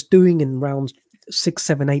what she was doing in rounds 6,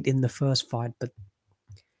 7, 8 in the first fight. But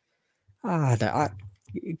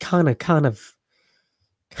it kind of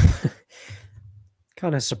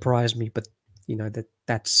surprised me. But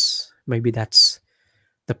that's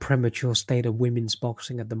the premature state of women's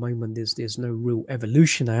boxing at the moment. There's no real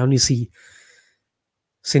evolution. I only see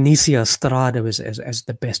Senicia Estrada as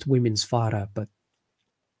the best women's fighter, but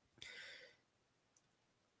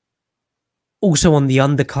also on the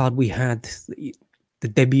undercard we had the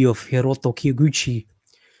debut of Hiroto Kiyoguchi,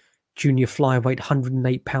 junior flyweight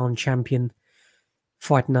 108-pound champion,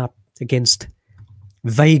 fighting up against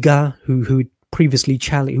Vega, who previously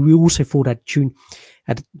challenged, who also fought at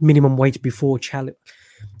minimum weight before,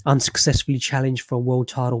 unsuccessfully challenged for a world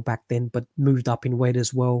title back then, but moved up in weight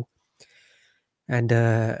as well. And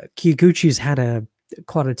Kiyoguchi's had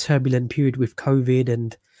quite a turbulent period with COVID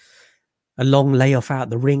and a long layoff out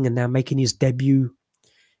the ring, and now making his debut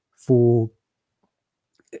for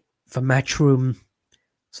Matchroom.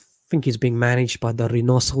 I think he's being managed by the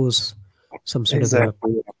Reynosos, some sort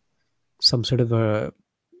of a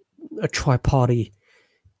tri-party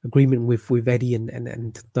agreement with Eddie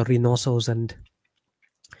and the Reynosos. And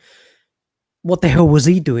what the hell was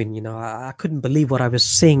he doing? I couldn't believe what I was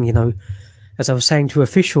seeing. As I was saying to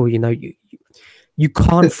official, you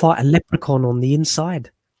can't fight a leprechaun on the inside.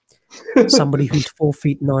 Somebody who's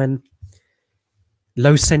 4'9",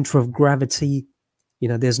 low center of gravity.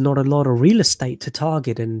 There's not a lot of real estate to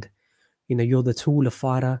target, and you're the taller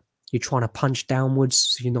fighter. You're trying to punch downwards,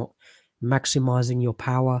 so you're not maximizing your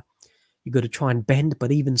power. You got to try and bend,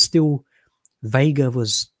 but even still, Vega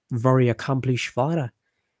was a very accomplished fighter.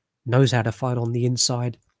 Knows how to fight on the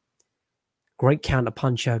inside. Great counter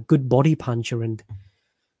puncher, good body puncher, and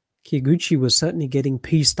Kiyoguchi was certainly getting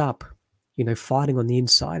pieced up. Fighting on the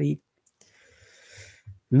inside.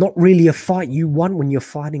 Not really a fight you want when you're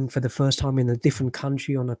fighting for the first time in a different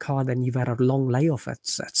country on a card and you've had a long layoff.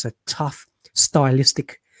 That's a tough,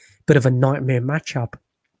 stylistic, bit of a nightmare matchup.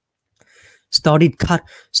 Started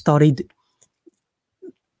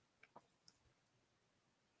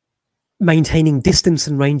maintaining distance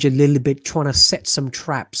and range a little bit, trying to set some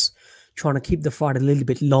traps, trying to keep the fight a little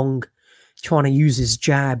bit long, trying to use his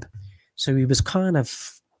jab. So he was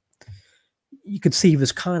you could see he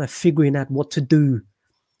was kind of figuring out what to do.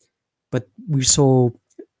 But we saw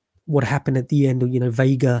what happened at the end of,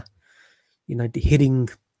 Vega, hitting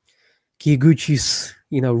Kiyoguchi's,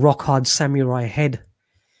 rock hard samurai head.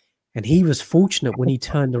 And he was fortunate when he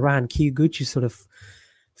turned around. Kiyoguchi sort of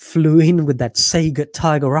flew in with that Sega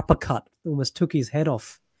Tiger uppercut, almost took his head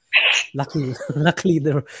off. luckily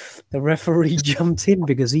the referee jumped in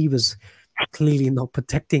because he was clearly not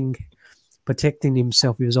protecting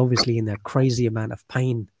himself. He was obviously in a crazy amount of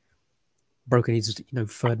pain, broken his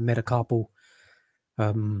third metacarpal,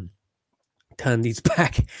 turned his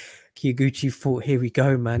back. Kyoguchi thought, here we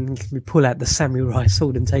go, man, let me pull out the samurai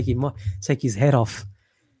sword and take his head off.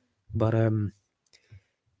 But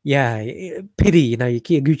yeah, pity,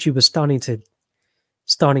 Kyoguchi was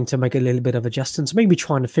starting to make a little bit of adjustments, maybe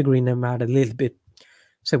trying to figure them out a little bit.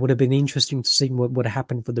 So it would have been interesting to see what would have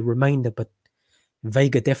happened for the remainder. But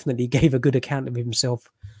Vega definitely gave a good account of himself.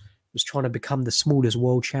 Was trying to become the smallest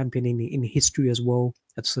world champion in history as well.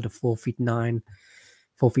 At sort of 4'9",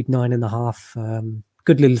 4'9.5".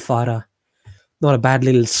 Good little fighter, not a bad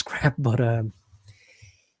little scrap, but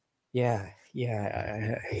Hiroto.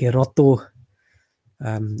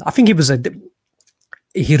 I think it was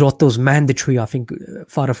Hiroto's mandatory. I think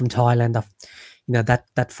fighter from Thailand.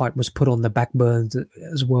 That fight was put on the back burner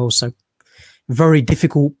as well. So very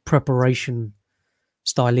difficult preparation,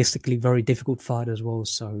 stylistically very difficult fight as well.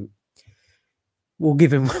 So we'll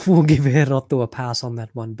give Hiroto a pass on that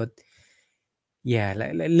one. But yeah,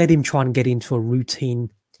 let him try and get into a routine.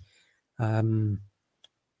 Get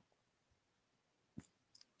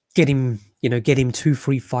him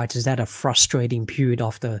 2-3 fights. Is that a frustrating period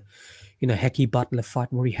after, Hecky Butler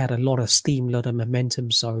fight where he had a lot of steam, a lot of momentum.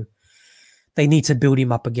 So they need to build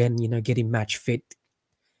him up again, get him match fit,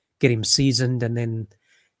 get him seasoned. And then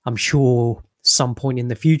I'm sure some point in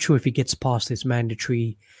the future, if he gets past this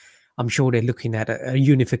mandatory, I'm sure they're looking at a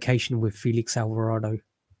unification with Felix Alvarado.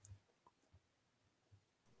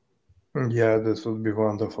 Yeah, this would be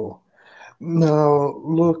wonderful. Now,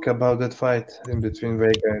 look about that fight in between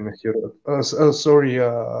Vega and Hero. Sorry,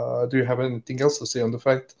 do you have anything else to say on the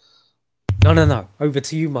fight? No. Over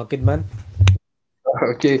to you, my good man.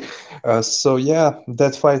 Okay, so yeah,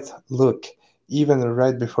 that fight, look, even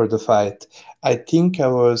right before the fight, I think I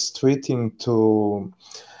was tweeting to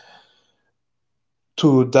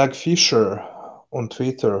Doug Fisher on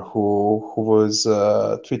Twitter, who was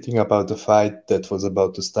tweeting about the fight that was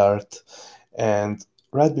about to start. And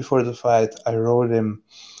right before the fight, I wrote him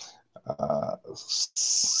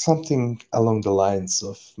something along the lines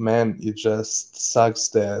of, man, it just sucks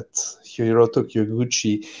that Hiroto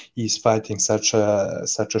Kyoguchi is fighting such a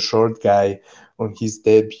short guy on his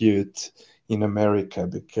debut in America,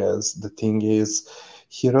 because the thing is,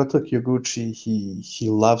 Hiroto Kyoguchi, he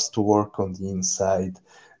loves to work on the inside,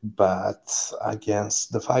 but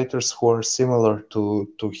against the fighters who are similar to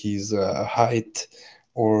his height,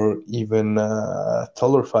 or even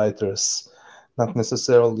taller fighters, not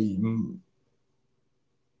necessarily,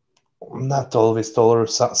 not always taller,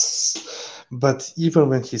 but even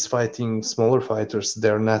when he's fighting smaller fighters,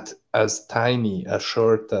 they're not as tiny, as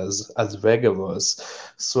short as Vega was.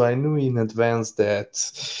 So I knew in advance that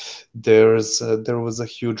there was a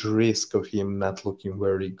huge risk of him not looking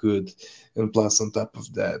very good, and plus on top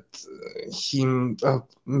of that,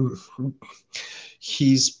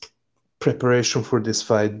 his preparation for this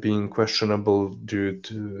fight being questionable due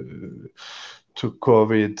to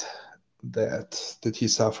COVID that he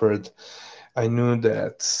suffered. I knew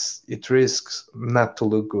that it risks not to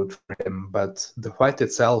look good for him, but the fight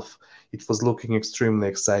itself, it was looking extremely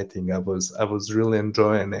exciting. I was really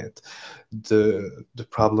enjoying it. The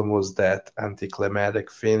problem was that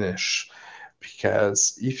anticlimactic finish,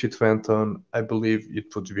 because if it went on, I believe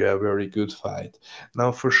it would be a very good fight.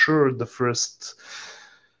 Now, for sure, the first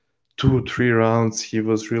 2-3 rounds, he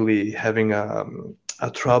was really having a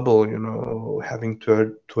trouble, having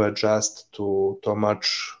to adjust to a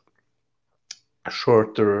much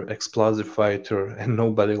shorter, explosive fighter, and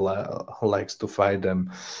nobody likes to fight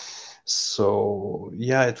them. So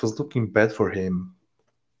yeah, it was looking bad for him,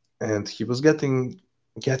 and he was getting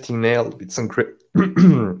nailed with some great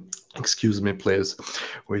excuse me, please,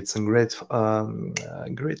 with some great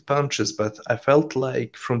punches. But I felt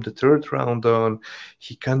like from the third round on,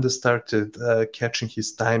 he kind of started catching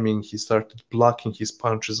his timing. He started blocking his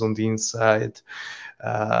punches on the inside.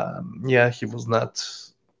 Yeah, he was not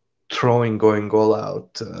going all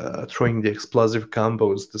out, throwing the explosive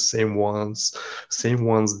combos, the same ones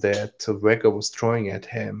that Vega was throwing at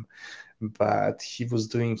him. But he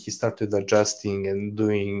started adjusting and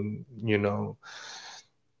doing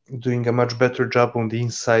a much better job on the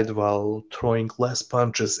inside while throwing less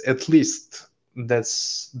punches. At least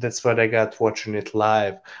that's what I got watching it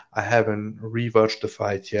live. I haven't rewatched the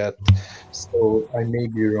fight yet, so I may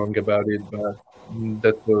be wrong about it, but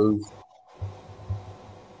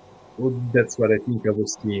that's what I think I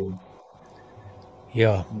was seeing.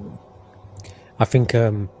 Yeah. I think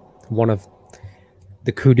one of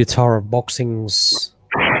the coup d'etat of boxing's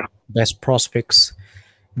best prospects,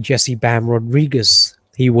 Jesse Bam Rodriguez,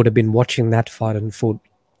 he would have been watching that fight and thought,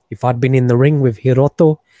 if I'd been in the ring with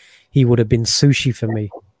Hiroto, he would have been sushi for me.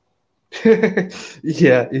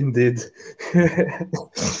 Yeah, indeed. And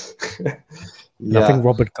I think Yeah,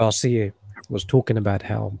 Robert Garcia was talking about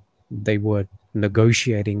how they were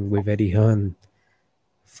negotiating with Eddie Hearn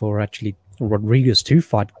for actually Rodriguez to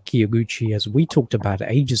fight Kiyoguchi, as we talked about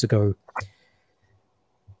ages ago.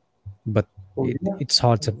 But oh, yeah. it's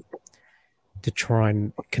hard to try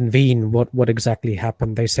and convene what exactly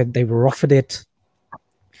happened. They said they were offered it,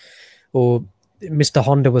 or Mr.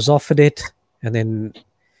 Honda was offered it, and then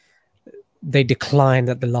they declined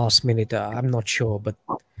at the last minute. I'm not sure, but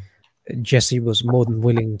Jesse was more than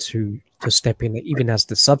willing to step in, even as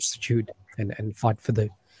the substitute, and fight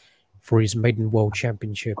for his maiden world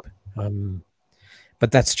championship. But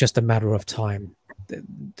that's just a matter of time.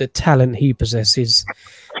 The talent he possesses,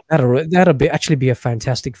 that'll actually be a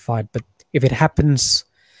fantastic fight. But if it happens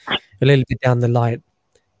a little bit down the line,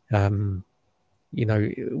 with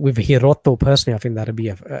Hiroto personally, I think that'll be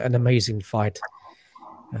an amazing fight.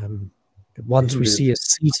 Once we Indeed. see a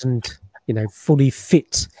seasoned, fully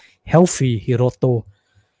fit, healthy Hiroto,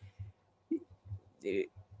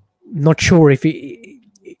 not sure if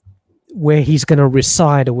where he's going to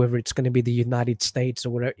reside, or whether it's going to be the United States or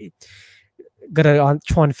whatever. Gotta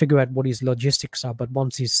try and figure out what his logistics are. But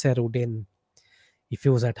once he's settled in, he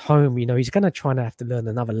feels at home. He's going to try and have to learn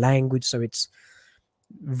another language, so it's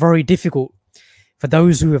very difficult for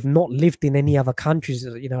those who have not lived in any other countries.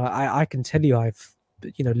 I can tell you, I've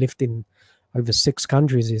lived in over 6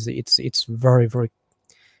 countries. It's very, very,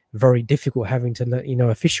 very difficult having to learn.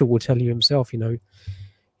 Official will tell you himself.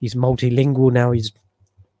 He's multilingual now.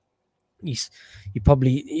 He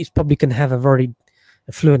probably can have a very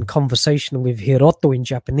fluent conversation with Hiroto in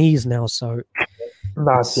Japanese now. So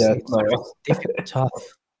Not yet, it's no. difficult,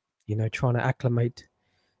 tough, trying to acclimate.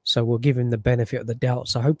 So we'll give him the benefit of the doubt.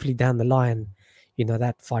 So hopefully down the line,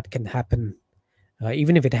 that fight can happen.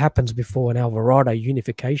 Even if it happens before an Alvarado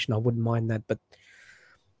unification, I wouldn't mind that. But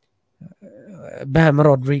Bam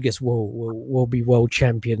Rodriguez will be world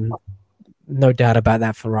champion. No doubt about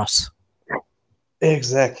that for us.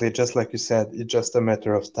 Exactly, just like you said, it's just a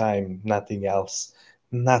matter of time, nothing else.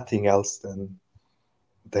 Nothing else than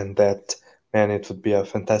that. Man, it would be a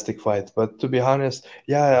fantastic fight. But to be honest,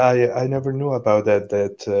 yeah, I never knew about that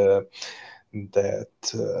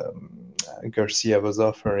Garcia was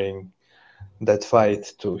offering that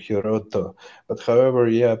fight to Hiroto. But however,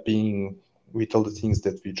 yeah, being with all the things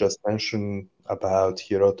that we just mentioned about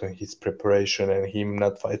Hiroto and his preparation and him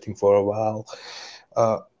not fighting for a while,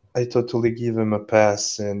 uh, I totally give him a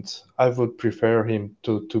pass, and I would prefer him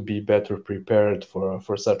to be better prepared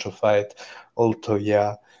for such a fight. Although,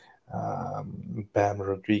 yeah, Bam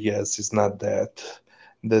Rodriguez is not that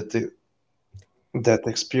that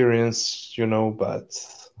experienced,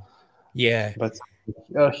 Yeah, but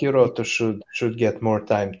Hiroto should get more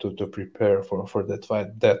time to prepare for that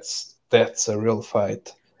fight. That's a real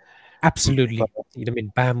fight. absolutely.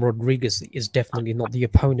 Bam Rodriguez is definitely not the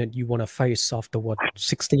opponent you want to face after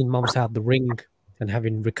 16 months out the ring and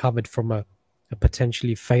having recovered from a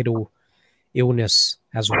potentially fatal illness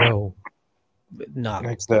as well. No.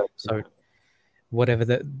 Exactly. So whatever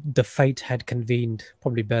the fate had convened,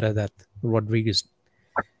 probably better that Rodriguez,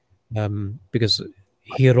 because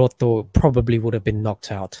Hiroto probably would have been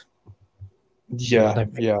knocked out. I Yeah,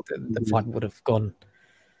 don't think yeah. the fight would have gone.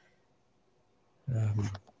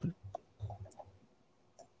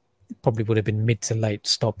 Probably would have been mid to late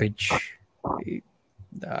stoppage.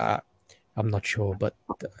 I'm not sure, but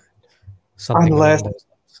something Unless along those.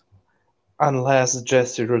 unless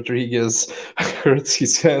Jesse Rodriguez hurts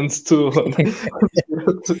his hands too on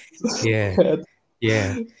Hiroto's Yeah, head.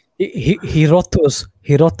 yeah. Hiroto's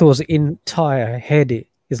entire head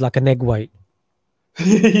is like an egg white.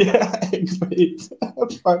 Yeah, wait.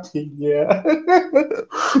 Fucking yeah.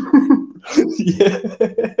 Yeah.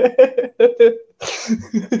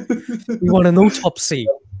 We want an autopsy.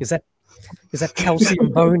 Is that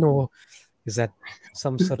calcium bone, or is that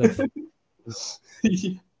some sort of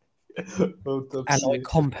Yeah. alloy Autopsy.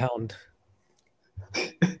 compound?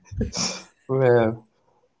 Well,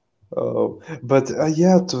 oh, but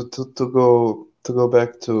yeah, to go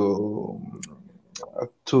back to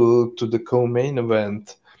the co-main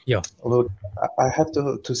event. Yeah, Look, I have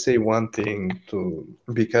to say one thing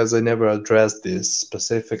because I never addressed this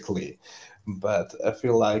specifically, but I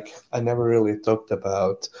feel like I never really talked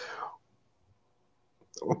about.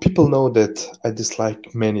 People know that I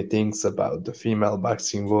dislike many things about the female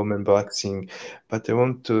boxing, women boxing, but I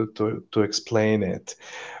want to explain it.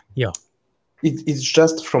 yeah, It's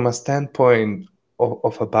just from a standpoint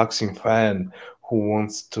of a boxing fan who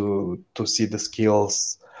wants to see the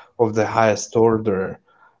skills of the highest order.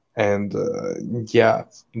 And yeah,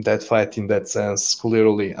 that fight in that sense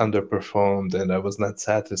clearly underperformed, and I was not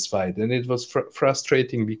satisfied. And it was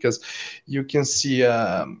frustrating because you can see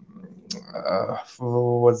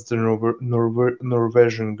what's the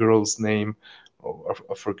Norwegian girl's name? Oh,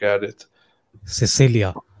 I forgot it.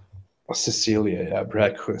 Cecilia Cecilia, yeah,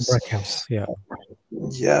 Breakfast. Brackhouse. Yeah.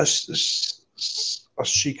 Yeah,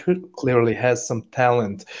 she clearly has some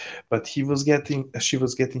talent, but she was getting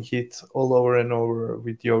hit all over and over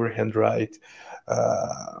with the overhand right,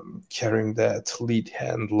 carrying that lead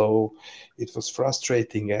hand low. It was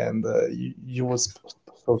frustrating, and you was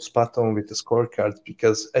so spot on with the scorecards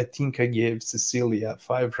because I think I gave Cecilia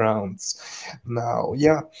 5 rounds. Now,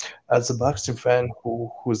 yeah, as a boxing fan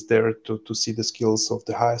who's there to see the skills of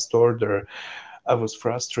the highest order, I was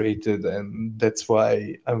frustrated, and that's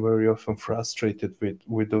why I'm very often frustrated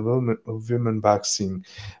with the women boxing.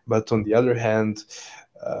 But on the other hand,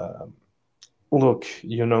 uh, look,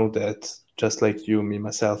 you know that just like you, me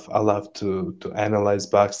myself, I love to analyze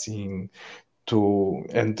boxing, to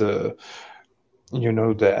and you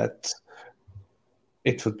know that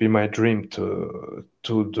it would be my dream to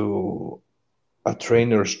do a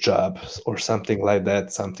trainer's job or something like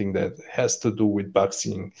that, something that has to do with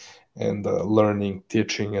boxing and learning,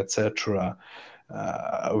 teaching, etc.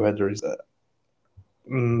 Whether it's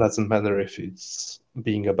doesn't matter if it's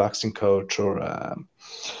being a boxing coach or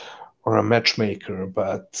a matchmaker,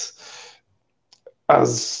 but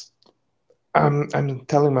as I'm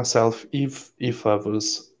telling myself, if I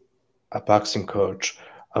was a boxing coach,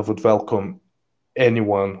 I would welcome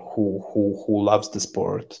anyone who loves the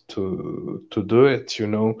sport to do it, you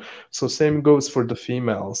know. So same goes for the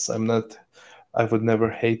females. I would never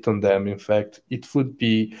hate on them. In fact, it would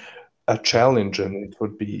be a challenge, and it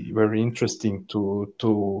would be very interesting to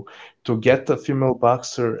get a female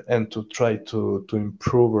boxer and to try to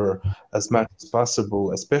improve her as much as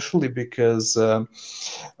possible, especially because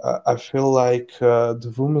I feel like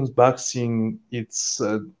the women's boxing, it's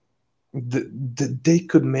they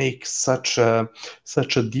could make such a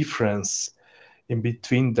difference in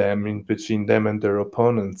between them and their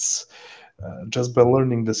opponents, just by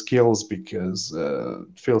learning the skills, because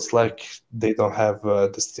it feels like they don't have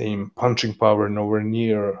the same punching power nowhere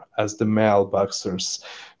near as the male boxers.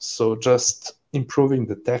 So just improving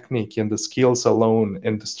the technique and the skills alone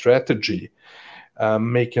and the strategy,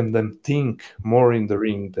 making them think more in the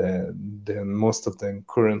ring than most of them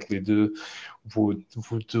currently do, would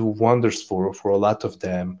do wonders for a lot of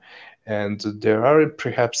them. And there are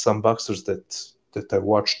perhaps some boxers that I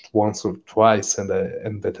watched once or twice, and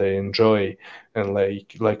that I enjoy, and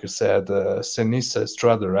like you said, Senissa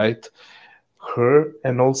Estrada, right? Her,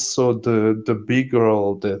 and also the big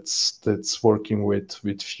girl that's working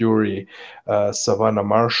with Fury, Savannah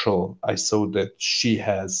Marshall. I saw that she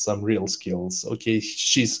has some real skills. Okay,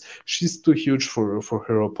 she's too huge for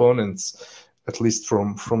her opponents, at least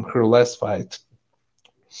from her last fight.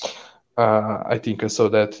 I think I saw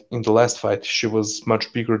that in the last fight she was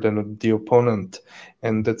much bigger than the opponent,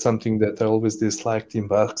 and that's something that I always disliked in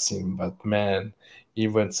boxing. But man,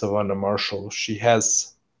 even Savannah Marshall, she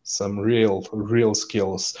has some real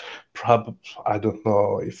skills. Probably I don't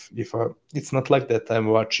know if it's not like that I'm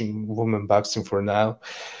watching women boxing for now,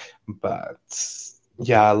 but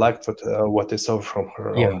yeah, I liked what I saw from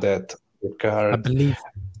her on Yeah. that I card. believe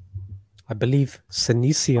I believe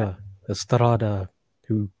Senicia Estrada,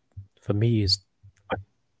 who for me is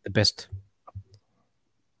the best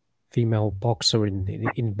female boxer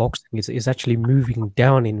in boxing, is actually moving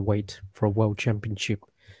down in weight for a world championship.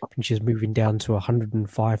 I think she's moving down to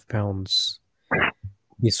 105 pounds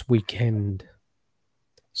this weekend.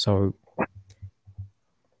 So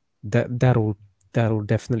that'll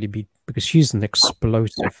definitely be, because she's an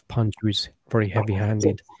explosive puncher who's very heavy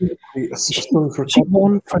handed. Sorry for She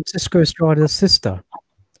won Francisco Estrada's sister.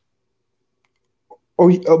 Oh,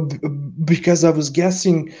 because I was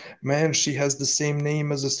guessing, man, she has the same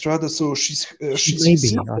name as Estrada, so She she's may his be.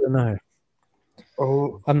 sister. I don't know.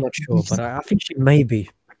 Oh, I'm not sure, but I think she may be.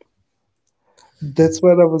 that's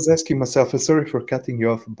what I was asking myself. And sorry for cutting you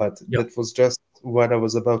off, but Yep. that was just what I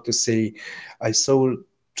was about to say. I saw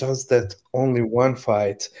just that only one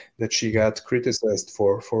fight that she got criticized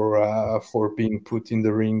for being put in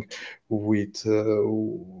the ring with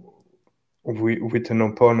with an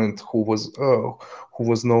opponent who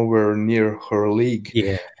was nowhere near her league.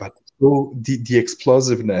 Yeah. But so the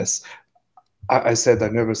explosiveness. I said I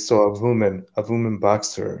never saw a woman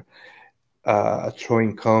boxer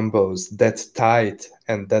throwing combos that tight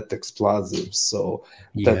and that explosive. So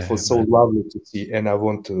that Yeah, was so man. lovely to see, and I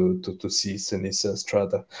want to see Sinisa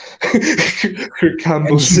Estrada. Her And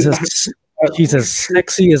combos. she's as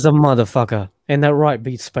sexy as a motherfucker. Ain't that right,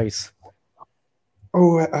 Beat Space?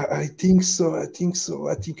 Oh, I think so. I think so.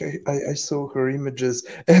 I think I saw her images,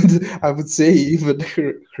 and I would say even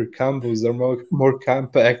her combos are more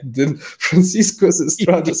compact than Francisco's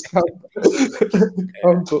Estrada's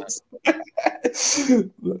combos.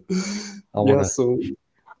 I Yeah. wanna. So,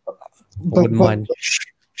 I wouldn't but mind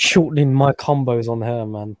shortening my combos on her,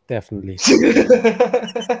 man. Definitely.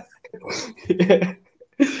 yeah.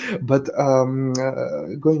 But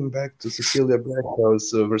going back to Cecilia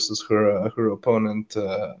Blackhouse versus her opponent,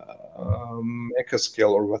 Mecha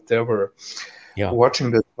or whatever, Yeah.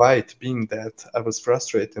 watching that fight, being that I was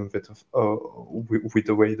frustrated with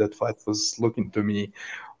the way that fight was looking to me,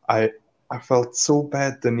 I I felt so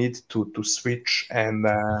bad the need to switch and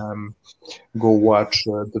go watch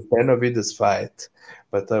the Benavides fight,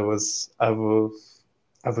 but I was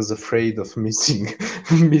afraid of missing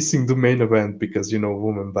missing the main event because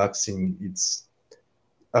women boxing it's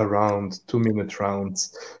around 2 minute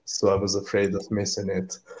rounds, so I was afraid of missing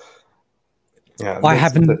it. Yeah, I that's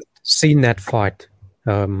haven't that. seen that fight.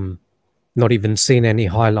 Um, Not even seen any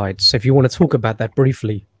highlights. If you want to talk about that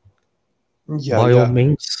briefly, Yeah, by all yeah.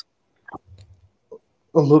 means.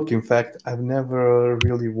 Well, look, in fact, I've never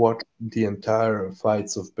really watched the entire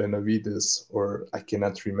fights of Benavides, or I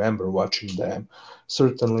cannot remember watching them.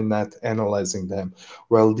 Certainly not analyzing them.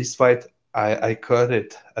 Well, this fight, I caught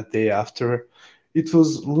it a day after. It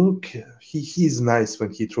was, look, he's nice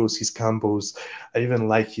when he throws his combos. I even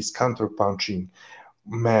like his counter punching.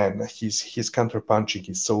 Man, his counter punching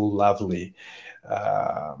is so lovely.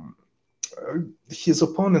 Um, his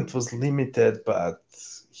opponent was limited, but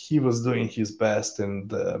he was doing his best. And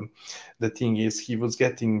the thing is, he was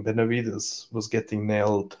getting Benavides was getting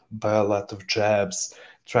nailed by a lot of jabs,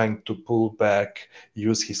 trying to pull back,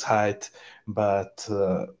 use his height, but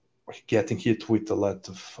getting hit with a lot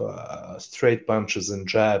of straight punches and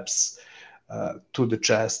jabs to the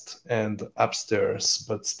chest and upstairs.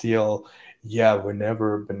 But still, yeah,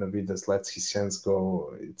 whenever Benavides lets his hands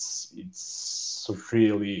go, it's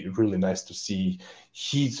really nice to see.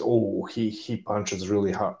 He punches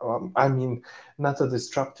really hard. I mean, not a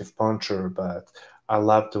destructive puncher, but I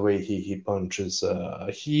love the way he punches.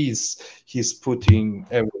 He's putting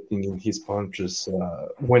everything in his punches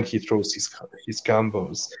when he throws his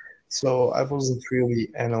combos. So I wasn't really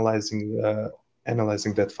analyzing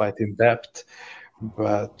that fight in depth,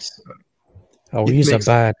 but Oh, it makes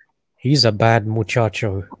he's a bad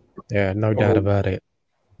muchacho. Yeah, no doubt oh about it.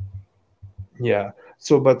 yeah.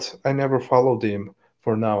 So, but I never followed him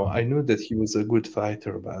for now. I knew that he was a good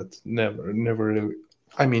fighter, but never really.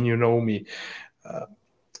 I mean, you know me. Uh,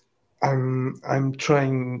 I'm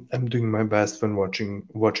doing my best when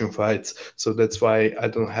watching fights. So that's why I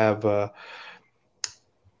don't have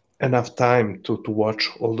enough time to watch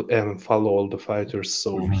and follow all the fighters.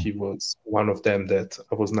 So Mhm. he was one of them that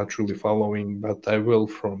I was not really following, but I will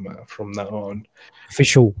from now on.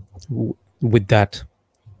 Official with that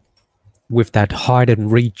height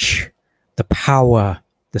and reach, the power,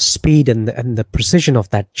 the speed, and the precision of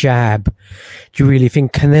that jab. Do you really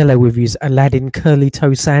think Canelo, with his Aladdin curly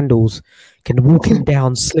toe sandals, can walk him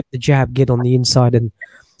down, slip the jab, get on the inside, and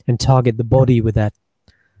target the body with that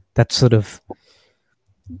sort of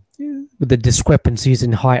with the discrepancies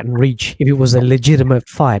in height and reach? If it was a legitimate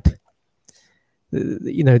fight,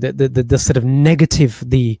 the sort of negative,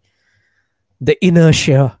 the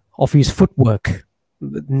inertia of his footwork,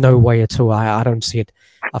 no way at all. I don't see it.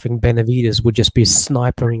 I think Benavides would just be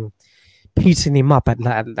snipering, piecing him up at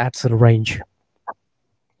that sort of range.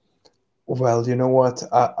 Well, you know what?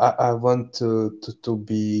 I want to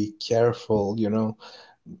be careful, You know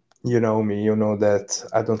me, you know that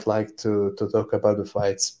I don't like to talk about the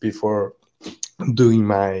fights before doing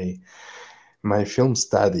my film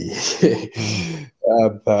study.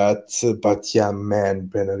 But yeah, man,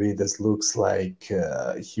 Benavides looks like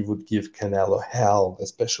he would give Canelo hell,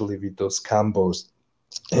 especially with those combos.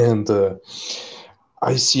 And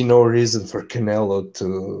I see no reason for Canelo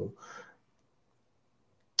to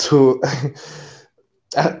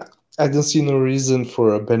I, I don't see no reason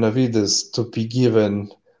for Benavides to be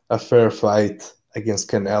given a fair fight against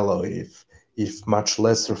Canelo if much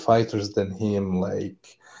lesser fighters than him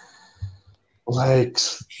like like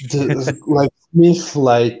Smith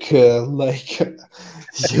like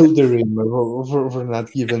Yildirim were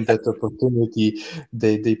not given that opportunity.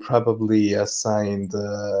 They probably assigned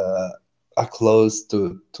a clause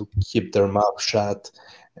to keep their mouth shut,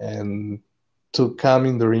 and to come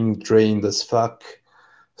in the ring drained as fuck.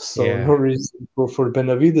 So no Yeah, reason for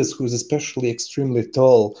Benavides, who's especially extremely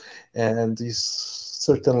tall and is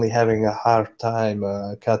certainly having a hard time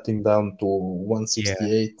cutting down to yeah.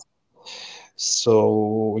 168.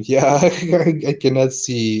 So yeah, I cannot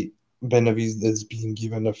see Benavides being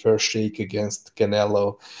given a fair shake against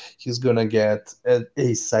Canelo. He's gonna get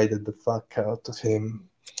a-sided the fuck out of him.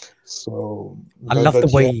 So, I but love the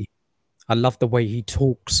but yeah, way I love the way he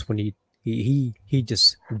talks when he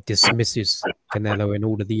just dismisses Canelo and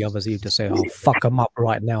all of the others. He just say, "I'll fuck him up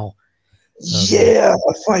right now." Um, yeah,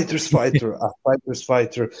 a fighter's fighter, a fighter's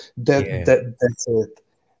fighter. yeah, That's it.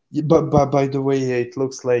 Yeah, but by the way, it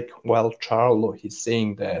looks like while Charlo he's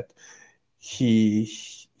saying that he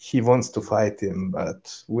he wants to fight him,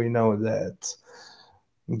 but we know that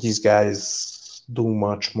these guys do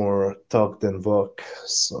much more talk than walk.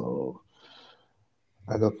 So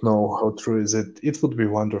I don't know how true is it. It would be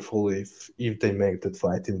wonderful if they make that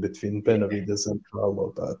fight in between yeah. Benavides and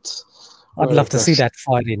Charlo, but I'd well, love to see that's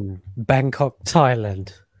that fight in Bangkok,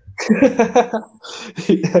 Thailand,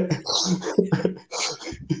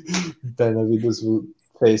 Benavides will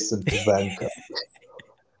face him to Bangkok.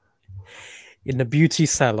 in the beauty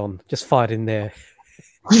salon. Just fight in there.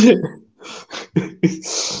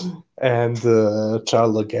 And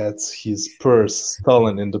Charlo gets his purse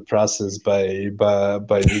stolen in the process by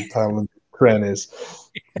the Thailand cronies.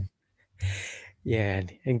 Yeah,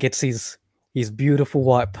 and gets his beautiful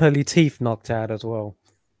white pearly teeth knocked out as well.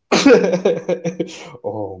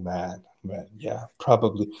 Oh man, yeah,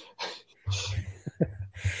 probably.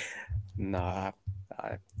 Nah,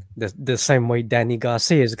 the same way Danny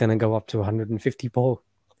Garcia is going to go up to 154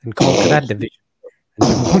 and conquer that division.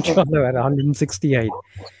 And Jamal Charlo at 168.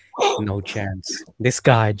 No chance. This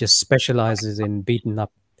guy just specializes in beating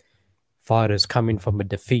up fighters coming from a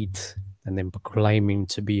defeat and then proclaiming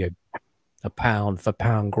to be a pound for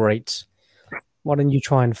pound great. Why don't you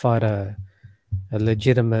try and fight a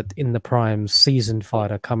legitimate in the prime seasoned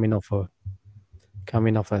fighter coming off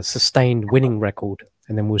a sustained winning record,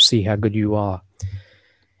 and then we'll see how good you are.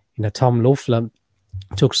 You know, Tom Loeffler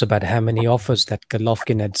talks about how many offers that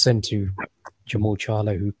Golovkin had sent to Jamal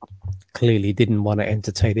Charlo, who clearly didn't want to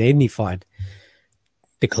entertain any fight.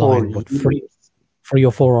 Declined what three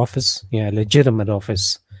or four offers, yeah, legitimate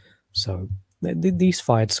offers. So these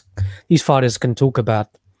fighters can talk about,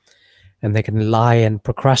 and they can lie and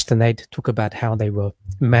procrastinate, talk about how they were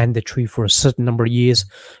mandatory for a certain number of years,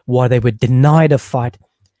 why they were denied a fight,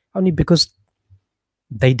 only because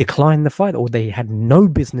they declined the fight or they had no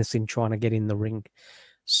business in trying to get in the ring.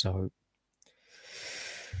 So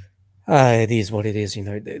it is what it is. You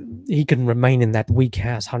know, he can remain in that weak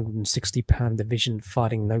ass 160-pound division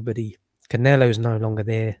fighting nobody. Canelo's no longer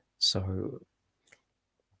there, so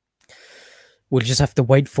we'll just have to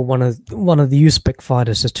wait for one of the Uzbek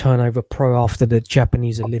fighters to turn over pro after the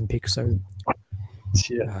Japanese Olympics. So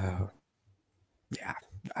Yeah. Yeah,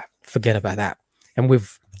 forget about that. And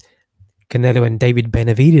with Canelo and David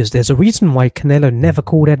Benavides, there's a reason why Canelo never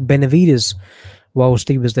called out Benavides whilst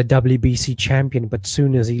he was the WBC champion. But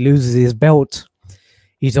soon as he loses his belt,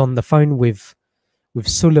 he's on the phone with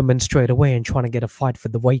Suleiman straight away and trying to get a fight for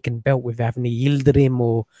the vacant belt with Avni Yildirim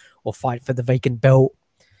or fight for the vacant belt.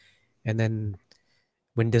 And then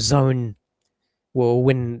when DAZN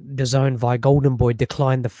via Golden Boy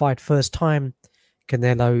declined the fight first time,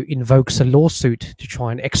 Canelo invokes a lawsuit to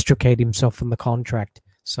try and extricate himself from the contract.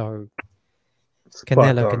 So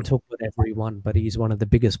Canelo can talk whatever he wants, but he's one of the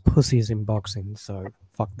biggest pussies in boxing. So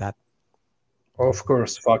fuck that. Of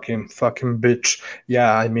course, fucking bitch.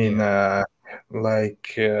 Yeah, I mean,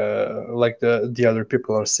 like the other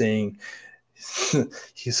people are saying,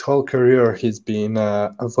 his whole career he's been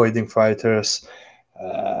avoiding fighters,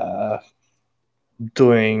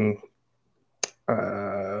 doing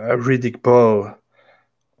Riddick Bowe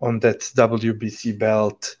on that WBC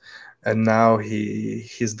belt, and now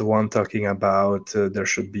he's the one talking about there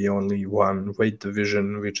should be only one weight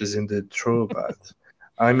division, which is indeed true. But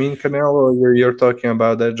I mean, Canelo, you're talking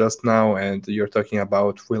about that just now, and you're talking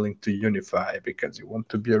about willing to unify because you want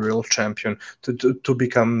to be a real champion to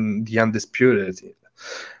become the undisputed.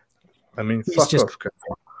 I mean, fuck off,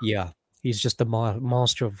 Canelo. Yeah, he's just a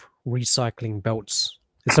master of recycling belts.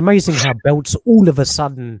 It's amazing how belts all of a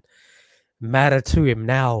sudden matter to him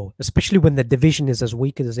now, especially when the division is as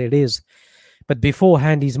weak as it is. But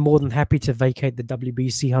beforehand, he's more than happy to vacate the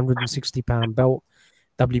WBC 160-pound belt,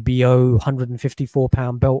 WBO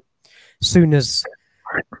 154-pound belt. Soon as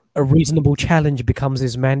a reasonable challenge becomes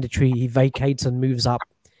his mandatory, he vacates and moves up.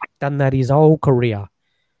 Done that his whole career.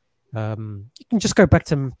 You can just go back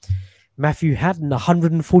to Matthew Hatton, a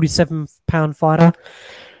 147-pound fighter.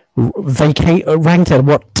 ranked at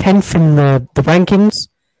what 10th in the rankings,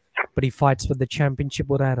 but he fights for the championship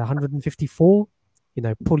at 154.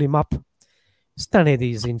 Pull him up. He's done it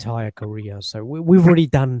his entire career. So we've already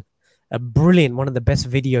done a brilliant, one of the best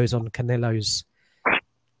videos on Canelo's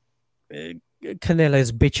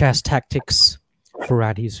bitch ass tactics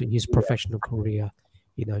throughout his professional career.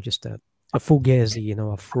 Just a fugazi,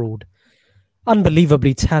 a fraud.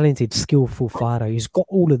 Unbelievably talented, skillful fighter. He's got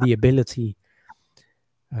all of the ability,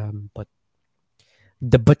 but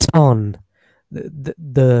the baton,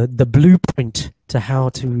 the blueprint to how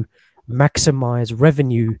to maximize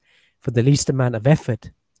revenue for the least amount of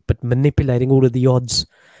effort, but manipulating all of the odds,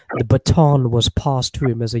 the baton was passed to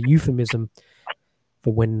him as a euphemism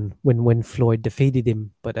for when Floyd defeated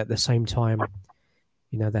him. But at the same time,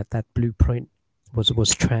 that blueprint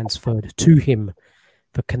was transferred to him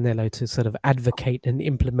for Canelo to sort of advocate and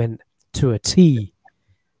implement to a T,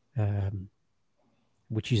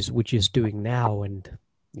 which is doing now, and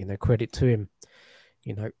credit to him.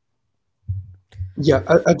 Yeah,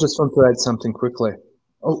 I just want to add something quickly.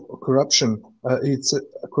 Oh, corruption! It's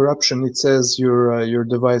corruption. It says your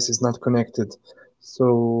device is not connected,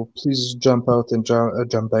 so please jump out and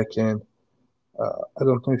jump back in. I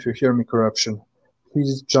don't know if you hear me, corruption.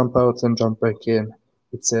 Please jump out and jump back in.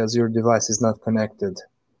 It says your device is not connected.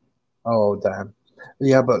 Oh damn!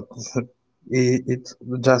 Yeah, but it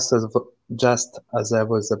just as I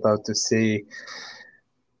was about to say.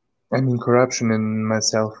 I mean, corruption and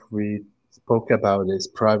myself, we spoke about this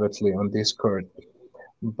privately on Discord.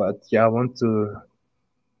 But yeah, I want to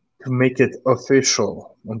make it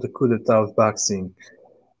official on the coup d'etat of boxing.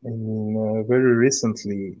 I mean, very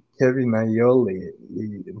recently, Kevin Aioli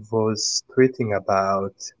was tweeting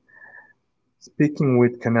about speaking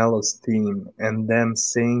with Canelo's team and them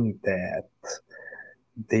saying that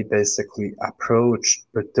they basically approached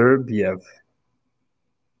Beterbiev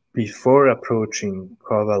before approaching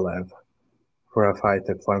Kovalev for a fight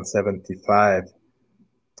at 175,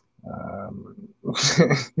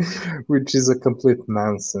 which is a complete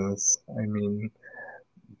nonsense. I mean,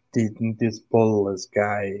 this ballless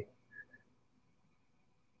guy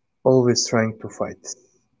always trying to fight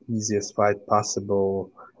easiest fight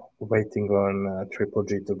possible, waiting on Triple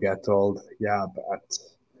G to get old. Yeah, but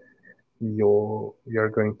you're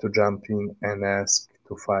going to jump in and ask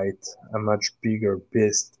to fight a much bigger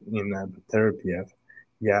beast in Beterbiev.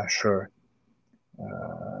 Yeah, sure.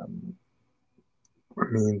 I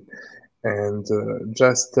mean, and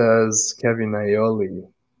just as Kevin Aioli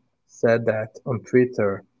said that on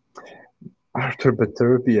Twitter, Artur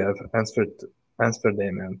Beterbiev answered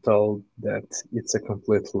him and told that it's a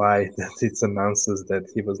complete lie, that it announces that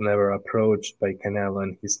he was never approached by Canelo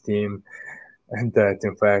and his team, and that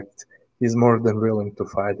in fact he's more than willing to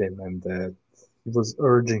fight him, and that he was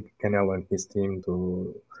urging Canelo and his team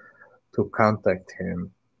to contact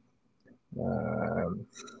him.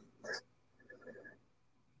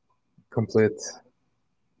 Complete.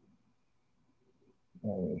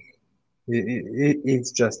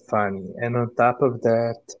 It's just funny, and on top of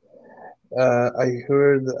that, I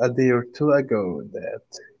heard a day or two ago that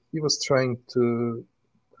he was trying to.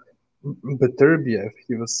 Beterbiev,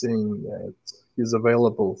 he was saying that he's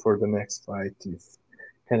available for the next fight if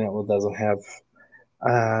Canelo doesn't have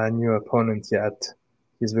a new opponent yet.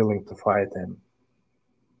 He's willing to fight him.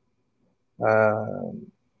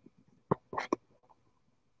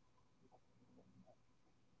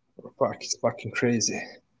 Fuck, it's fucking crazy.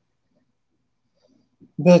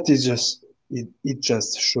 But it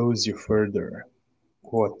just shows you further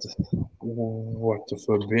what of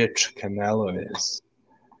a bitch Canelo is,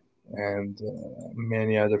 and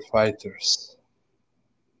many other fighters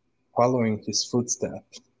following his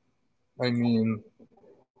footsteps. I mean,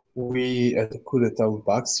 we at the coup d'etat of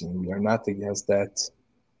boxing, we are not against that.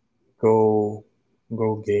 Go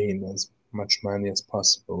gain as much money as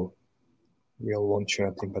possible. We all want you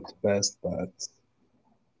nothing but the best, but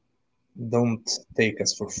don't take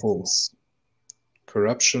us for fools.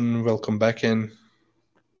 Corruption, welcome back in.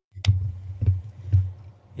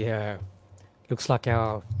 Yeah, looks like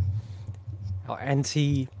our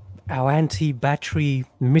anti-battery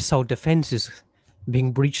missile defense is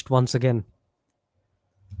being breached once again.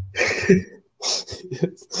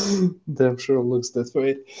 Damn sure looks that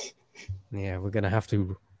way. Yeah, we're gonna have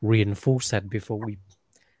to reinforce that before we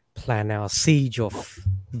plan our siege of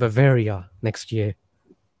Bavaria next year.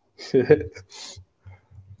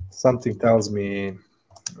 Something tells me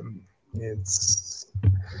it's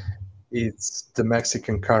the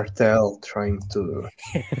Mexican cartel trying to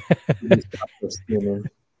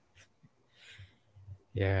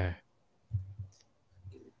Yeah.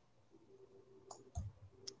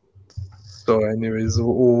 So, anyways,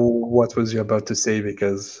 what was you about to say?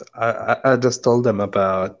 Because I just told them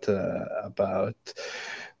about the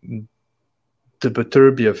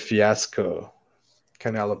Beterbiev fiasco.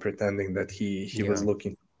 Canelo pretending that he was Yeah.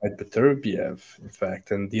 looking to fight Beterbiev, in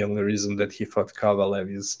fact, and the only reason that he fought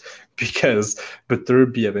Kovalev is because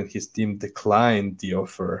Beterbiev and his team declined the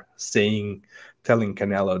offer, telling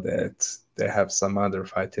Canelo that they have some other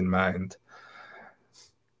fight in mind.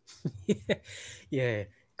 Yeah,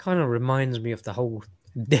 kind of reminds me of the whole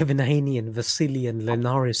Devin Haney and Vasily and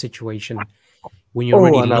Linares situation when you're Oh,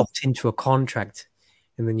 already and locked into a contract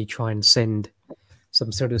and then you try and send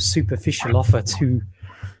some sort of superficial offer to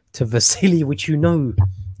Vasily, which you know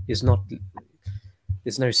is not,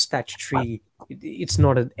 there's no statutory, it's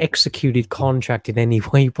not an executed contract in any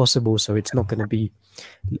way possible, so it's not going to be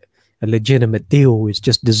a legitimate deal. It's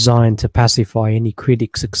just designed to pacify any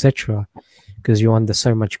critics, etc., because you're under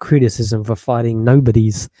so much criticism for fighting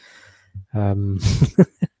nobodies. The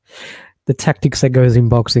tactics that goes in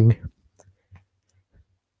boxing.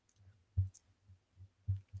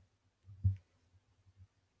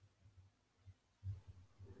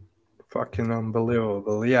 fucking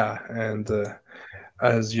unbelievable, yeah. And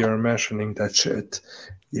as you're mentioning that shit,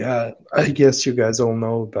 yeah, I guess you guys all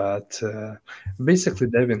know, but basically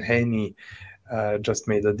Devin Haney just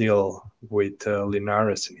made a deal with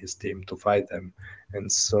Linares and his team to fight them. And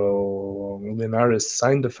so Linares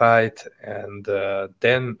signed the fight, and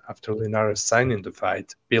then after Linares signing the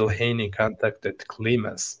fight, Bill Haney contacted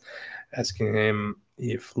Klimas, asking him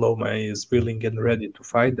if Loma is willing and ready to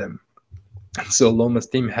fight them. So Loma's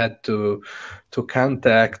team had to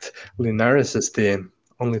contact Linares' team,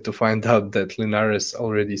 only to find out that Linares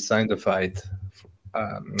already signed a fight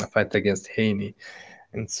against Haney.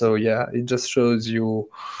 And so, yeah, it just shows you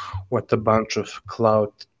what a bunch of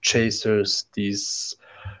cloud chasers these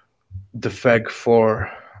the Fag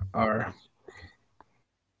 4 are.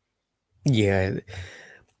 Yeah,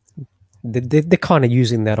 they're kind of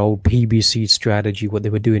using that old PBC strategy, what they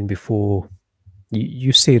were doing before.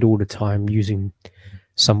 You see it all the time, using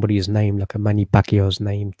somebody's name, like a Manny Pacquiao's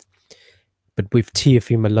name. But with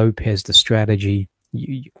Teofimo Lopez, the strategy,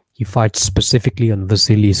 you fight specifically on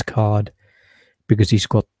Vasily's card because he's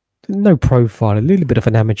got no profile, a little bit of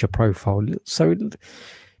an amateur profile. So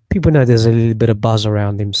people know there's a little bit of buzz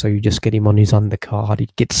around him, so you just get him on his undercard.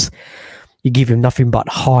 You give him nothing but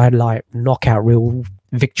highlight, knockout real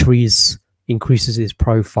victories, increases his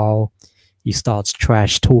profile. He starts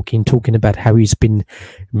trash talking about how he's been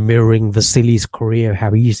mirroring Vasily's career,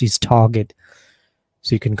 how he's his target.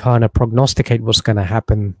 So you can kind of prognosticate what's going to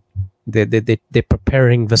happen. They're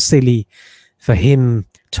preparing Vasily for him.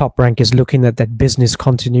 Top Rank is looking at that business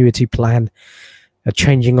continuity plan,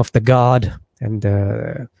 changing of the guard, and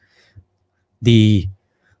the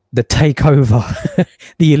takeover,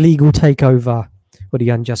 the illegal takeover, or the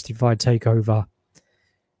unjustified takeover.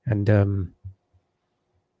 And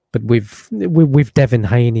but with Devin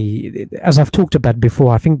Haney, as I've talked about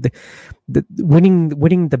before, I think the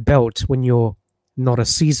winning the belt when you're not a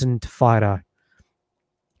seasoned fighter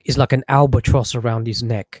is like an albatross around his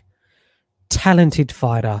neck. Talented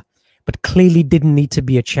fighter, but clearly didn't need to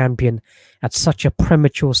be a champion at such a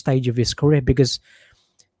premature stage of his career, because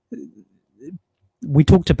we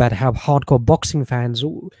talked about how hardcore boxing fans,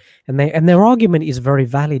 and their argument is very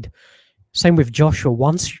valid. Same with Joshua.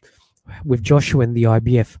 With Joshua and the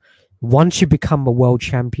IBF, once you become a world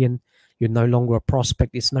champion, you're no longer a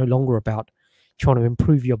prospect. It's no longer about trying to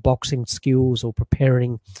improve your boxing skills or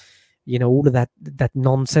preparing, all of that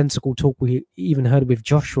nonsensical talk we even heard with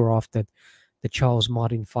Joshua after the Charles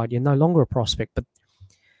Martin fight. You're no longer a prospect. But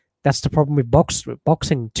that's the problem with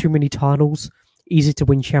boxing. Too many titles, easy to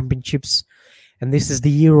win championships. And this is the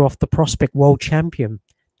year of the prospect world champion.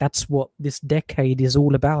 That's what this decade is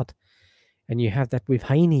all about. And you have that with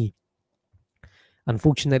Haney.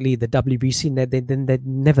 Unfortunately, the WBC, they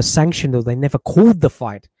never sanctioned or they never called the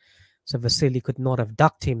fight. So Vasily could not have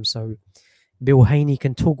ducked him. So Bill Haney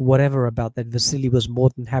can talk whatever about that. Vasily was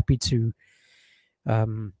more than happy to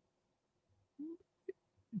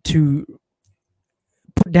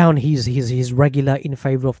put down his regular in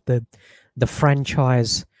favor of the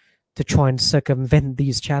franchise to try and circumvent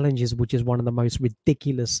these challenges, which is one of the most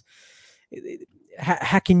ridiculous.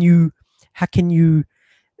 How can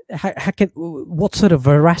what sort of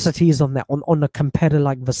veracity is on that on a competitor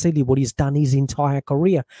like Vasily, what he's done his entire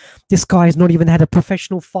career? This guy has not even had a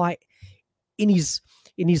professional fight in his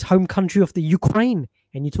home country of the Ukraine,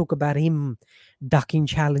 and you talk about him ducking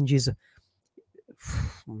challenges.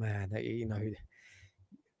 Man,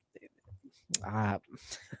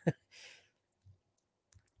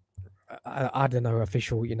 I don't know,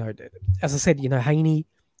 official, as I said, Haney,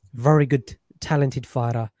 very good talented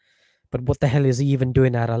fighter. But what the hell is he even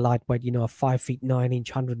doing at a lightweight? A 5'9",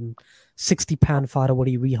 160-pound fighter. What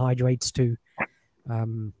he rehydrates to?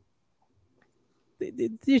 Um,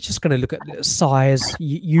 they're just going to look at size,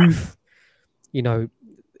 youth.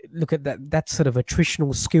 Look at that sort of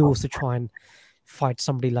attritional skills to try and fight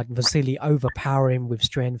somebody like Vasily, overpower him with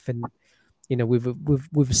strength and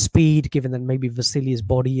with speed. Given that maybe Vasily's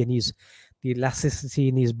body and the elasticity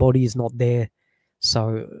in his body is not there,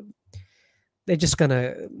 so they're just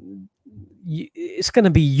gonna. It's going to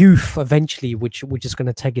be youth eventually, which is going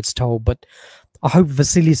to take its toll. But I hope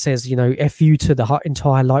Vasily says, F you to the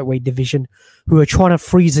entire lightweight division who are trying to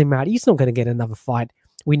freeze him out. He's not going to get another fight.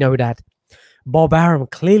 We know that. Bob Arum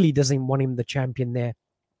clearly doesn't want him the champion there.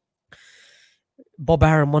 Bob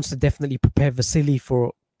Arum wants to definitely prepare Vasily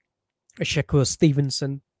for a Shakur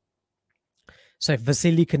Stevenson. So if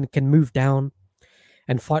Vasily can move down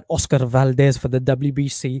and fight Oscar Valdez for the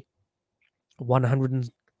WBC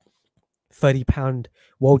 130-pound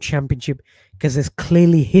world championship, because there's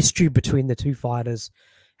clearly history between the two fighters,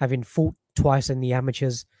 having fought twice in the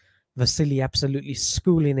amateurs. Vasily absolutely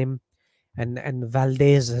schooling him, and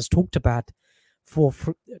Valdez has talked about for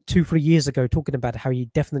 2-3 years ago, talking about how he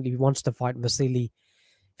definitely wants to fight Vasily,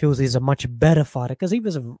 feels he's a much better fighter because he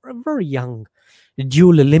was a very young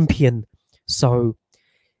dual Olympian. So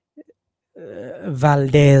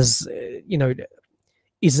Valdez,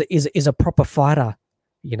 is a proper fighter.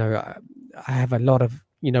 I have a lot of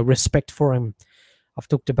respect for him. I've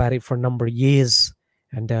talked about it for a number of years,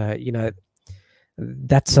 and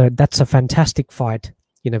that's a fantastic fight.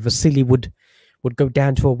 Vasily would go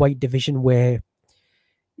down to a weight division where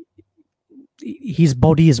his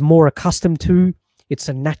body is more accustomed to. It's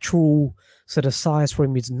a natural sort of size for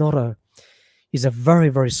him. He's a very,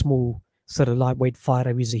 very small sort of lightweight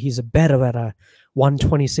fighter. He's a better at a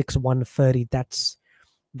 126, 130. That's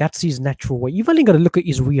his natural weight. You've only got to look at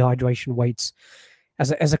his rehydration weights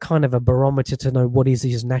as a kind of a barometer to know what is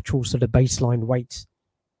his natural sort of baseline weight.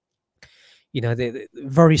 They're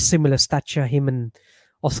very similar stature, him and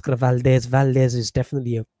Oscar Valdez. Valdez is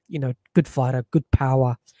definitely a good fighter, good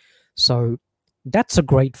power. So that's a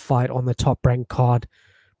great fight on the top ranked card.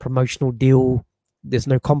 Promotional deal. There's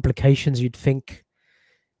no complications, you'd think.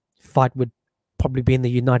 Fight would probably be in the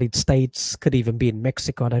United States, could even be in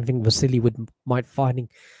Mexico. I don't think Vasily might fighting.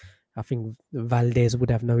 I think Valdez would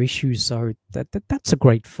have no issues. So that's a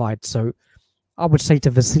great fight. So I would say to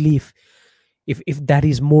Vasily, if that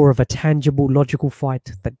is more of a tangible, logical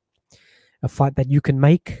fight, a fight that you can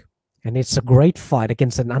make, and it's a great fight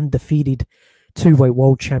against an undefeated two-weight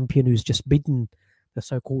world champion who's just beaten the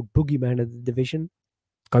so-called boogeyman of the division,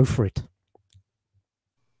 go for it.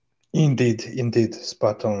 Indeed,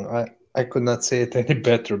 spot on. I could not say it any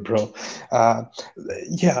better, bro.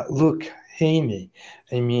 Yeah, look, Haney,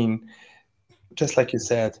 I mean, just like you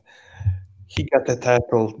said, he got the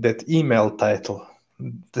title, that email title,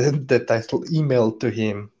 the title emailed to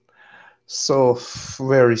him so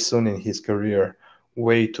very soon in his career,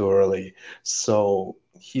 way too early. So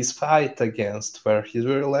his very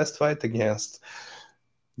last fight against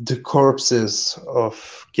the corpses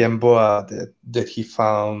of Gamboa that he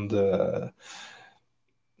found at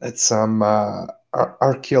some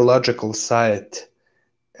archaeological site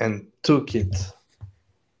and took it.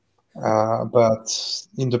 But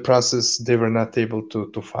in the process, they were not able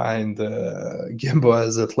to find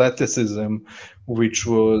Gamboa's athleticism, which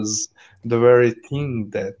was the very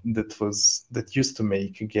thing that used to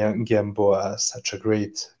make Gamboa such a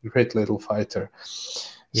great little fighter.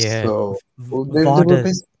 Yeah, So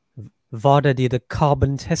Vada did a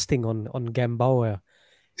carbon testing on Gamboa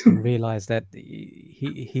and realized that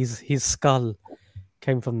his skull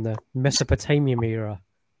came from the Mesopotamian era.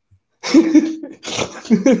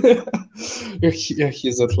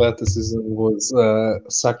 His athleticism was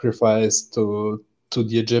sacrificed to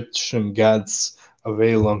the Egyptian gods a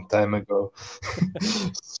very long time ago.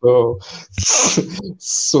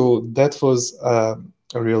 so that was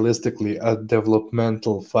realistically a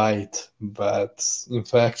developmental fight, but in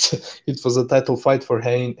fact it was a title fight for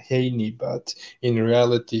Haney, but in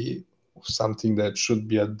reality something that should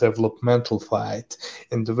be a developmental fight.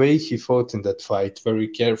 And the way he fought in that fight, very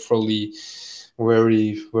carefully,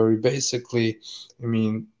 very basically, I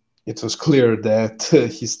mean, it was clear that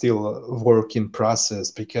he's still a work in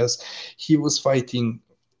process, because he was fighting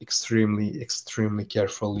extremely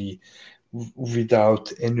carefully,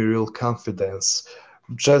 without any real confidence,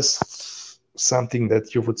 just something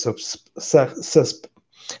that you would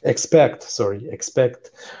expect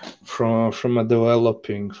from a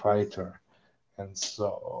developing fighter. And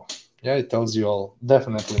so yeah, it tells you all.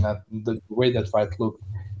 Definitely not the way that fight looked.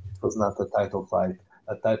 It was not a title fight.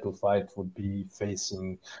 a title fight would be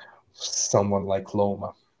facing someone like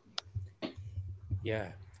Loma. Yeah,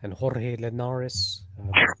 and Jorge Linares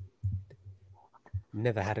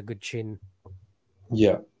never had a good chin.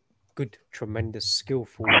 Yeah. Good, tremendous,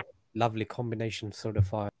 skillful, lovely combination sort of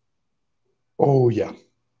fight. Oh yeah.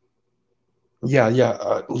 Yeah,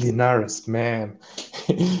 yeah. Linares, man.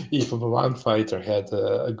 If one fighter had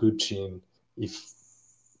a good chin, if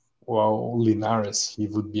well, Linares, he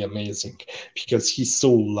would be amazing because he's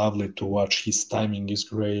so lovely to watch. His timing is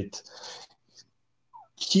great.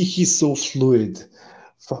 He's so fluid,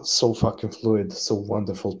 so fucking fluid, so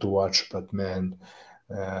wonderful to watch. But man,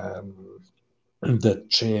 um,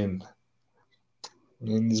 that chin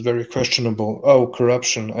is very questionable. Oh,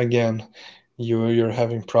 corruption again. You're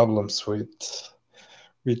having problems with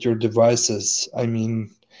your devices. I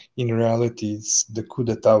mean, in reality, it's the coup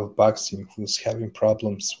d'etat of boxing who's having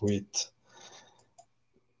problems with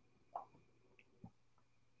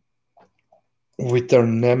their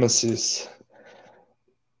nemesis.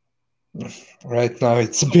 Right now,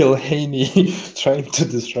 it's Bill Haney trying to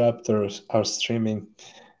disrupt our streaming.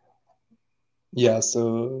 Yeah,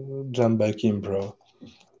 so jump back in, bro.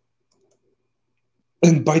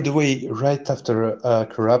 And by the way, right after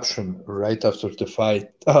corruption, right after the fight,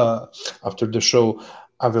 after the show,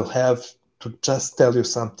 I will have to just tell you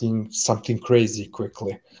something crazy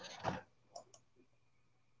quickly.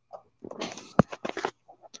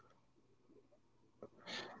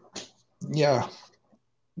 Yeah,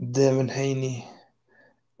 Devin Haney.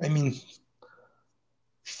 I mean,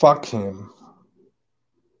 fuck him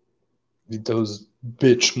with those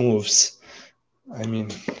bitch moves. I mean,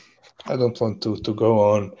 I don't want to go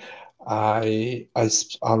on. I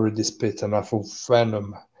already spit enough of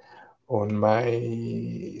venom on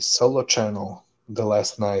my solo channel the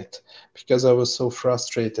last night because I was so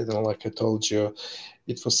frustrated, and like I told you,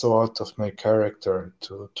 it was so out of my character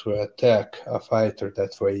to attack a fighter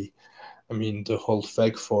that way. I mean, the whole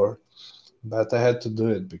fake four, but I had to do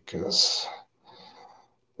it because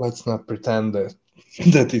let's not pretend that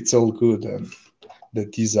that it's all good and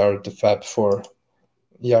that these are the Fab Four.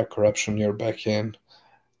 Yeah, corruption, you're back in.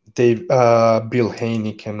 Bill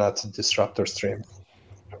Haney cannot disrupt our stream.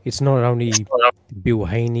 It's not only Bill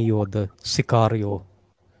Haney or the Sicario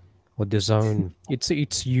or the Zone. It's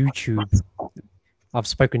YouTube. I've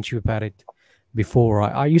spoken to you about it before.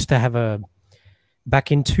 I used to have a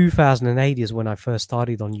back in 2008 is when I first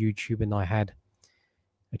started on YouTube, and I had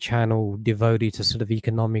a channel devoted to sort of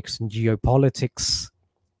economics and geopolitics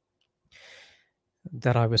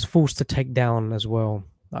that I was forced to take down as well.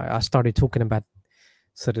 I started talking about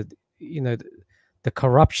sort of, you know, the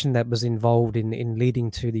corruption that was involved in leading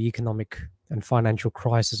to the economic and financial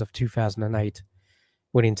crisis of 2008.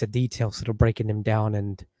 Went into detail, sort of breaking them down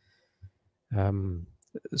and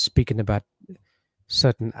speaking about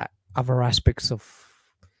certain other aspects of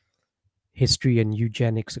history and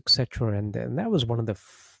eugenics, etc. And that was one of the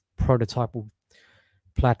prototypal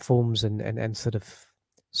platforms and sort of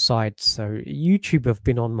sites. So YouTube have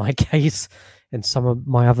been on my case, and some of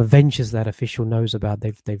my other ventures that official knows about.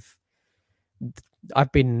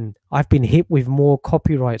 I've been hit with more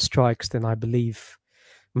copyright strikes than I believe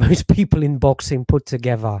most people in boxing put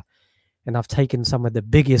together, and I've taken some of the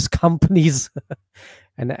biggest companies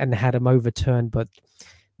and had them overturned. But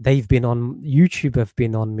they've been on YouTube have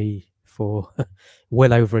been on me for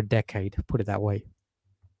well over a decade. Put it that way.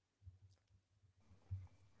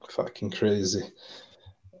 Fucking crazy.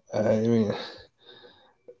 I mean,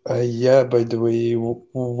 yeah, by the way,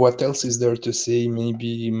 what else is there to say?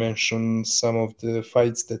 Maybe mention some of the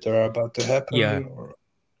fights that are about to happen. Yeah. Or...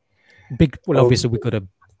 Big. Well, obviously we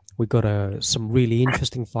got some really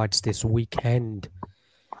interesting fights this weekend.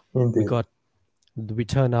 Indeed. We got the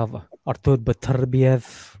return of Artur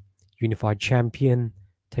Beterbiev, unified champion,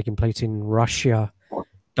 taking place in Russia.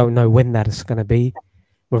 Don't know when that is going to be.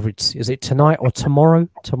 Whether is it tonight or tomorrow?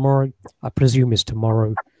 Tomorrow, I presume is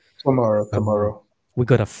tomorrow. Tomorrow. We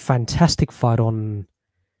got a fantastic fight on.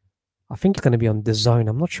 I think it's going to be on the Zone.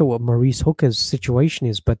 I'm not sure what Maurice Hooker's situation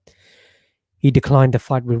is, but he declined to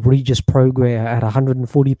fight with Regis Prograis at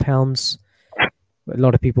 140 pounds. A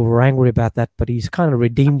lot of people were angry about that, but he's kind of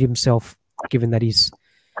redeemed himself, given that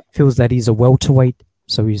feels that he's a welterweight,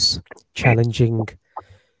 so he's challenging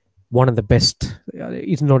one of the best.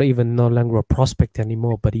 He's not even no longer a prospect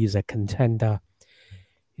anymore, but he's a contender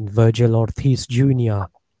in Virgil Ortiz Jr.,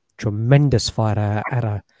 tremendous fighter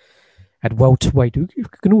at welterweight. You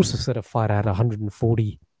can also sort of fight at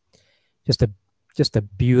 140. Just a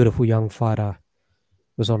beautiful young fighter.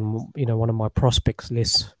 Was on one of my prospects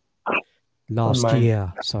lists last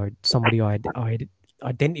year. So somebody I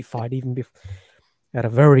identified even before. at a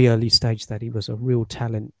very early stage that he was a real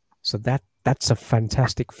talent. So that's a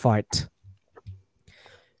fantastic fight.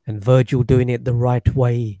 And Virgil doing it the right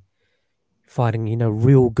way, fighting,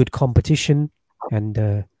 real good competition.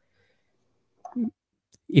 And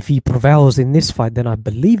if he prevails in this fight, then I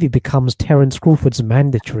believe he becomes Terence Crawford's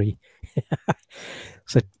mandatory.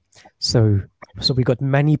 so, so, so we got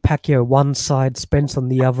Manny Pacquiao one side, Spence on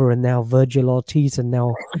the other, and now Virgil Ortiz, and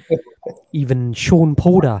now even Sean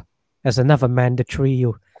Porter as another mandatory,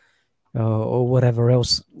 or whatever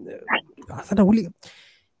else. I don't know.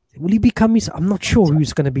 Will he become his? I'm not sure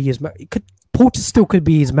who's going to be his. Porter still could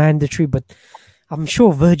be his mandatory, but I'm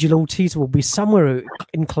sure Virgil Ortiz will be somewhere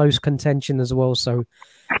in close contention as well. So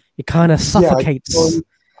it kind of suffocates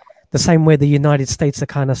the same way the United States are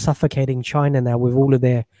kind of suffocating China now with all of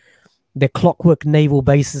their clockwork naval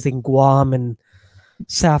bases in Guam and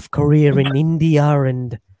South Korea and India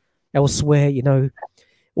and elsewhere.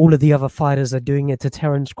 All of the other fighters are doing it to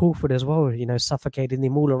Terence Crawford as well, suffocating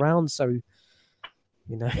him all around. So,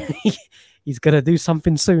 he's going to do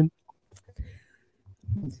something soon.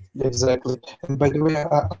 Exactly. And by the way,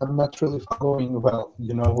 I'm not really following well.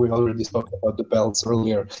 We already talked about the belts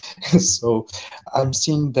earlier. So I'm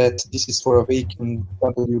seeing that this is for a vacant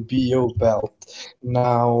WBO belt.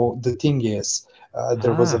 Now, the thing is,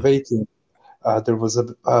 there was a waiting. There was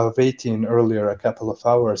a waiting earlier a couple of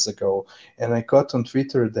hours ago, and I got on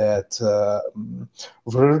Twitter that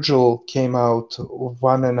Virgil came out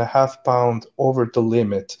 1.5 pounds over the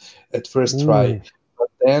limit at first try. But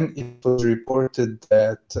then it was reported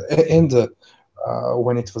that, and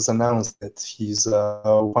when it was announced that he's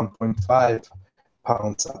 1.5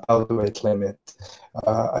 pounds above the weight limit.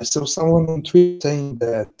 I saw someone on Twitter saying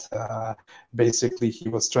that basically he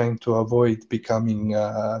was trying to avoid becoming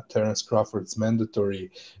Terence Crawford's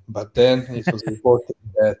mandatory, but then it was reported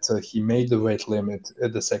that he made the weight limit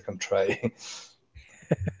at the second try.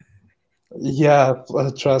 Yeah,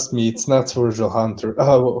 trust me, it's not Virgil Ortiz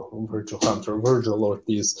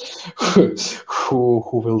who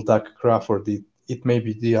will duck Crawford. It may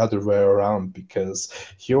be the other way around, because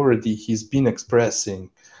he's been expressing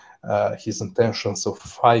his intentions of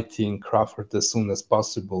fighting Crawford as soon as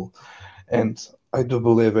possible, and I do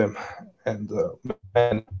believe him. And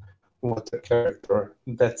man, what a character!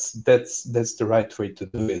 That's the right way to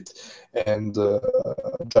do it. And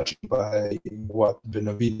judging by what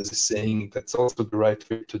Benavidez is saying, that's also the right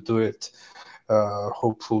way to do it.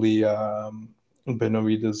 Hopefully,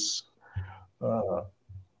 Benavidez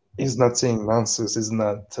is not saying nonsense, is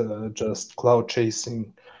not just cloud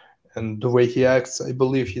chasing. And the way he acts, I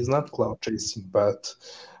believe he's not cloud chasing, but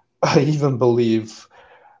I even believe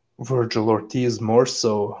Virgil Ortiz more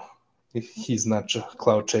so. He's not just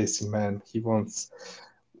cloud chasing, man. He wants,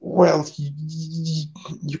 well,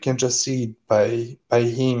 you can just see it by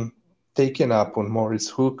him taking up on Maurice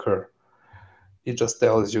Hooker. It just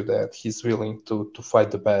tells you that he's willing to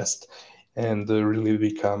fight the best and really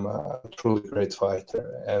become a truly great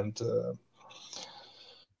fighter. And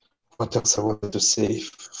what else I wanted to say?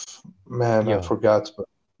 Man, I forgot. But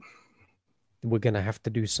we're going to have to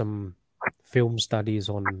do some film studies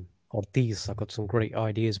on these. I've got some great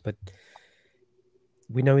ideas, but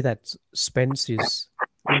we know that Spence is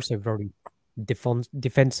also very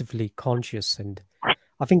defensively conscious, and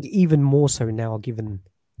I think even more so now given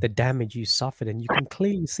the damage he suffered. And you can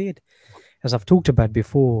clearly see it, as I've talked about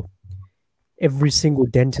before. Every single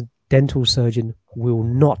dental surgeon will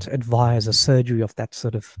not advise a surgery of that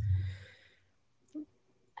sort of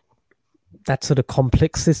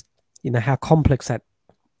complex, how complex that,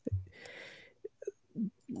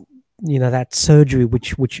 that surgery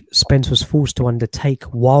which Spence was forced to undertake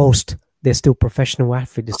whilst they're still professional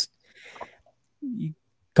athletes. You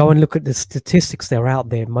go and look at the statistics that are out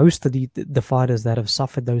there. Most of the fighters that have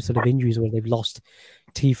suffered those sort of injuries where they've lost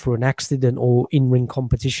teeth for an accident or in-ring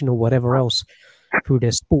competition or whatever else through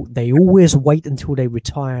their sport, they always wait until they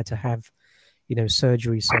retire to have,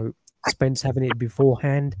 surgery. So Spence having it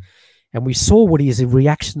beforehand, and we saw what his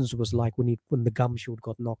reactions was like when the gum shield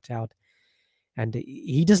got knocked out. And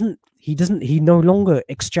he no longer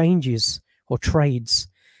exchanges or trades.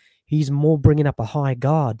 He's more bringing up a high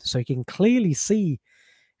guard. So you can clearly see,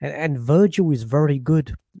 and Virgil is very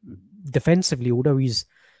good defensively, although he's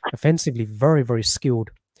offensively very, very skilled.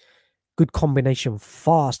 Good combination,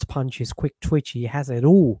 fast punches, quick twitch. He has it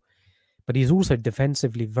all. But he's also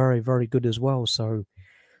defensively very, very good as well. So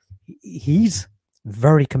he's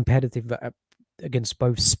very competitive against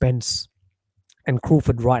both Spence and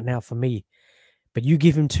Crawford right now for me. But you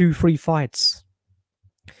give him 2-3 fights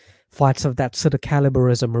of that sort of caliber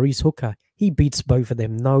as a Maurice Hooker, he beats both of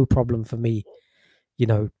them, no problem for me.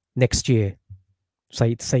 Next year,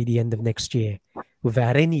 say the end of next year,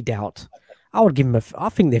 without any doubt. I would give him I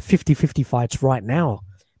think they're 50-50 fights right now.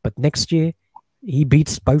 But next year, he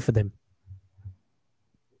beats both of them.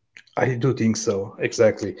 I do think so,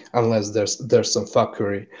 exactly. Unless there's some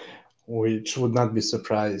fuckery, which would not be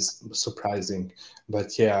surprising.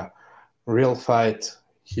 But yeah, real fight,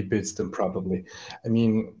 he beats them probably. I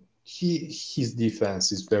mean, his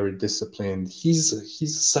defense is very disciplined.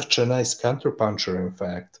 He's such a nice counterpuncher, in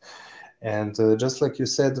fact. And just like you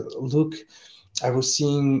said, look, I was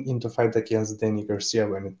seeing in the fight against Danny Garcia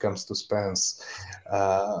when it comes to Spence.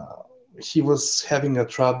 Uh, he was having a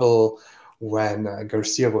trouble when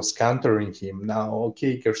Garcia was countering him. Now,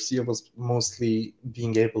 okay, Garcia was mostly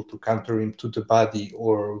being able to counter him to the body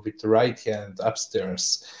or with the right hand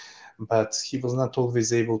upstairs, but he was not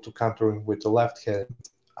always able to counter him with the left hand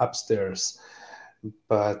upstairs.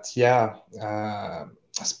 But yeah,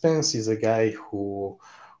 Spence is a guy who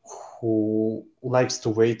likes to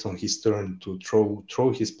wait on his turn to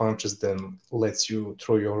throw his punches, then lets you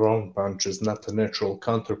throw your own punches, not a natural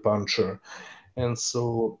counter puncher, and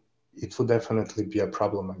so it would definitely be a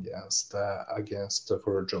problem against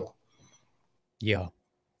Virgil. Yeah,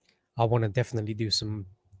 I want to definitely do some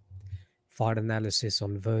fight analysis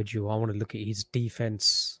on Virgil. I want to look at his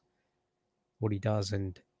defense, what he does,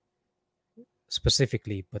 and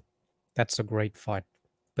specifically. But that's a great fight.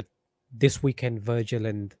 But this weekend, Virgil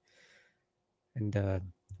and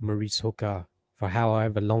Maurice Hooker, for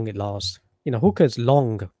however long it lasts. You know, Hooker's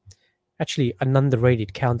long, actually an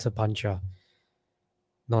underrated counterpuncher.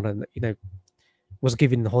 Not a, you know, was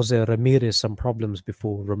giving Jose Ramirez some problems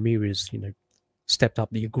before Ramirez, you know, stepped up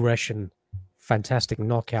the aggression. Fantastic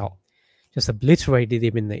knockout, just obliterated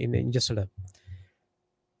him in just sort of.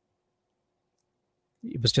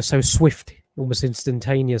 It was just so swift, almost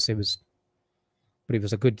instantaneous. But it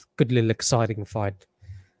was a good little exciting fight.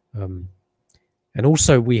 And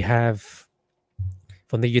also we have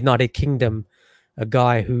from the United Kingdom a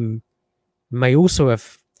guy who may also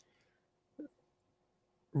have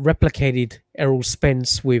replicated Errol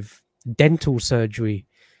Spence with dental surgery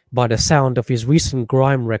by the sound of his recent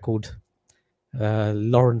grime record,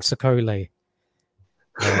 Lawrence Okole.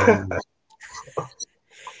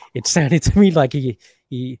 It sounded to me like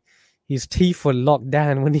his teeth were locked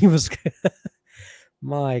down when he was.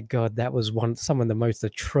 My God, that was some of the most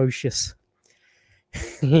atrocious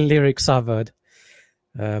lyrics I've heard.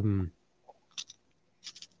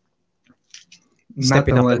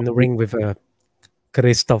 Stepping up in the ring with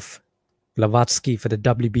Krzysztof Blavatsky for the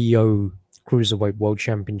WBO Cruiserweight World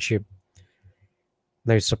Championship.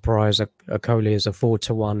 No surprise, Okole is a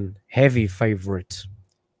 4-1 heavy favorite.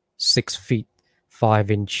 6 feet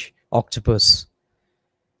 5-inch octopus.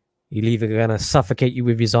 He'll either gonna suffocate you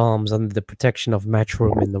with his arms under the protection of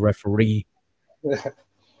Matchroom and the referee.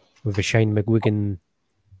 With a Shane McGuigan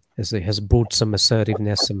has brought some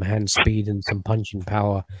assertiveness, some hand speed, and some punching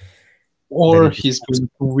power. Or he's going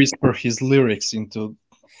to whisper his lyrics into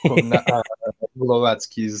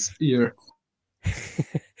Blavatsky's ear.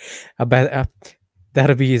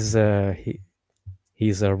 That'll be his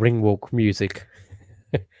ring walk music.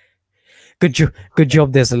 Good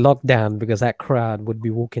job. There's a lockdown because that crowd would be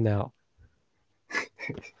walking out.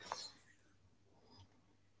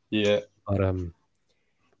 Yeah, but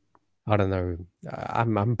I don't know.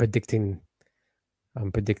 I'm predicting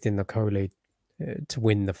Okole to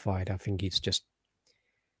win the fight. I think he's just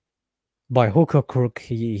by hook or crook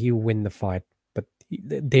he'll win the fight. But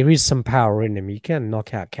there is some power in him. He can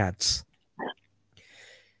knock out cats.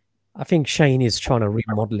 I think Shane is trying to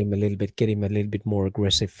remodel him a little bit, get him a little bit more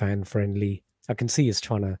aggressive, fan-friendly. I can see he's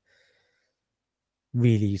trying to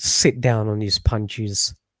really sit down on his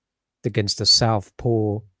punches against a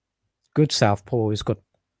southpaw. Good southpaw. He's got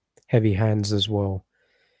heavy hands as well.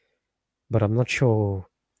 But I'm not sure.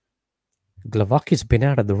 Glavaki's been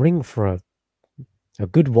out of the ring for a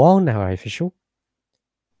good while now, official.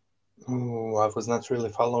 Oh, I was not really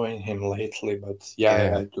following him lately, but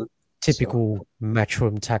yeah. I do. Typical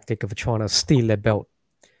Matchroom tactic of trying to steal a belt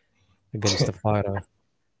against the fighter.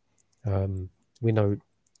 We know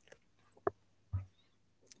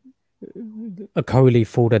Okole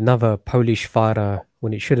fought another Polish fighter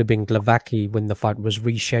when it should have been Glavaki when the fight was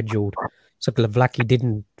rescheduled. So Glavaki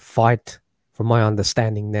didn't fight, from my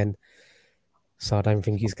understanding then. So I don't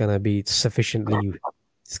think he's going to be sufficiently...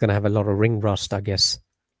 He's going to have a lot of ring rust, I guess.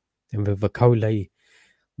 And with Okole,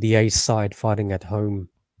 the ace side fighting at home,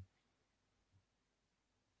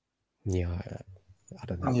 yeah, I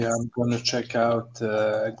don't know. Yeah, I'm going to check out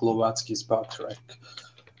Glavatsky's bout track.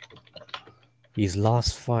 His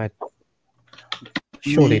last fight...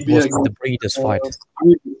 Surely it wasn't the Breeders' fight.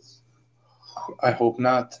 I hope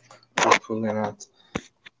not. Hopefully not.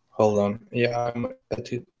 Hold on. Yeah, I'm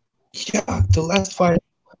at it. Yeah, the last fight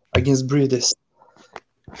against Breedis.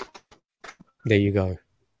 There you go.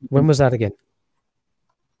 When was that again?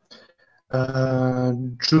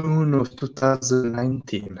 June of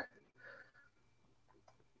 2019.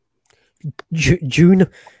 June.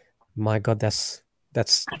 My God, that's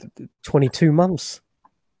 22 months.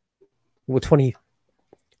 Well, 20.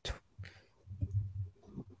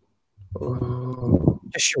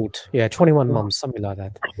 Just short. Yeah, 21 months, something like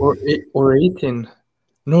that. Or 18.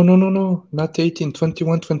 No, not 18.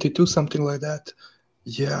 21, 22, something like that.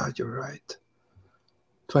 Yeah, you're right.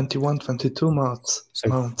 21, 22 months.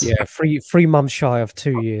 So yeah, 3 months shy of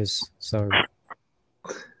 2 years. So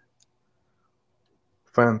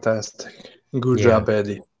fantastic. Good yeah. job,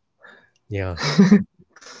 Eddie. Yeah.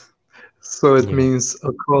 So it Yeah. means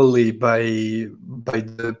a collie by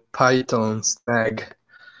the Python snag.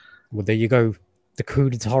 Well, there you go. The coup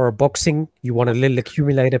d'etat boxing. You want a little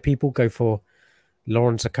accumulator, people? Go for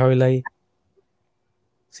Lawrence Akole,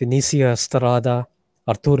 Sinicia Estrada,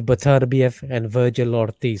 Artur Baturbiev, and Virgil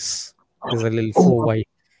Ortiz. There's a little four-way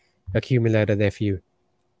accumulator there for you.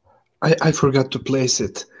 I forgot to place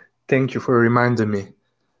it. Thank you for reminding me.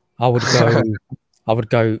 I would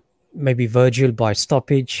go maybe Virgil by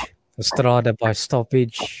stoppage, Estrada by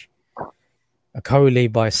stoppage,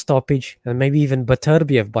 Akole by stoppage, and maybe even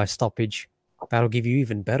Baturbiev by stoppage. That'll give you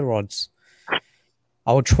even better odds.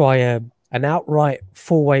 I would try an outright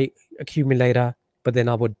four-way accumulator, but then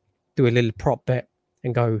I would do a little prop bet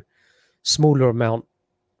and go smaller amount,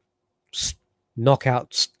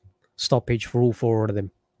 knockout stoppage for all four of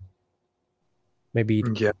them. Maybe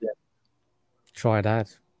try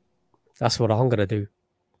that. That's what I'm going to do.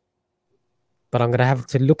 But I'm going to have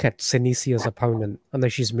to look at Sinisia's opponent. I know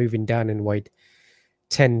she's moving down in weight.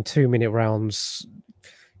 10 2-minute rounds,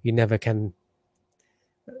 you never can.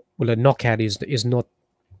 Well, a knockout is not.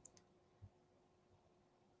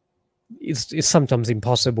 It's sometimes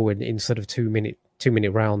impossible in sort of 2-minute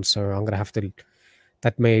rounds. So I'm going to have to.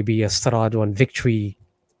 That may be a Estrada on victory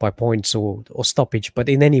by points or stoppage. But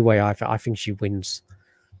in any way, I think she wins.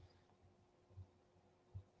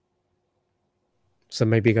 So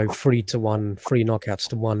maybe go 3-1, 3 knockouts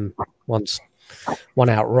to one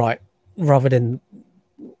outright, rather than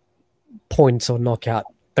points or knockout.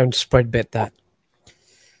 Don't spread bet that.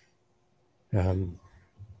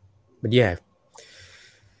 But yeah,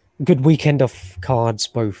 good weekend of cards,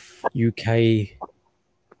 both UK,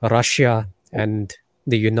 Russia, and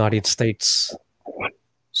the United States.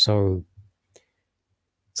 So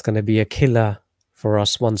it's going to be a killer for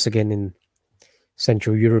us once again in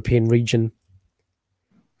Central European region.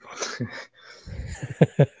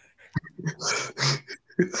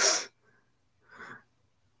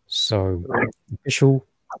 So official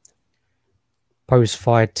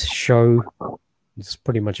post-fight show is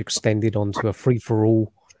pretty much extended onto a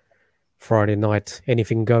free-for-all Friday night.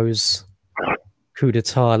 Anything goes. Coup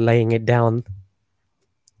d'etat laying it down.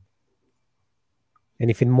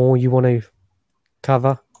 Anything more you want to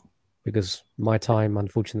cover? Because my time,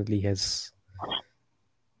 unfortunately, has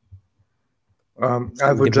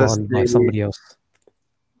I would just by somebody else.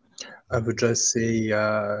 I would just say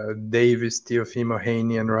Davis, Teofimo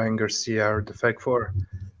Haney, and Ryan Garcia are the Fact Four.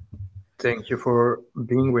 Thank you for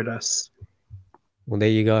being with us. Well, there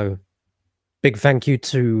you go. Big thank you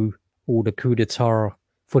to all the coup d'etat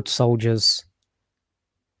foot soldiers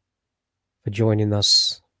for joining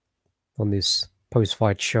us on this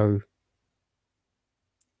post-fight show.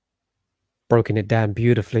 Broken it down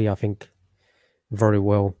beautifully, I think, very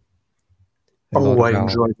well. I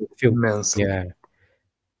enjoyed it immensely. Yeah.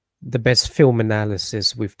 The best film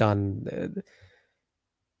analysis we've done.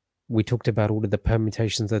 We talked about all of the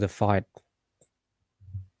permutations of the fight.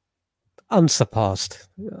 Unsurpassed.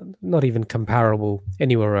 Not even comparable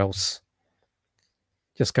anywhere else.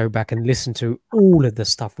 Just go back and listen to all of the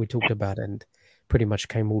stuff we talked about and pretty much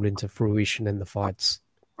came all into fruition in the fights.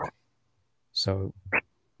 So,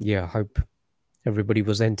 yeah, I hope everybody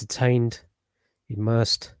was entertained,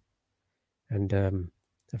 immersed, and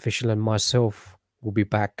Official and myself will be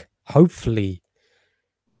back hopefully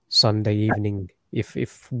Sunday evening.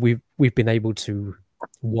 If we've been able to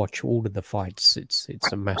watch all of the fights, it's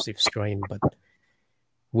a massive strain, but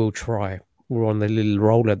we'll try. We're on a little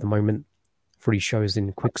roll at the moment, 3 shows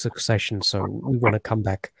in quick succession, so we want to come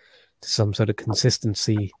back to some sort of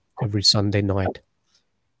consistency every Sunday night.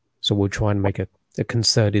 So we'll try and make a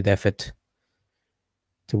concerted effort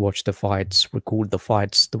to watch the fights, record the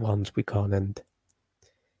fights, the ones we can, and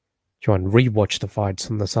try and rewatch the fights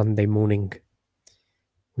on the Sunday morning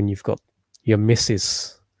when you've got your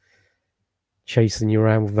missus chasing you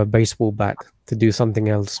around with a baseball bat to do something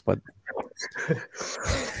else. But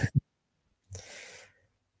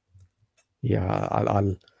Yeah,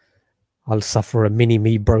 I'll suffer a mini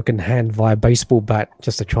me broken hand via baseball bat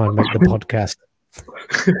just to try and make the podcast.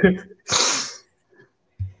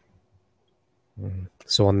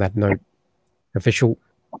 So on that note, official.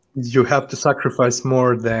 You have to sacrifice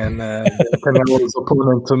more than Canelo's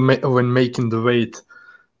opponent when making the weight.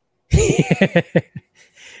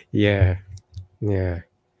 Yeah.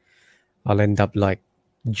 I'll end up like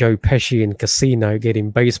Joe Pesci in Casino,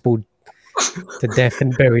 getting baseballed to death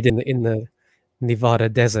and buried in the Nevada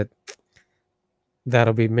desert.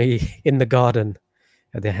 That'll be me in the garden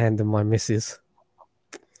at the hand of my missus.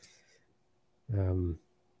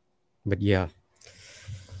 But yeah.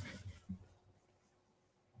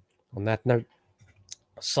 On that note,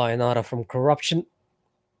 sayonara from corruption.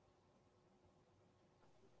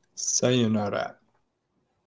 Sayonara.